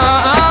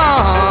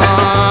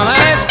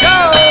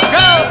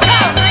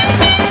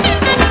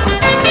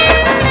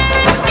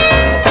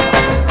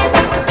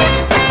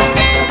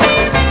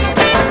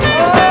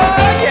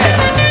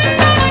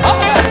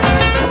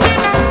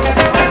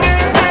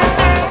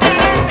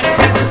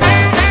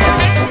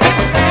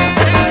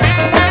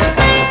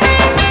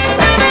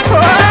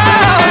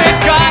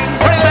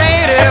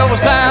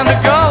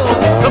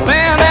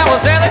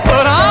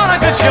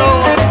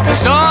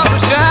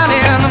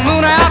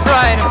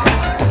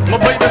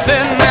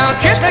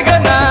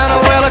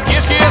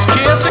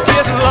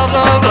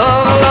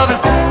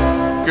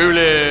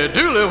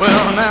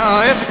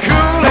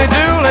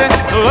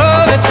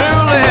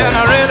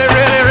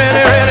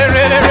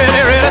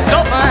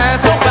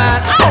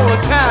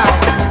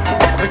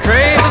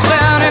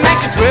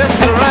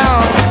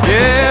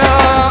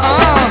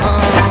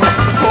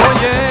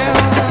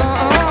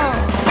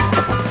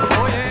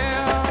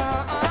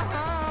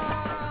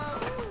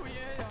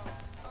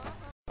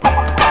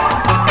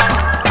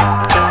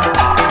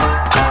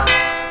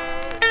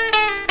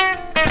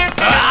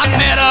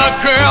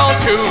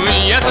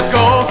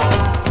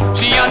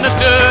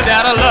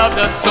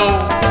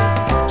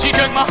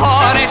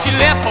 She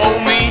left for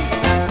me.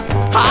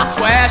 I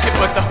swear she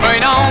put the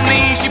hurt on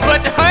me. She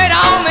put the hurt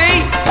on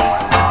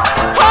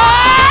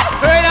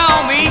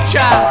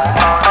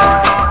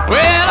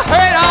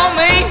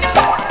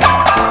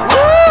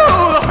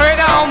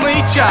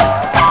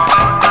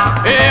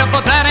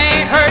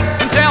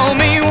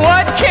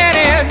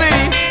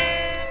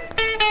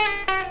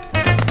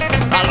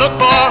look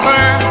for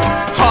her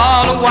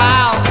all the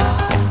while.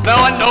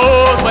 No one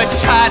knows where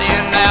she's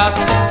hiding out.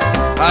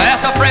 I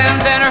asked her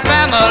friends and her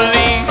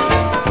family.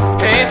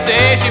 They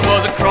say she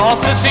was across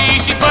the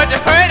sea. She put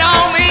the hurt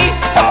on me.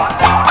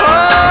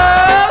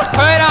 Oh,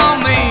 hurt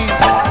on me.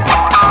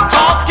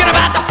 Talking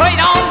about the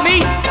hurt on me.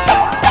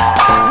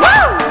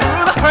 Woo,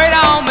 the hurt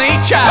on me,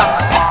 child.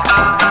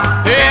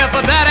 If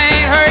that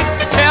ain't hurt,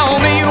 tell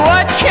me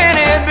what can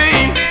it be?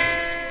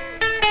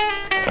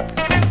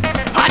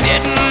 I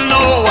didn't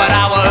know what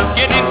I was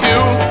getting into,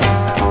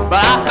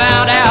 but I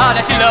found out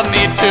that she loved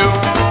me too.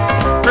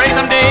 Pray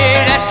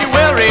someday that she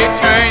will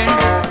return.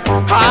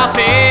 I'll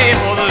pay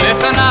for the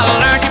lesson I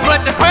learned. She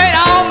put the hurt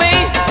on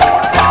me.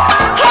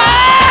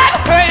 Ah,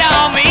 the hurt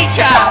on me,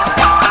 child.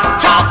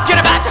 Talking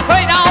about the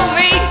hurt on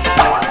me.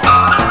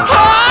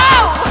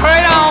 Oh, the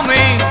hurt on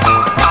me.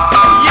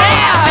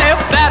 Yeah, if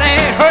that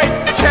ain't hurt,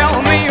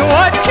 tell me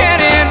what can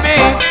it be?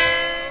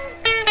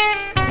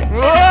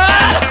 Oh,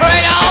 the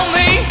hurt on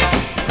me.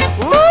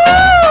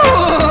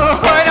 Ooh,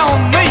 hurt on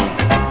me.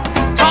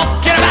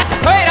 Talking about the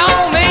hurt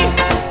on me.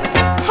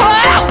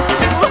 Oh,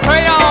 the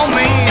hurt on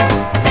me.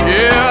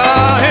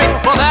 Yeah, if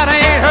that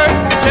ain't hurt,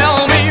 tell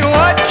me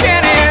what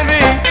can it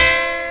be?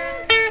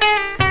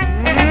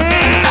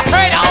 The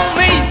hurt on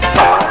me.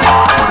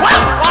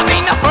 Well, I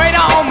mean the hurt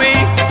on me.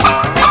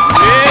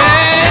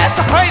 Yes,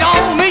 the hurt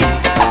on me.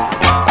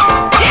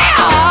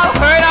 Yeah, the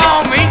hurt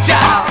on me,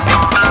 child.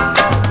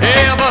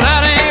 If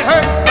that ain't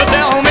hurt,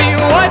 tell me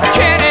what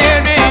can it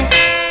be?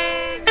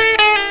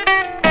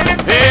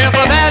 If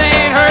that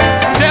ain't hurt,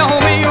 tell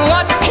me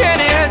what can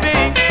it be?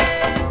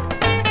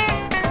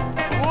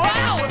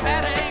 Wow, if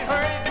that ain't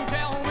hurt,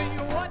 tell me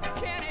what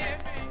can it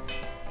be?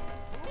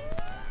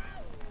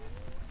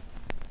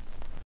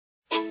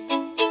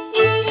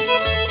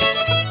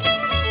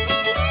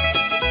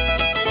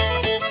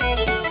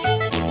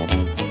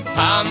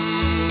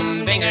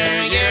 Humdinger,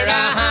 you're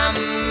a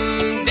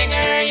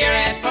humdinger. You're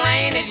as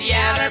plain as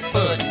yaller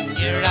pudding.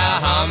 You're a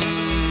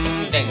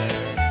humdinger.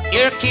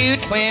 You're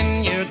cute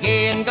when you're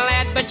gay and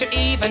glad, but you're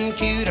even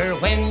cuter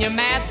when you're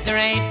mad. There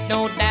ain't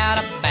no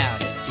doubt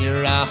about it.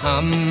 You're a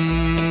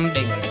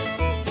humdinger.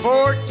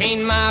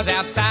 14 miles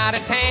outside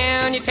of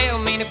town, you tell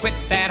me to quit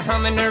that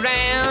humming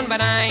around,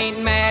 but I ain't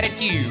mad at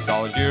you,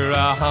 'cause you're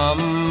a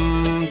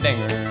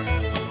humdinger.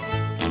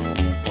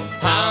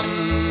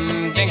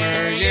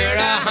 Humdinger, you're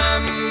a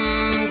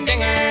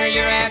humdinger.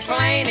 You're as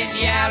plain as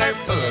yaller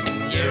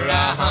pudding. You're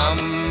a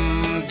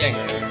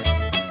humdinger.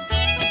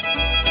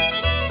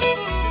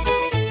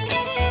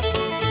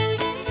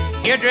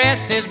 Your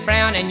dress is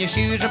brown and your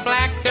shoes are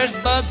black. There's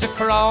bugs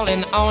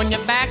a-crawling on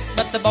your back,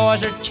 but the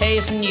boys are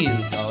chasing you,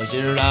 'cause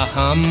you're a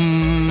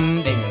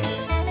humdinger.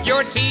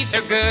 Your teeth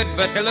are good,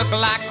 but they look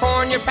like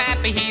corn. Your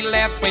pappy, he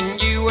left when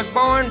you was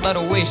born, but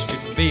I wish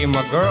you'd be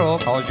my girl,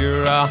 'cause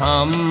you're a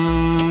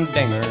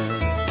humdinger.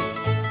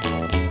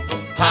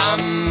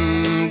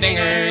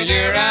 Humdinger,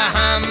 you're a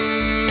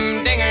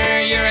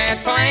humdinger. You're as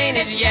plain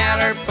as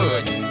yaller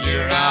pudding.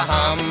 You're a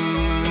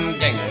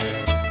humdinger.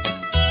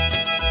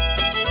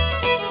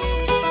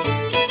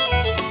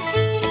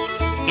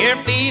 Your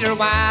feet are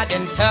wide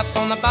and tough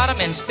on the bottom,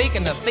 and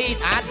speaking of feet,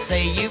 I'd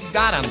say you've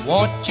got 'em.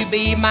 Won't you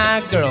be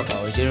my girl,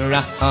 'cause you're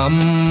a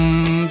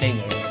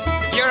humdinger.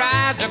 Your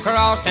eyes are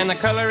crossed and the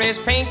color is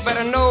pink, but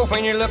I know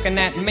when you're looking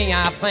at me,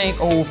 I think,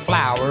 oh,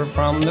 flower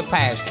from the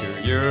pasture.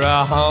 You're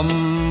a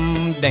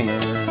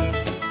humdinger.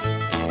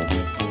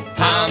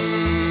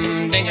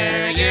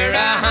 Humdinger, you're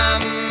a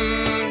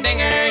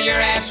humdinger.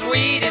 You're as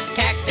sweet as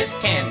cactus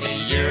candy.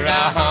 You're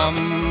a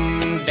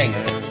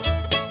humdinger.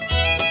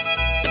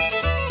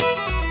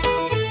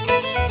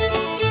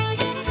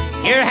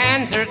 Your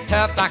hands are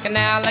tough like an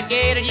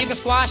alligator. You can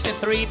squash a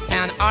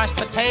 3-pound arse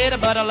potato,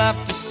 but I love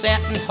to sit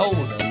and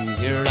hold 'em.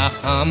 You're a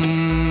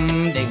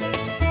humdinger.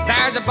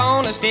 There's a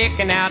bone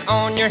sticking out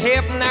on your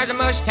hip, and there's a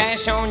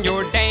mustache on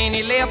your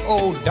dainty lip.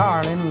 Oh,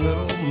 darling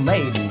little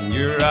maiden,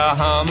 you're a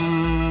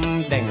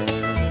humdinger.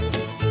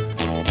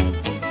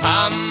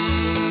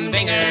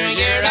 Humdinger,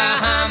 you're a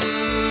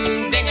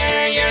humdinger.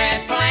 You're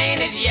as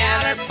plain as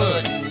yaller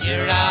pudding.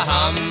 You're a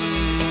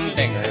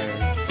humdinger.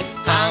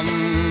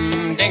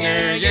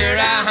 Humdinger, you're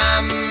a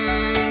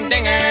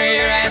humdinger.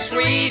 You're as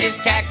sweet as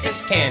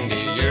cactus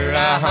candy. You're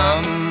a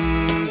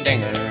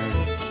humdinger.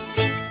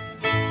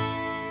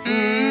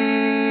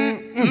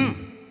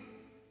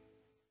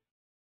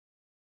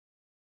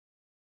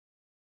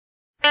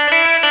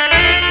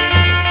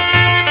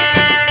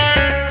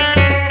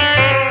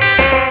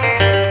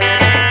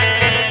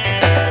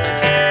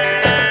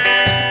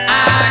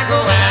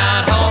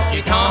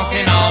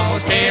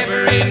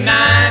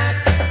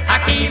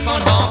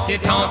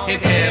 Honky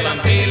till I'm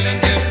feeling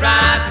just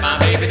right. My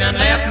baby done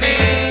left me.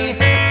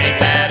 Ain't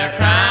that a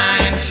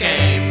crying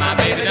shame? My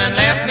baby done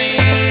left me.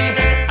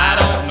 I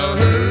don't know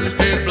who's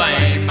to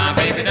blame. My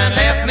baby done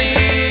left me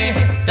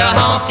to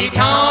honky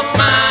tonk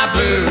my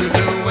blues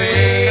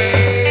away.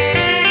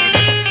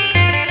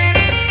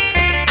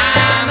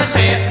 I'm a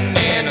sitting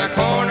in a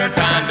corner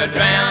trying to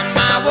drown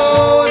my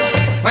woes,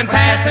 when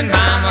passing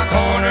by my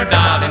corner,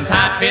 darling,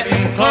 tight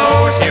fitting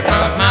clothes. Here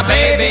comes my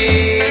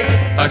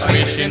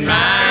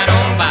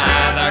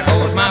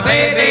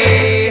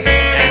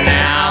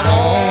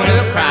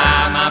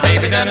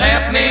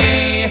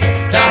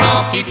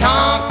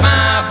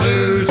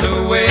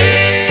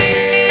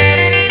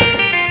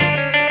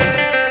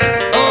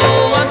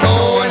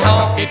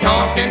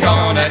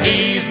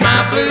ease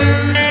my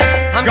blues.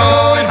 I'm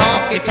going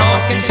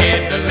honky-tonk and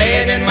shed the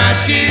lead in my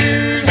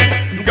shoes.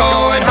 I'm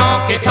going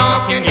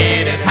honky-tonk and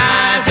get as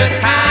high as a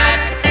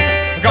kite.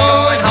 I'm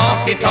going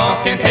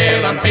honky-tonk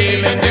until I'm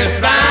feeling just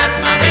right.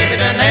 My baby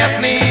done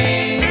left me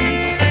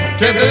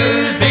to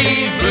booze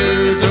these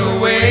blues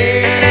away.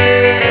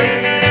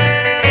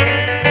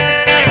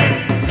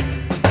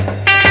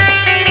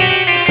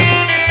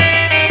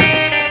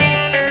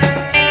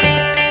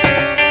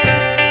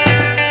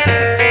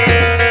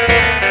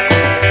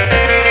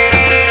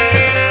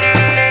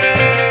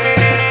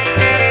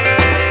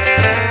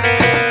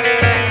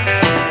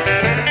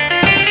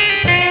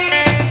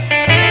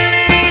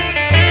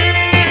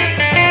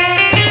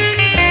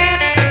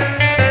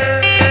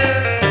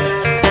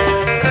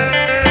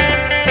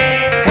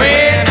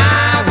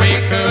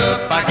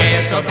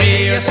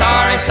 A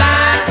sorry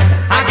sight.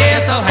 I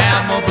guess I'll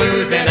have more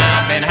blues than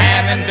I've been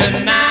having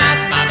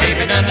tonight. My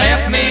baby done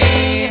left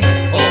me.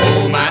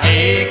 Oh, my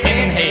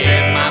aching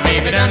head. My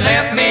baby done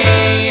left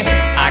me.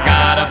 I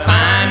gotta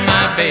find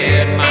my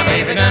bed. My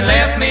baby done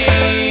left me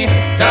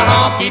to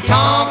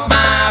honky-tonk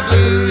my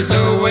blues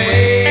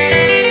away.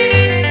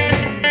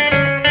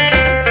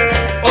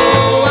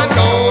 Oh, I'm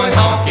going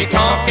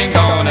honky-tonk and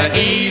gonna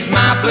ease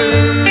my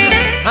blues.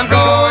 I'm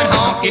going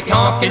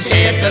honky-tonk and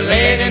shed the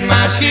lead in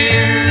my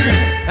shoes.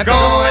 I'm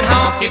going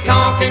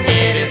honky-tonk and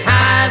get as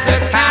high as a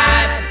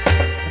kite.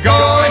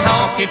 Going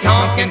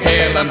honky-tonk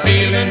until I'm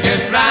feeling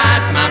just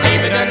right. My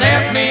baby done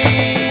left me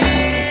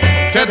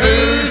to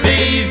booze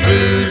these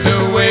blues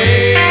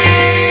away.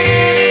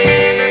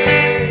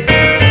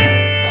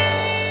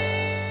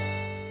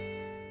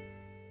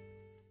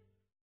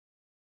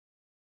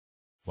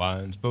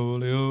 Wine's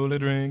bully, holy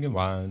drinking,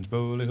 wine's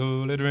bully,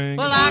 holy drinking.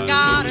 Well, I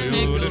got a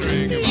nickel,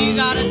 you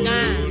got a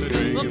dime.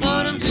 We'll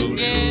put them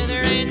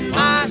together and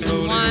buy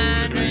some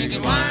wine.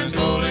 Drinking wine's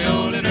bully,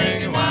 holy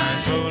drinking,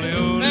 wine's bully,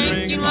 holy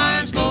drinking,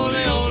 wine's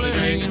bully, holy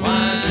drinking,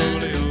 wine.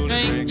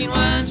 Drinking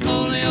wine's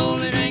bully,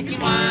 holy drinking,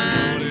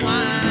 wine,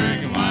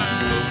 wine, wine.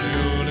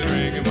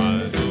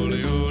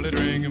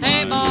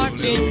 Hey,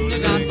 bartender,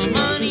 got my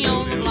money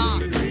on the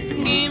block.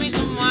 Give me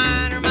some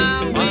wine or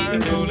my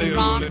wings will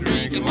rock.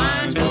 Drinking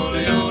wine's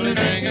bully, holy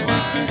drinking,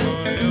 wine.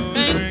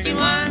 Drinking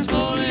wine's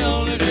bully,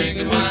 holy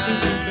drinking, wine.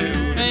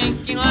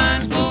 Drinking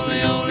wine's bully,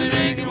 holy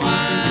drinking,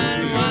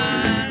 wine,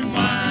 wine,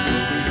 wine.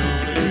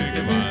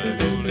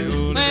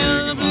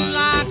 Well, the blue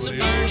lights are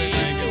burning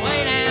way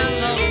down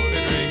low.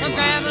 I'll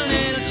grab a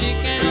little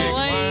chicken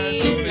away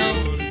you go.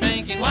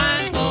 Drinking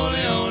wine's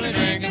bully, holy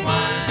drinking,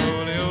 wine.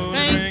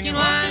 Drinking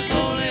wine's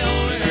bully,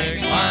 holy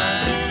drinking,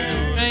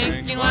 wine.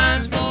 Drinking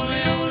wine's bully,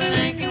 holy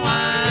drinking,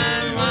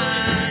 wine,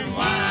 wine,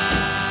 wine.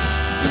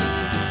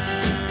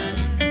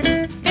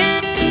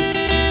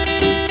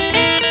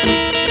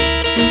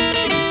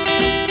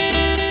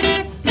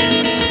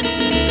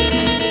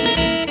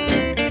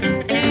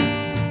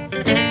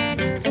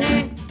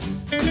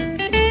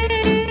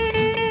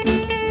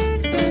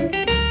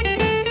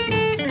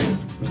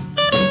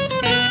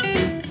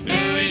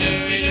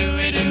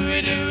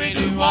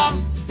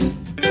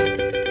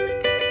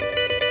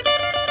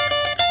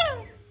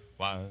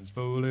 Wine's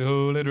bully,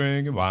 holy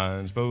drinking,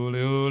 wine's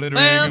bully, holy drinking.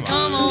 Well,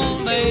 come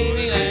on,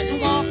 baby, let's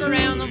walk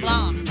around the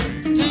block.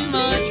 Too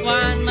much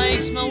wine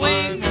makes my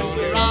wig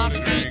rock.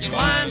 Drinking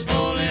wine's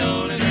bully,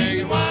 holy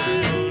drinking,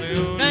 wine.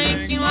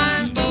 Drinking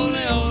wine's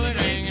bully, holy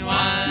drinking,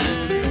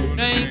 wine.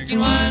 Drinking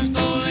wine's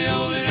bully,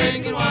 holy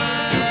drinking,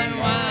 wine,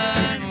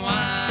 wine,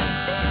 wine.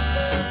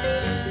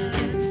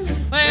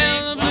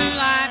 Well, the blue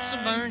lights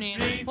are burning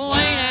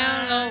way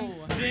down low.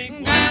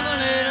 Grab a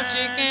little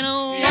chicken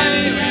away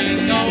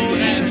and go.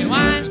 Drinking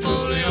wine's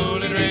bully,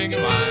 holy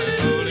drinking, wine.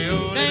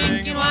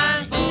 Drinking wine's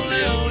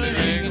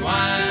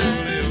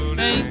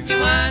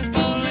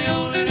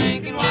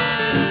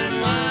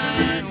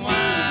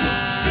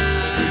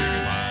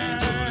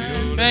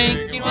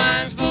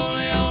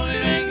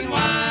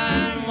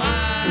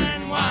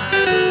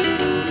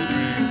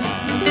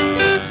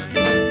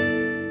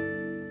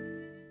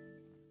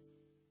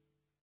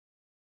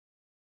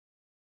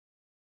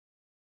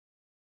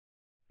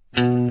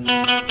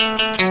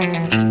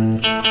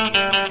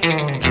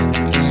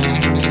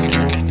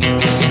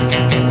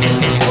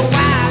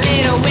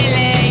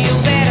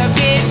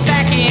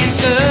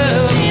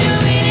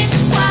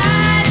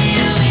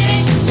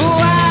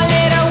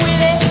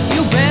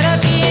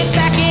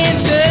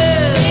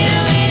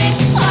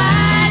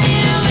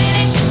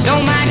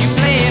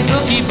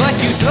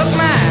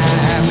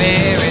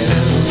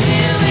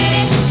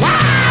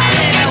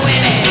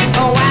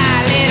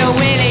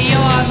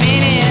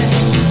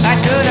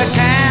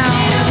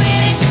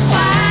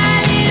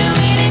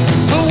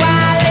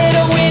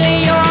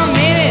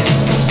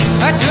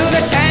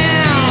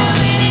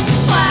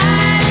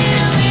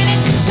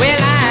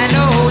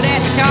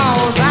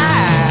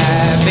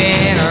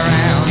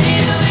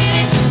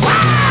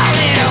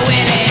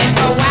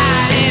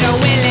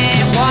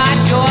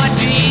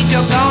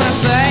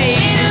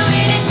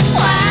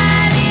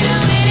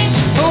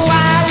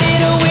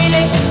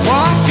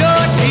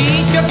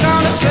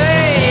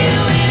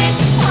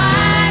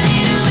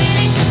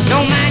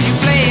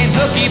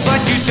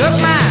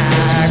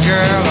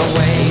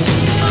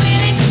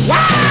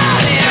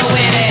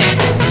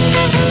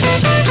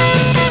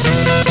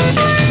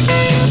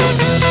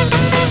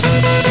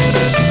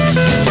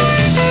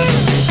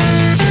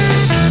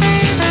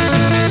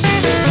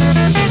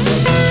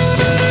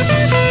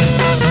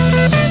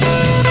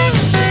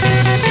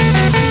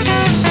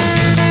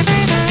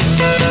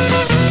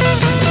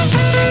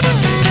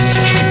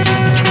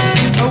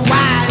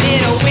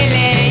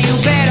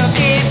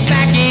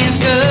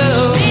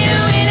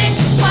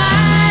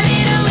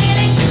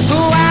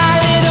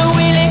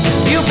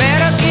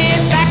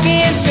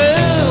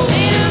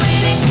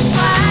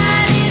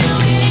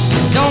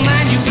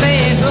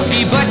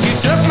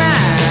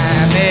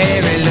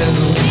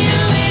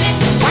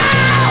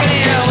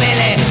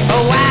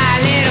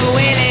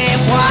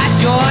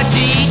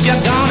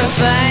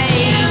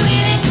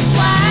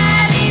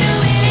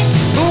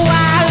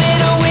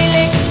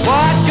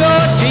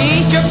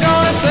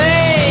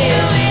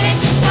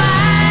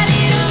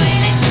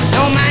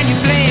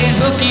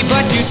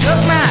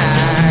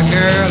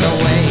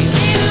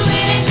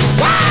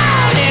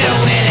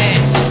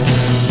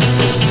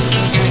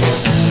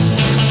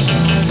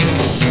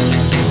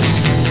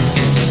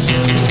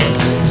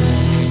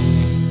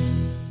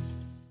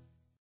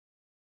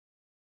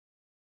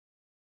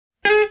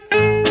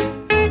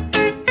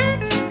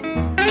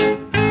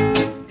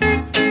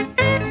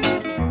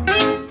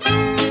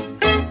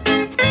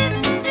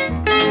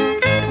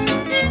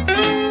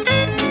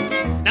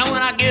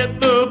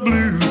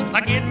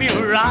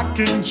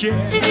rocking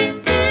chair.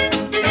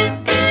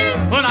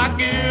 When I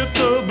get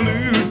the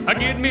blues, I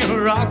get me a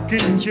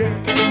rocking chair.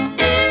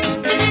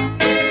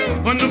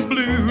 When the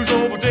blues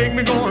overtake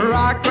me, gonna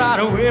rock right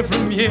away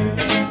from here.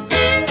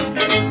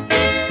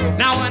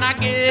 Now when I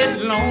get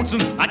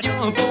lonesome, I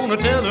jump on the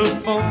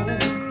telephone.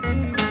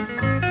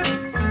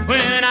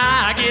 When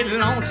I get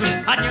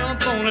lonesome, I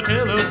jump on the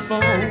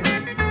telephone.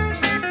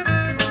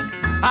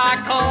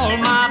 I call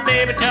my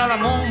baby, tell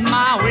I'm on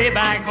my way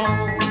back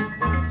home.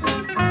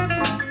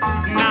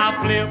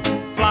 Now flip,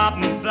 flop,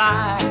 and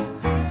fly,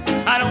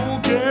 I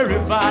don't care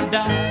if I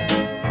die.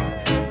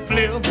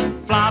 Flip,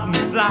 flop,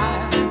 and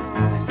fly,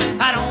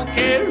 I don't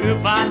care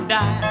if I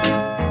die.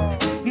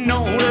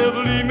 Don't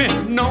ever leave me,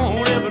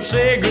 don't ever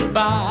say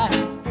goodbye.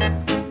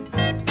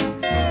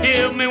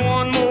 Give me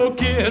one more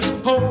kiss,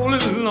 hold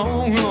it a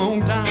long,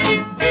 long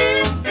time.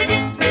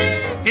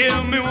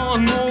 Give me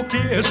one more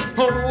kiss,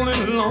 hold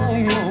it a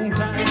long, long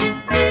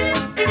time.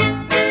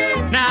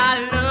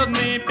 Now love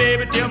me,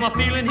 baby, till my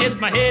feeling hits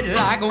my head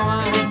like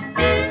wine.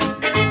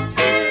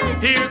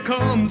 Here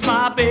comes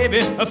my baby,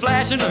 a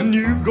flashing a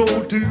new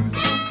gold tooth.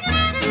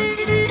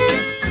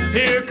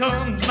 Here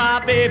comes my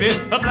baby,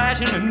 a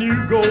flashing a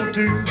new gold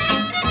tooth.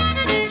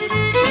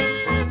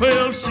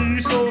 Well,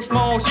 she's so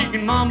small she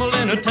can mumble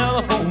in a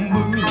telephone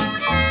booth.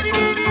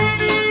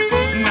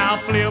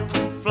 Now flip,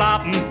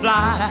 flop, and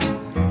fly,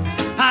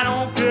 I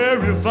don't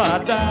care if I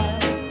die.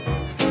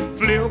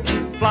 Flip,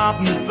 flop,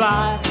 and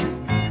fly,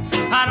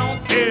 I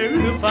don't care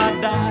if I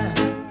die.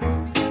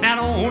 Now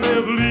don't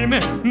ever leave me,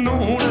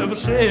 don't ever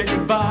say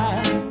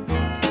goodbye.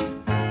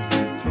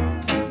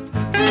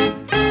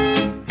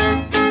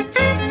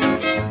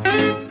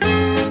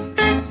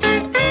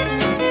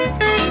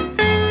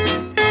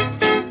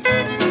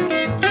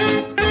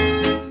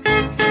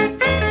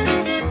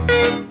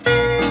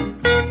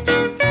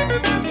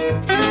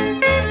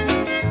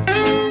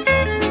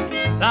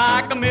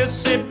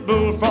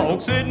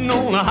 Sitting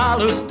on a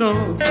hollow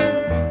stump,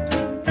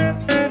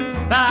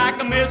 like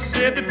a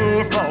Mississippi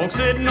bullfrog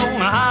sitting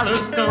on a hollow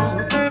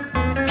stump.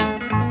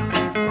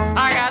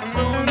 I got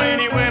so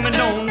many women,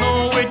 don't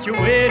know which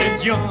way to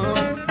jump.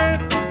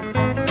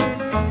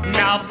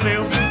 Now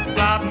flip,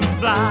 flop, and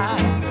fly,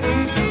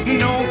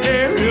 don't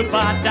care if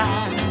I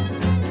die.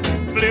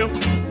 Flip,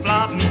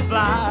 flop, and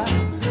fly,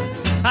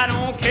 I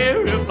don't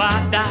care if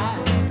I die.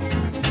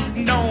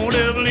 Don't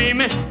ever leave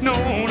me,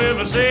 don't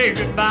ever say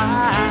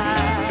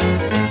goodbye.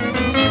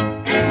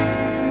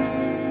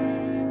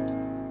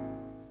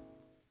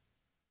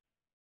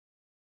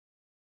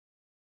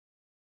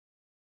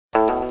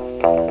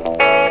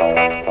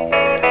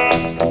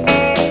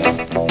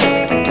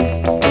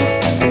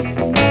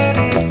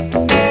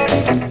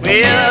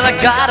 Well, I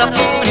got a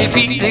funny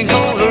feeling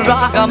gonna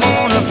rock, I'm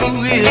gonna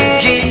boogie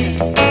again.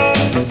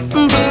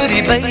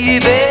 Booty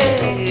baby,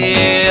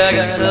 I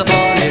got a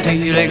funny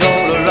feeling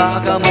gonna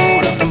rock, I'm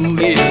gonna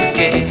boogie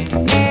again.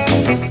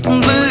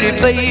 Booty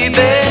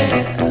baby,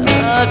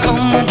 come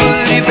on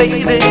booty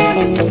baby,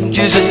 won't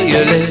you say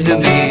you let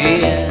me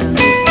in?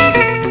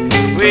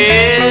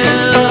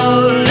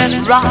 Well, let's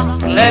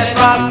rock, let's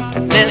rock,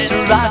 let's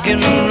rock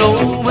and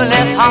roll,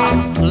 let's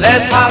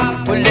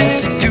hop, well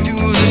let's do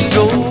the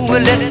stroll.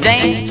 Well, let's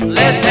dance,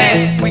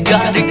 we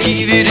gotta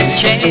give it a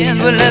chance.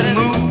 Well,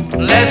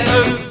 let's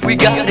move, we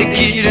gotta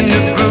get in the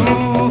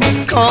groove.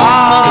 Come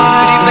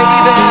on, baby,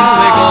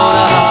 we're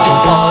gonna have a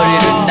party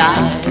tonight.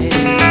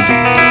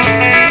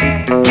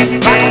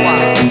 Rock a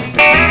while.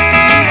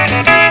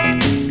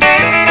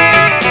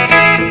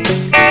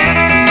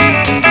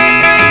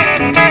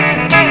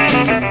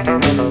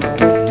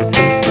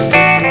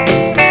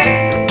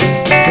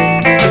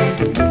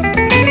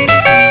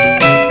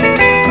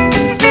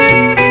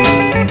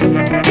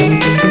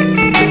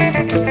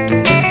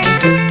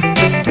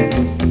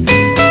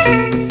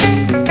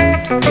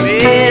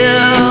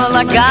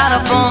 I got a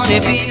funny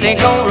feeling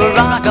gonna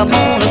rock, I'm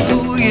gonna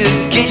boogie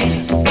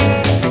again.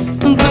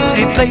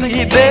 Booty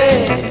baby,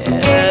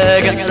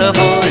 I got a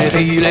funny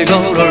feeling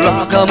gonna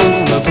rock, I'm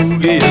gonna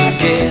boogie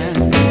again.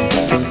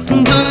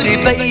 Booty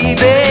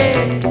baby,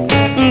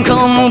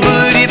 come on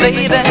booty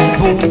baby,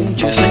 won't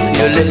you say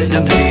you let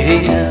me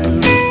in?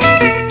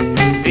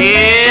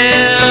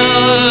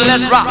 Yeah,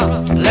 let's rock,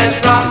 let's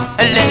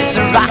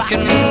rock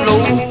and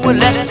roll,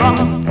 let's rock,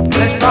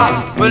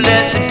 well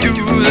let's do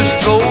the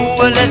stroll,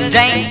 well let's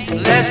dance,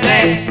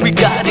 we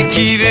gotta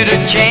give it a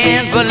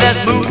chance, but let's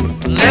move,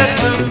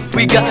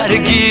 we gotta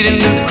get in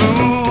the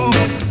groove.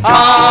 Oh,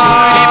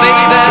 baby,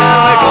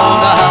 we're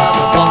gonna